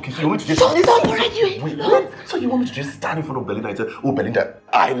want me to... Okay, so you want me to just... Shut up already, you're in love. So you want me to just stand in front of Belinda and say, oh, Belinda,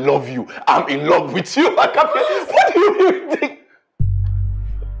 I love you. I'm in love with you. I can't... What do you think?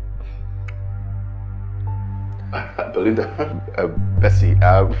 Belinda, Bessie,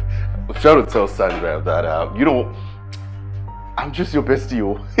 I'm trying to tell Sandra that, you know, I'm just your bestie.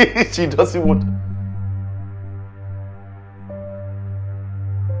 She doesn't want...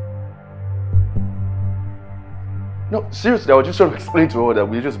 No, seriously, I was just trying to explain to her that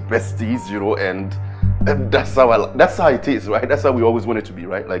we're just besties, you know, and that's how it is, right? That's how we always want it to be,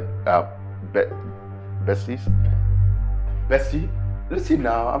 right? Like, besties? Bestie? Listen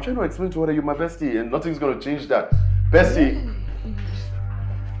now, I'm trying to explain to her that you're my bestie and nothing's gonna change that. Bestie!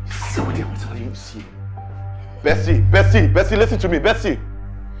 See what I'm telling you, see? Bestie, listen to me, Bestie!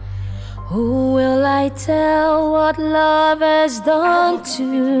 Who will I tell what love has done to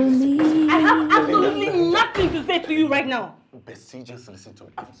me? I have absolutely nothing to say to you right now. Bessie, just listen to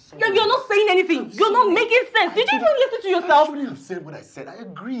me. You're not saying anything. You're not making sense. Did you even listen to yourself? I shouldn't have said what I said. I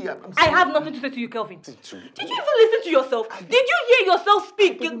agree. I have nothing to say to you, Kelvin. Did you even listen to yourself? Did you hear yourself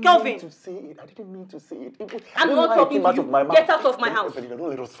speak, Kelvin? I didn't mean to say it. I'm not talking to you. Get out of my house. Don't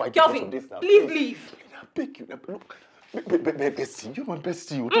let us fight Kelvin, because of this now. please leave. I beg you. Look, Bessie, you're my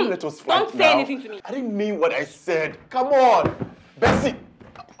bestie. Don't let us fight Don't say anything to me. I didn't mean what I said. Come on. Bessie.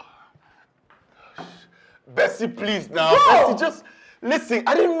 Bessie, please now. Go. Bessie, just listen.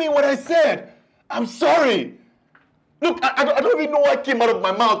 I didn't mean what I said. I'm sorry. Look, I don't even know what came out of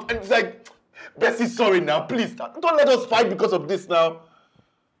my mouth. And it's like, Bessie, sorry now. Please, don't let us fight because of this now.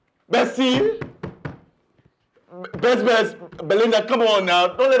 Bessie. Best, Belinda, come on now.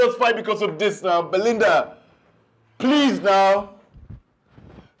 Don't let us fight because of this now. Belinda, please now.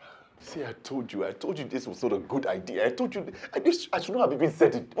 See, I told you this was not a good idea. I told you, I should not have even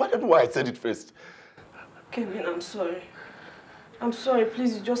said it. I don't know why I said it first. Kevin, I'm sorry. I'm sorry,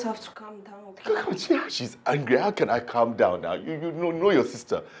 please, you just have to calm down, okay? See how she's angry. How can I calm down now? You know your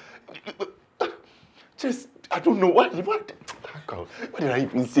sister. Just, I don't know why did I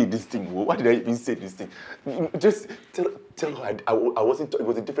even say this thing? Why did I even say this thing? Just tell her I wasn't, it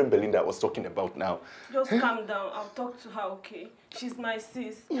was a different Belinda I was talking about now. Just calm down. I'll talk to her, okay? She's my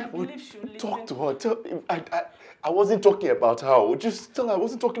sis. I believe she'll listen. Talk to her. I wasn't talking about her. Just tell her I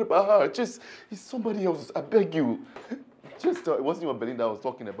wasn't talking about her. Just, it's somebody else. I beg you. Just tell her it wasn't even Belinda I was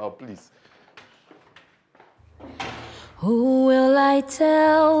talking about, please. Who will I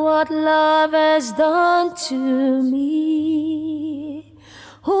tell what love has done to me?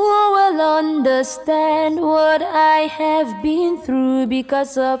 Who will understand what I have been through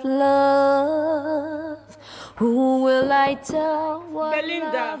because of love? Who will I tell what Belinda,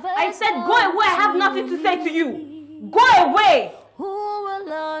 love I has said done go away. I have to nothing to say to me? you. Go away. Who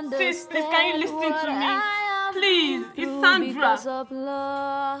will understand Sis, please, can you listen to me? I have Please, been it's through because Sandra. of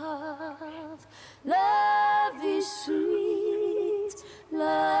love. Love is sweet,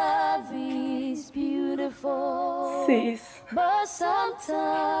 love is beautiful. Sis. But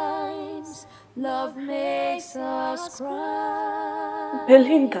sometimes love makes us cry.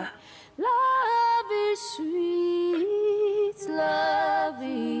 Belinda. Love is sweet, love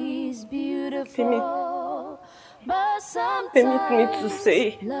is beautiful. But sometimes Permit me to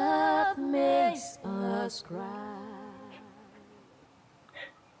say, love makes us cry.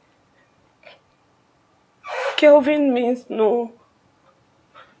 Kelvin means no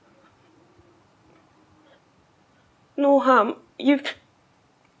harm.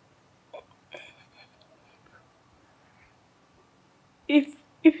 If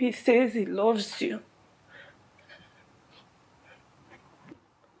he says he loves you,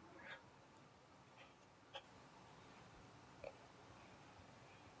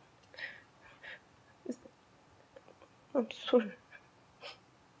 I'm sorry.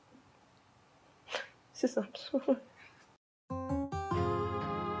 Sis, I'm sorry.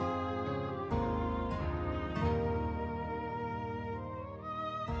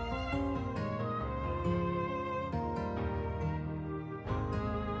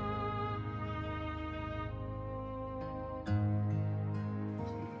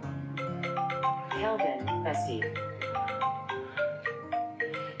 Kelvin, bestie.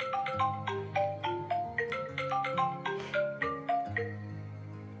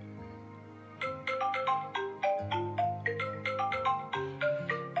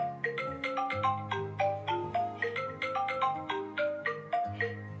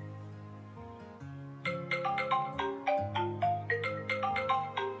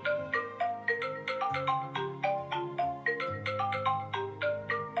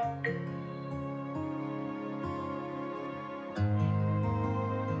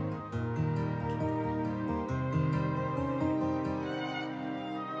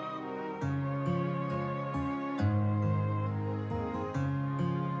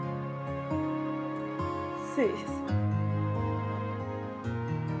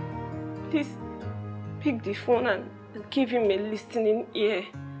 Please pick the phone and give him a listening ear.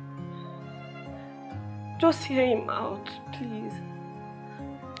 Just hear him out, please.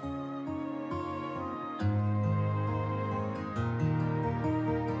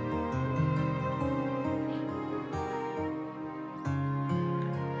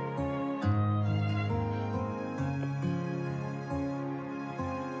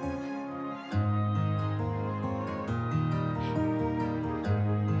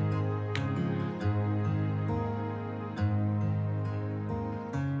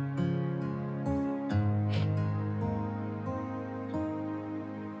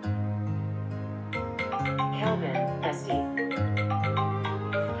 Kelvin, bestie.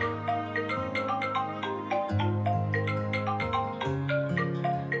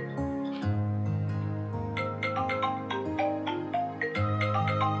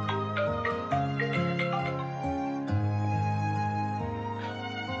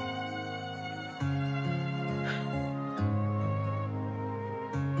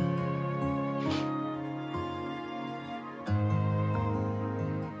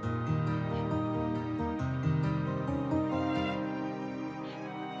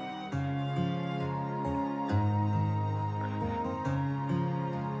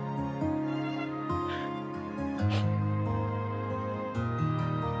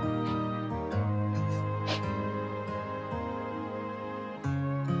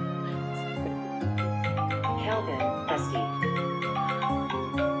 Kelvin, bestie.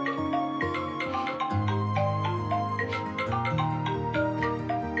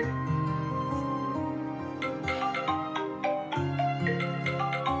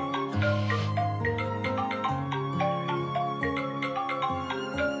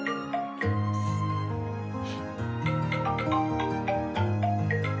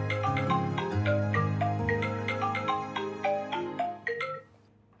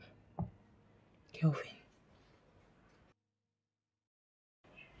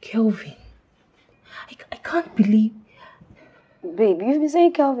 Kelvin, I can't believe... Babe, you've been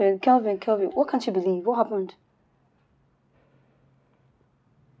saying Kelvin, Kelvin, Kelvin. What can't you believe? What happened?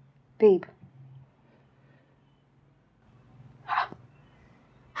 Babe.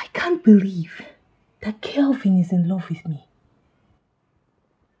 I can't believe that Kelvin is in love with me.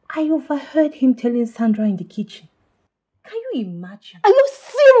 I overheard him telling Sandra in the kitchen. Can you imagine? Are you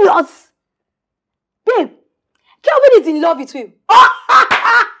serious? Babe, Kelvin is in love with you.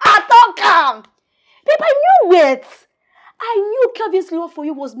 Don't come. Babe, I knew it. I knew Kelvin's love for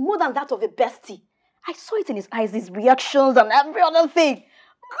you was more than that of a bestie. I saw it in his eyes, his reactions and every other thing.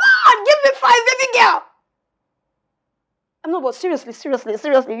 God, give me 5, baby girl. I'm not, but seriously,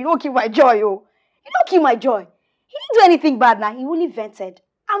 you don't kill my joy, yo. You don't kill my joy. He didn't do anything bad now. He only vented.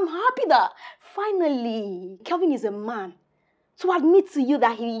 I'm happy that finally Kelvin is a man to admit to you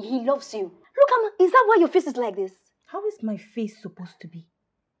that he loves you. Look, is that why your face is like this? How is my face supposed to be?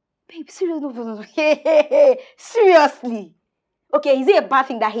 Babe, seriously, no. Hey, seriously. Okay, is it a bad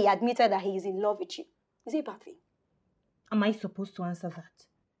thing that he admitted that he is in love with you? Is it a bad thing? Am I supposed to answer that?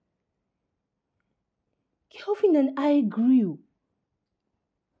 Kelvin and I grew.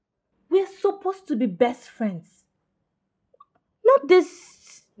 We're supposed to be best friends. Not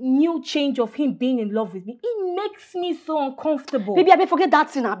this new change of him being in love with me. It makes me so uncomfortable. Baby, I may forget that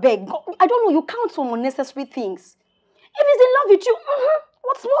thing, I beg. I don't know, you count on unnecessary things. If he's in love with you,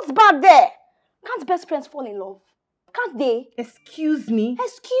 what's bad there? Can't best friends fall in love? Can't they? Excuse me?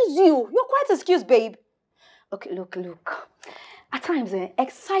 Excuse you. You're quite excused, babe. Okay, look. At times,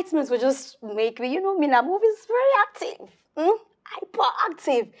 excitement will just make me, Mina Move is very active.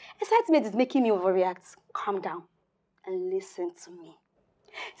 Hyperactive. Excitement is making me overreact. Calm down and listen to me.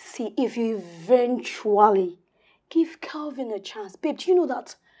 See, if you eventually give Kelvin a chance, babe, do you know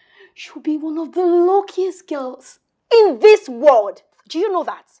that she'll be one of the luckiest girls in this world? Do you know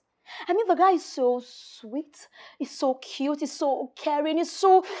that? I mean, the guy is so sweet, he's so cute, he's so caring, he's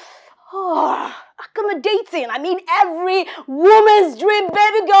so accommodating. I mean, every woman's dream,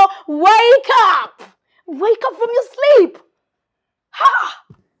 baby girl, wake up! Wake up from your sleep!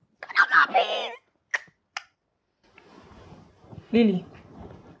 God, I'm happy! Lily,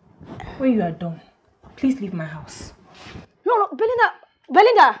 when you are done, please leave my house. No,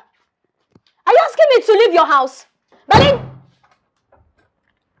 Belinda, are you asking me to leave your house? Belinda!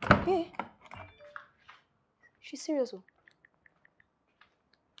 Hey, she's serious.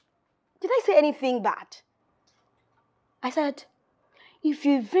 Did I say anything bad? I said, if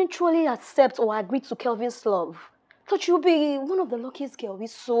you eventually accept or agree to Kelvin's love, thought you'll be one of the luckiest girls.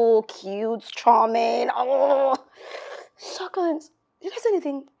 He's so cute, charming, succulent. Did I say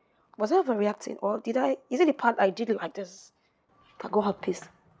anything? Was I overreacting, or is it the part I did like this that got her pissed?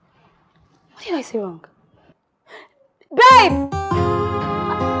 What did I say wrong? Babe!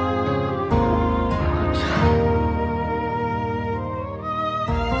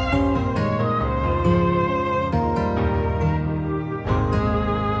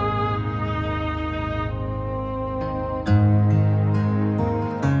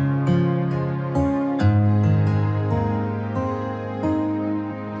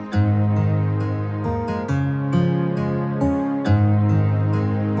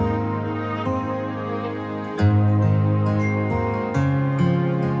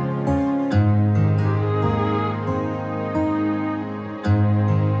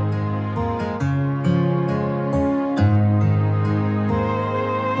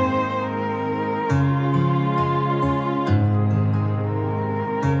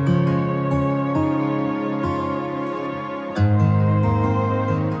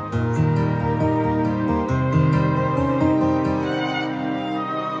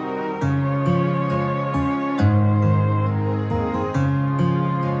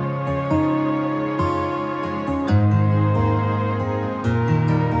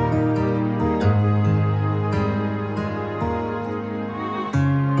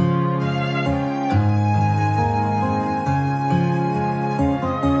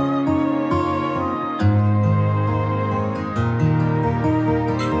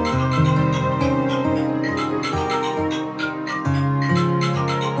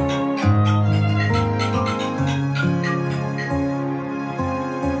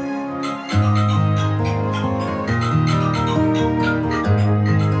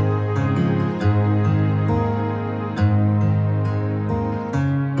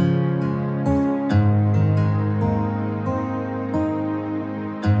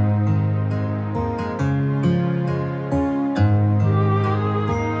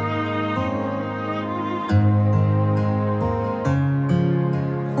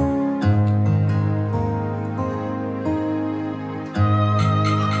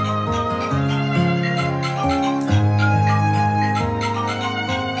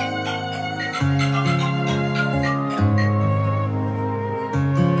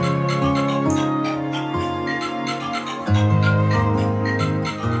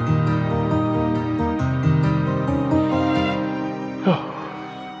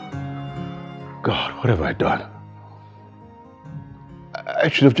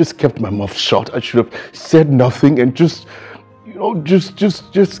 should have just kept my mouth shut. I should have said nothing and just, you know,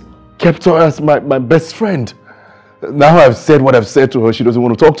 just kept her as my best friend. Now I've said what I've said to her. She doesn't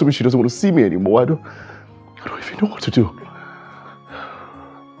want to talk to me. She doesn't want to see me anymore. I don't even know what to do.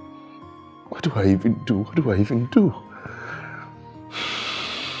 What do I even do? What do I even do?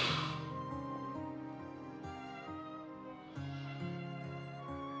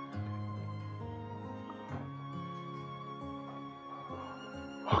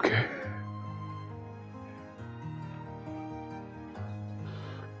 Okay.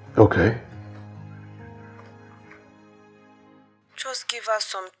 Okay. Just give her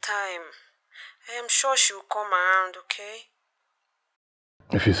some time. I am sure she will come around, okay?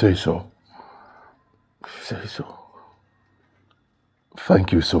 If you say so. If you say so.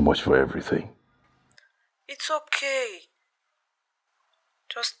 Thank you so much for everything. It's okay.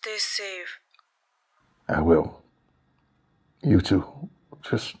 Just stay safe. I will. You too.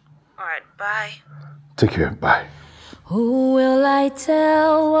 Just... Alright, bye. Take care. Bye. Who will I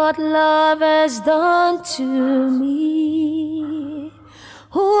tell what love has done to me?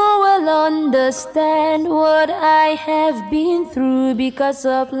 Who will understand what I have been through because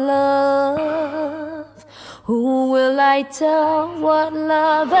of love? Who will I tell what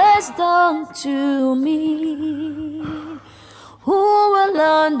love has done to me? Who will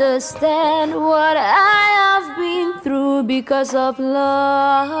understand what I have been through because of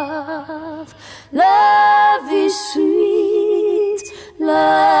love? Love is sweet,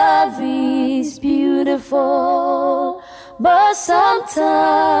 love is beautiful, but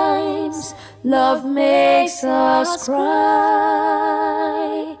sometimes love makes us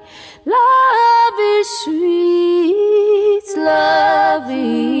cry. Love is sweet, love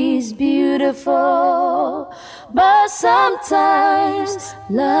is beautiful, but sometimes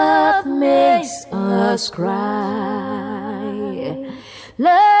love makes us cry.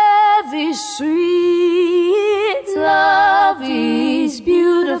 Love is sweet, love is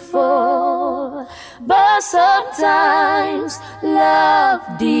beautiful, but sometimes love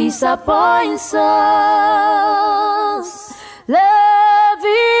disappoints us. Love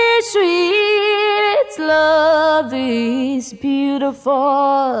is sweet, love is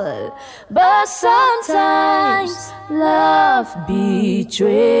beautiful, but sometimes love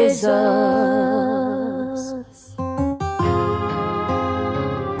betrays us.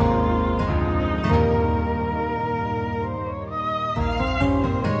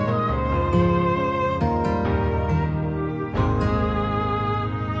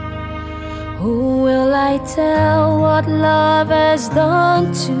 Who will I tell what love has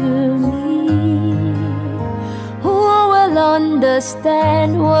done to me? Who will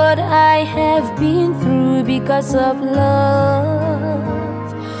understand what I have been through because of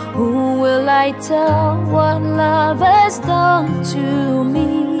love? Who will I tell what love has done to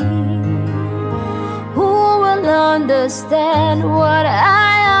me? Who will understand what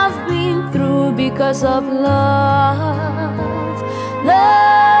I have been through because of love?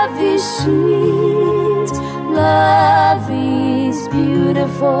 Love is sweet, love is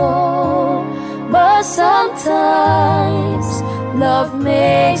beautiful, but sometimes love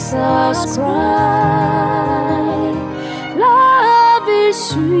makes us cry. Love is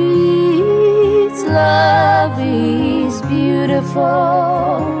sweet, love is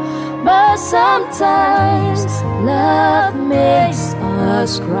beautiful, but sometimes love makes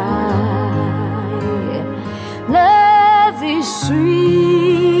us cry. Love is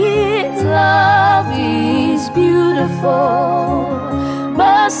sweet, love is beautiful,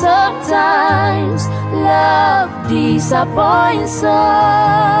 but sometimes love disappoints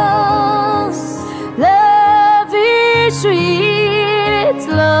us. Love is sweet,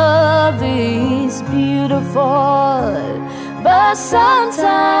 love is beautiful, but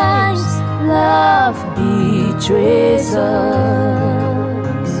sometimes love betrays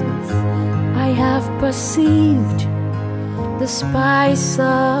us. I have perceived the spice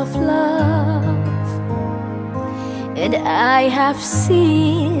of love, and I have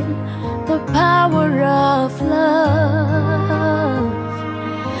seen the power of love.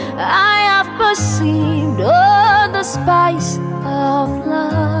 I have perceived the spice of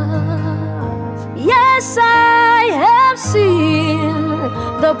love. Yes, I have seen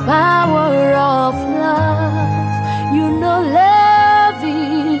the power of love. You know, love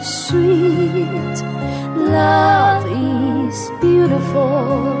is sweet, love is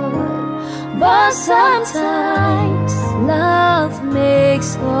beautiful, but sometimes love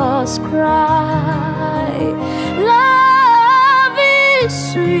makes us cry. Love is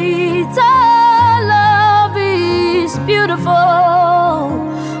sweet, love is beautiful,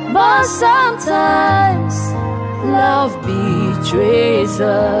 but sometimes love betrays betrays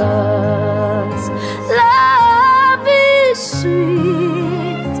us. Love is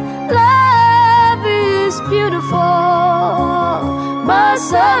sweet, love is beautiful, but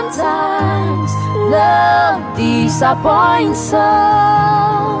sometimes love disappoints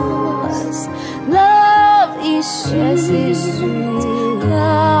us. Love is sweet,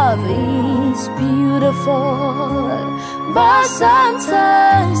 love is beautiful, but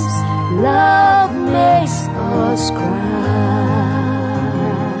sometimes love makes us cry.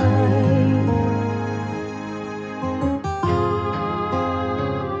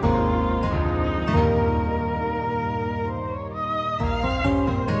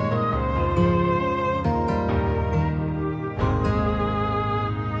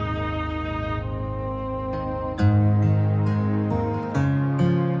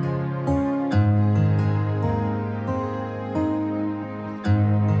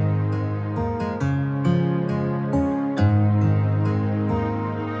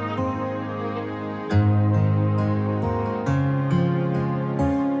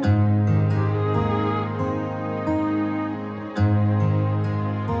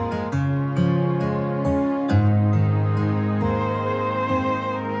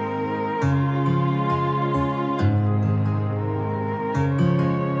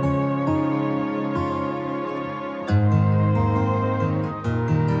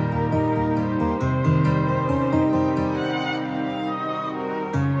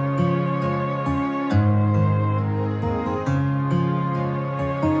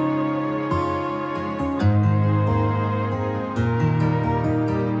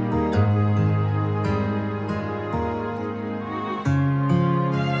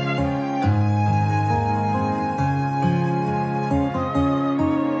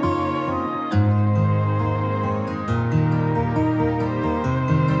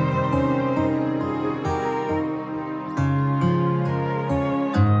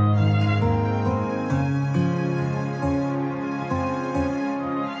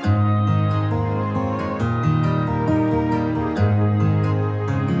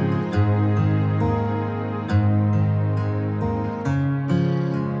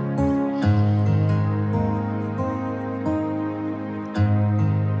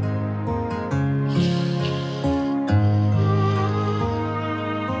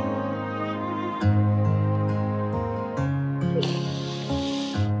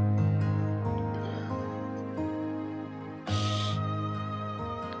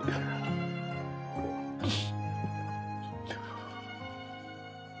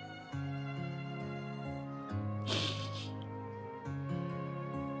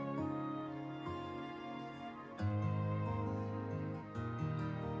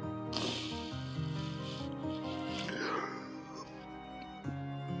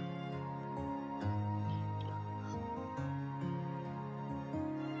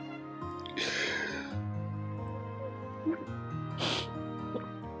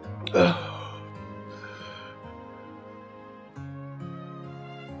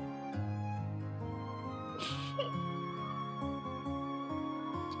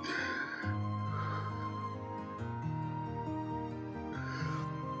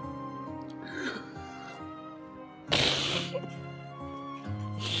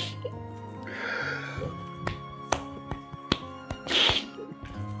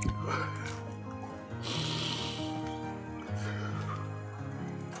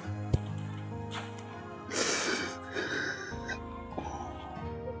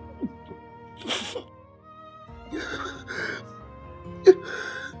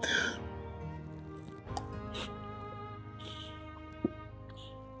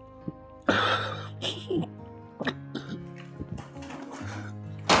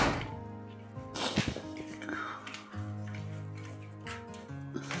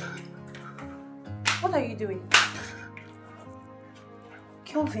 What are you doing?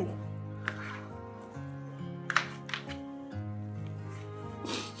 Kelvin.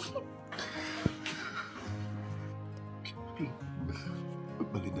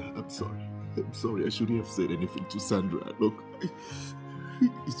 Belinda, I'm sorry. I'm sorry. I shouldn't have said anything to Sandra. Look,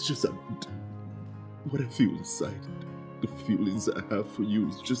 it's just that what I feel inside, the feelings I have for you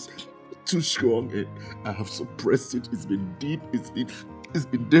is just too strong, and I have suppressed it. It's been deep. It's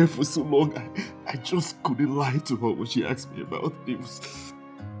been there for so long. I just couldn't lie to her when she asked me about it.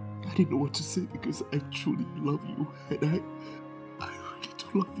 I didn't know what to say because I truly love you, and I really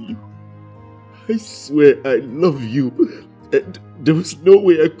do love you. I swear I love you, and there was no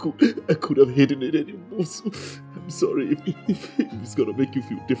way I could have hidden it anymore. So I'm sorry if it's gonna make you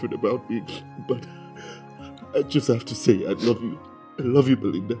feel different about me, but I just have to say I love you. I love you,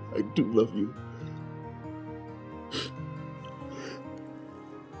 Belinda. I do love you.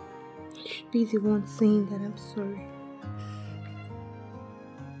 be the one saying that I'm sorry.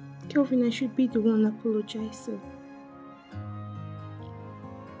 Kelvin, I should be the one apologizing.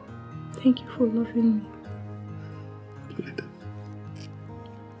 Thank you for loving me.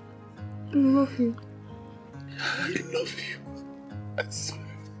 I love you. I love you. I swear.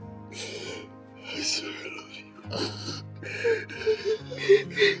 I swear I love you.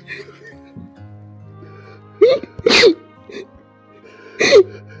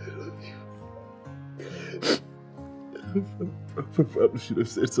 I probably should have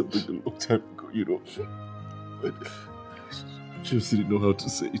said something a long time ago, you know. But I just didn't know how to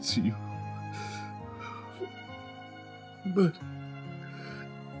say it to you. But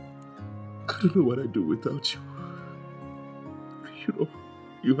I don't know what I'd do without you. You know,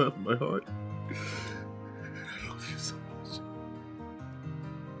 you have my heart. I love you so much.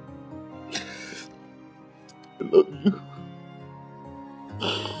 I love you.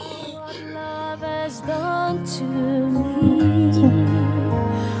 What love has done to me.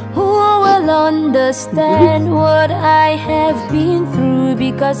 Who will understand what I have been through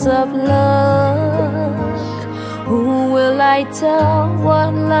because of love? Who will I tell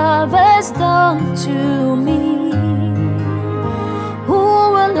what love has done to me? Who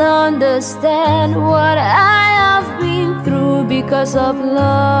will understand what I have been through because of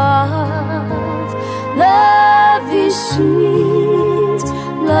love? Love is sweet,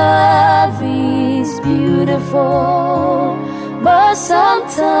 love is beautiful, but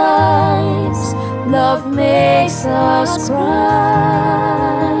sometimes love makes us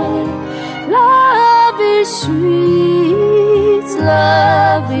cry. Love is sweet,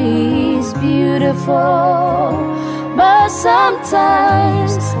 love is beautiful, but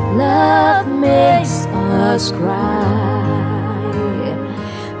sometimes love makes us cry.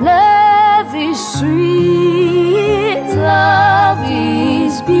 Love is sweet, love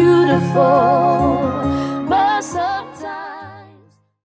is beautiful,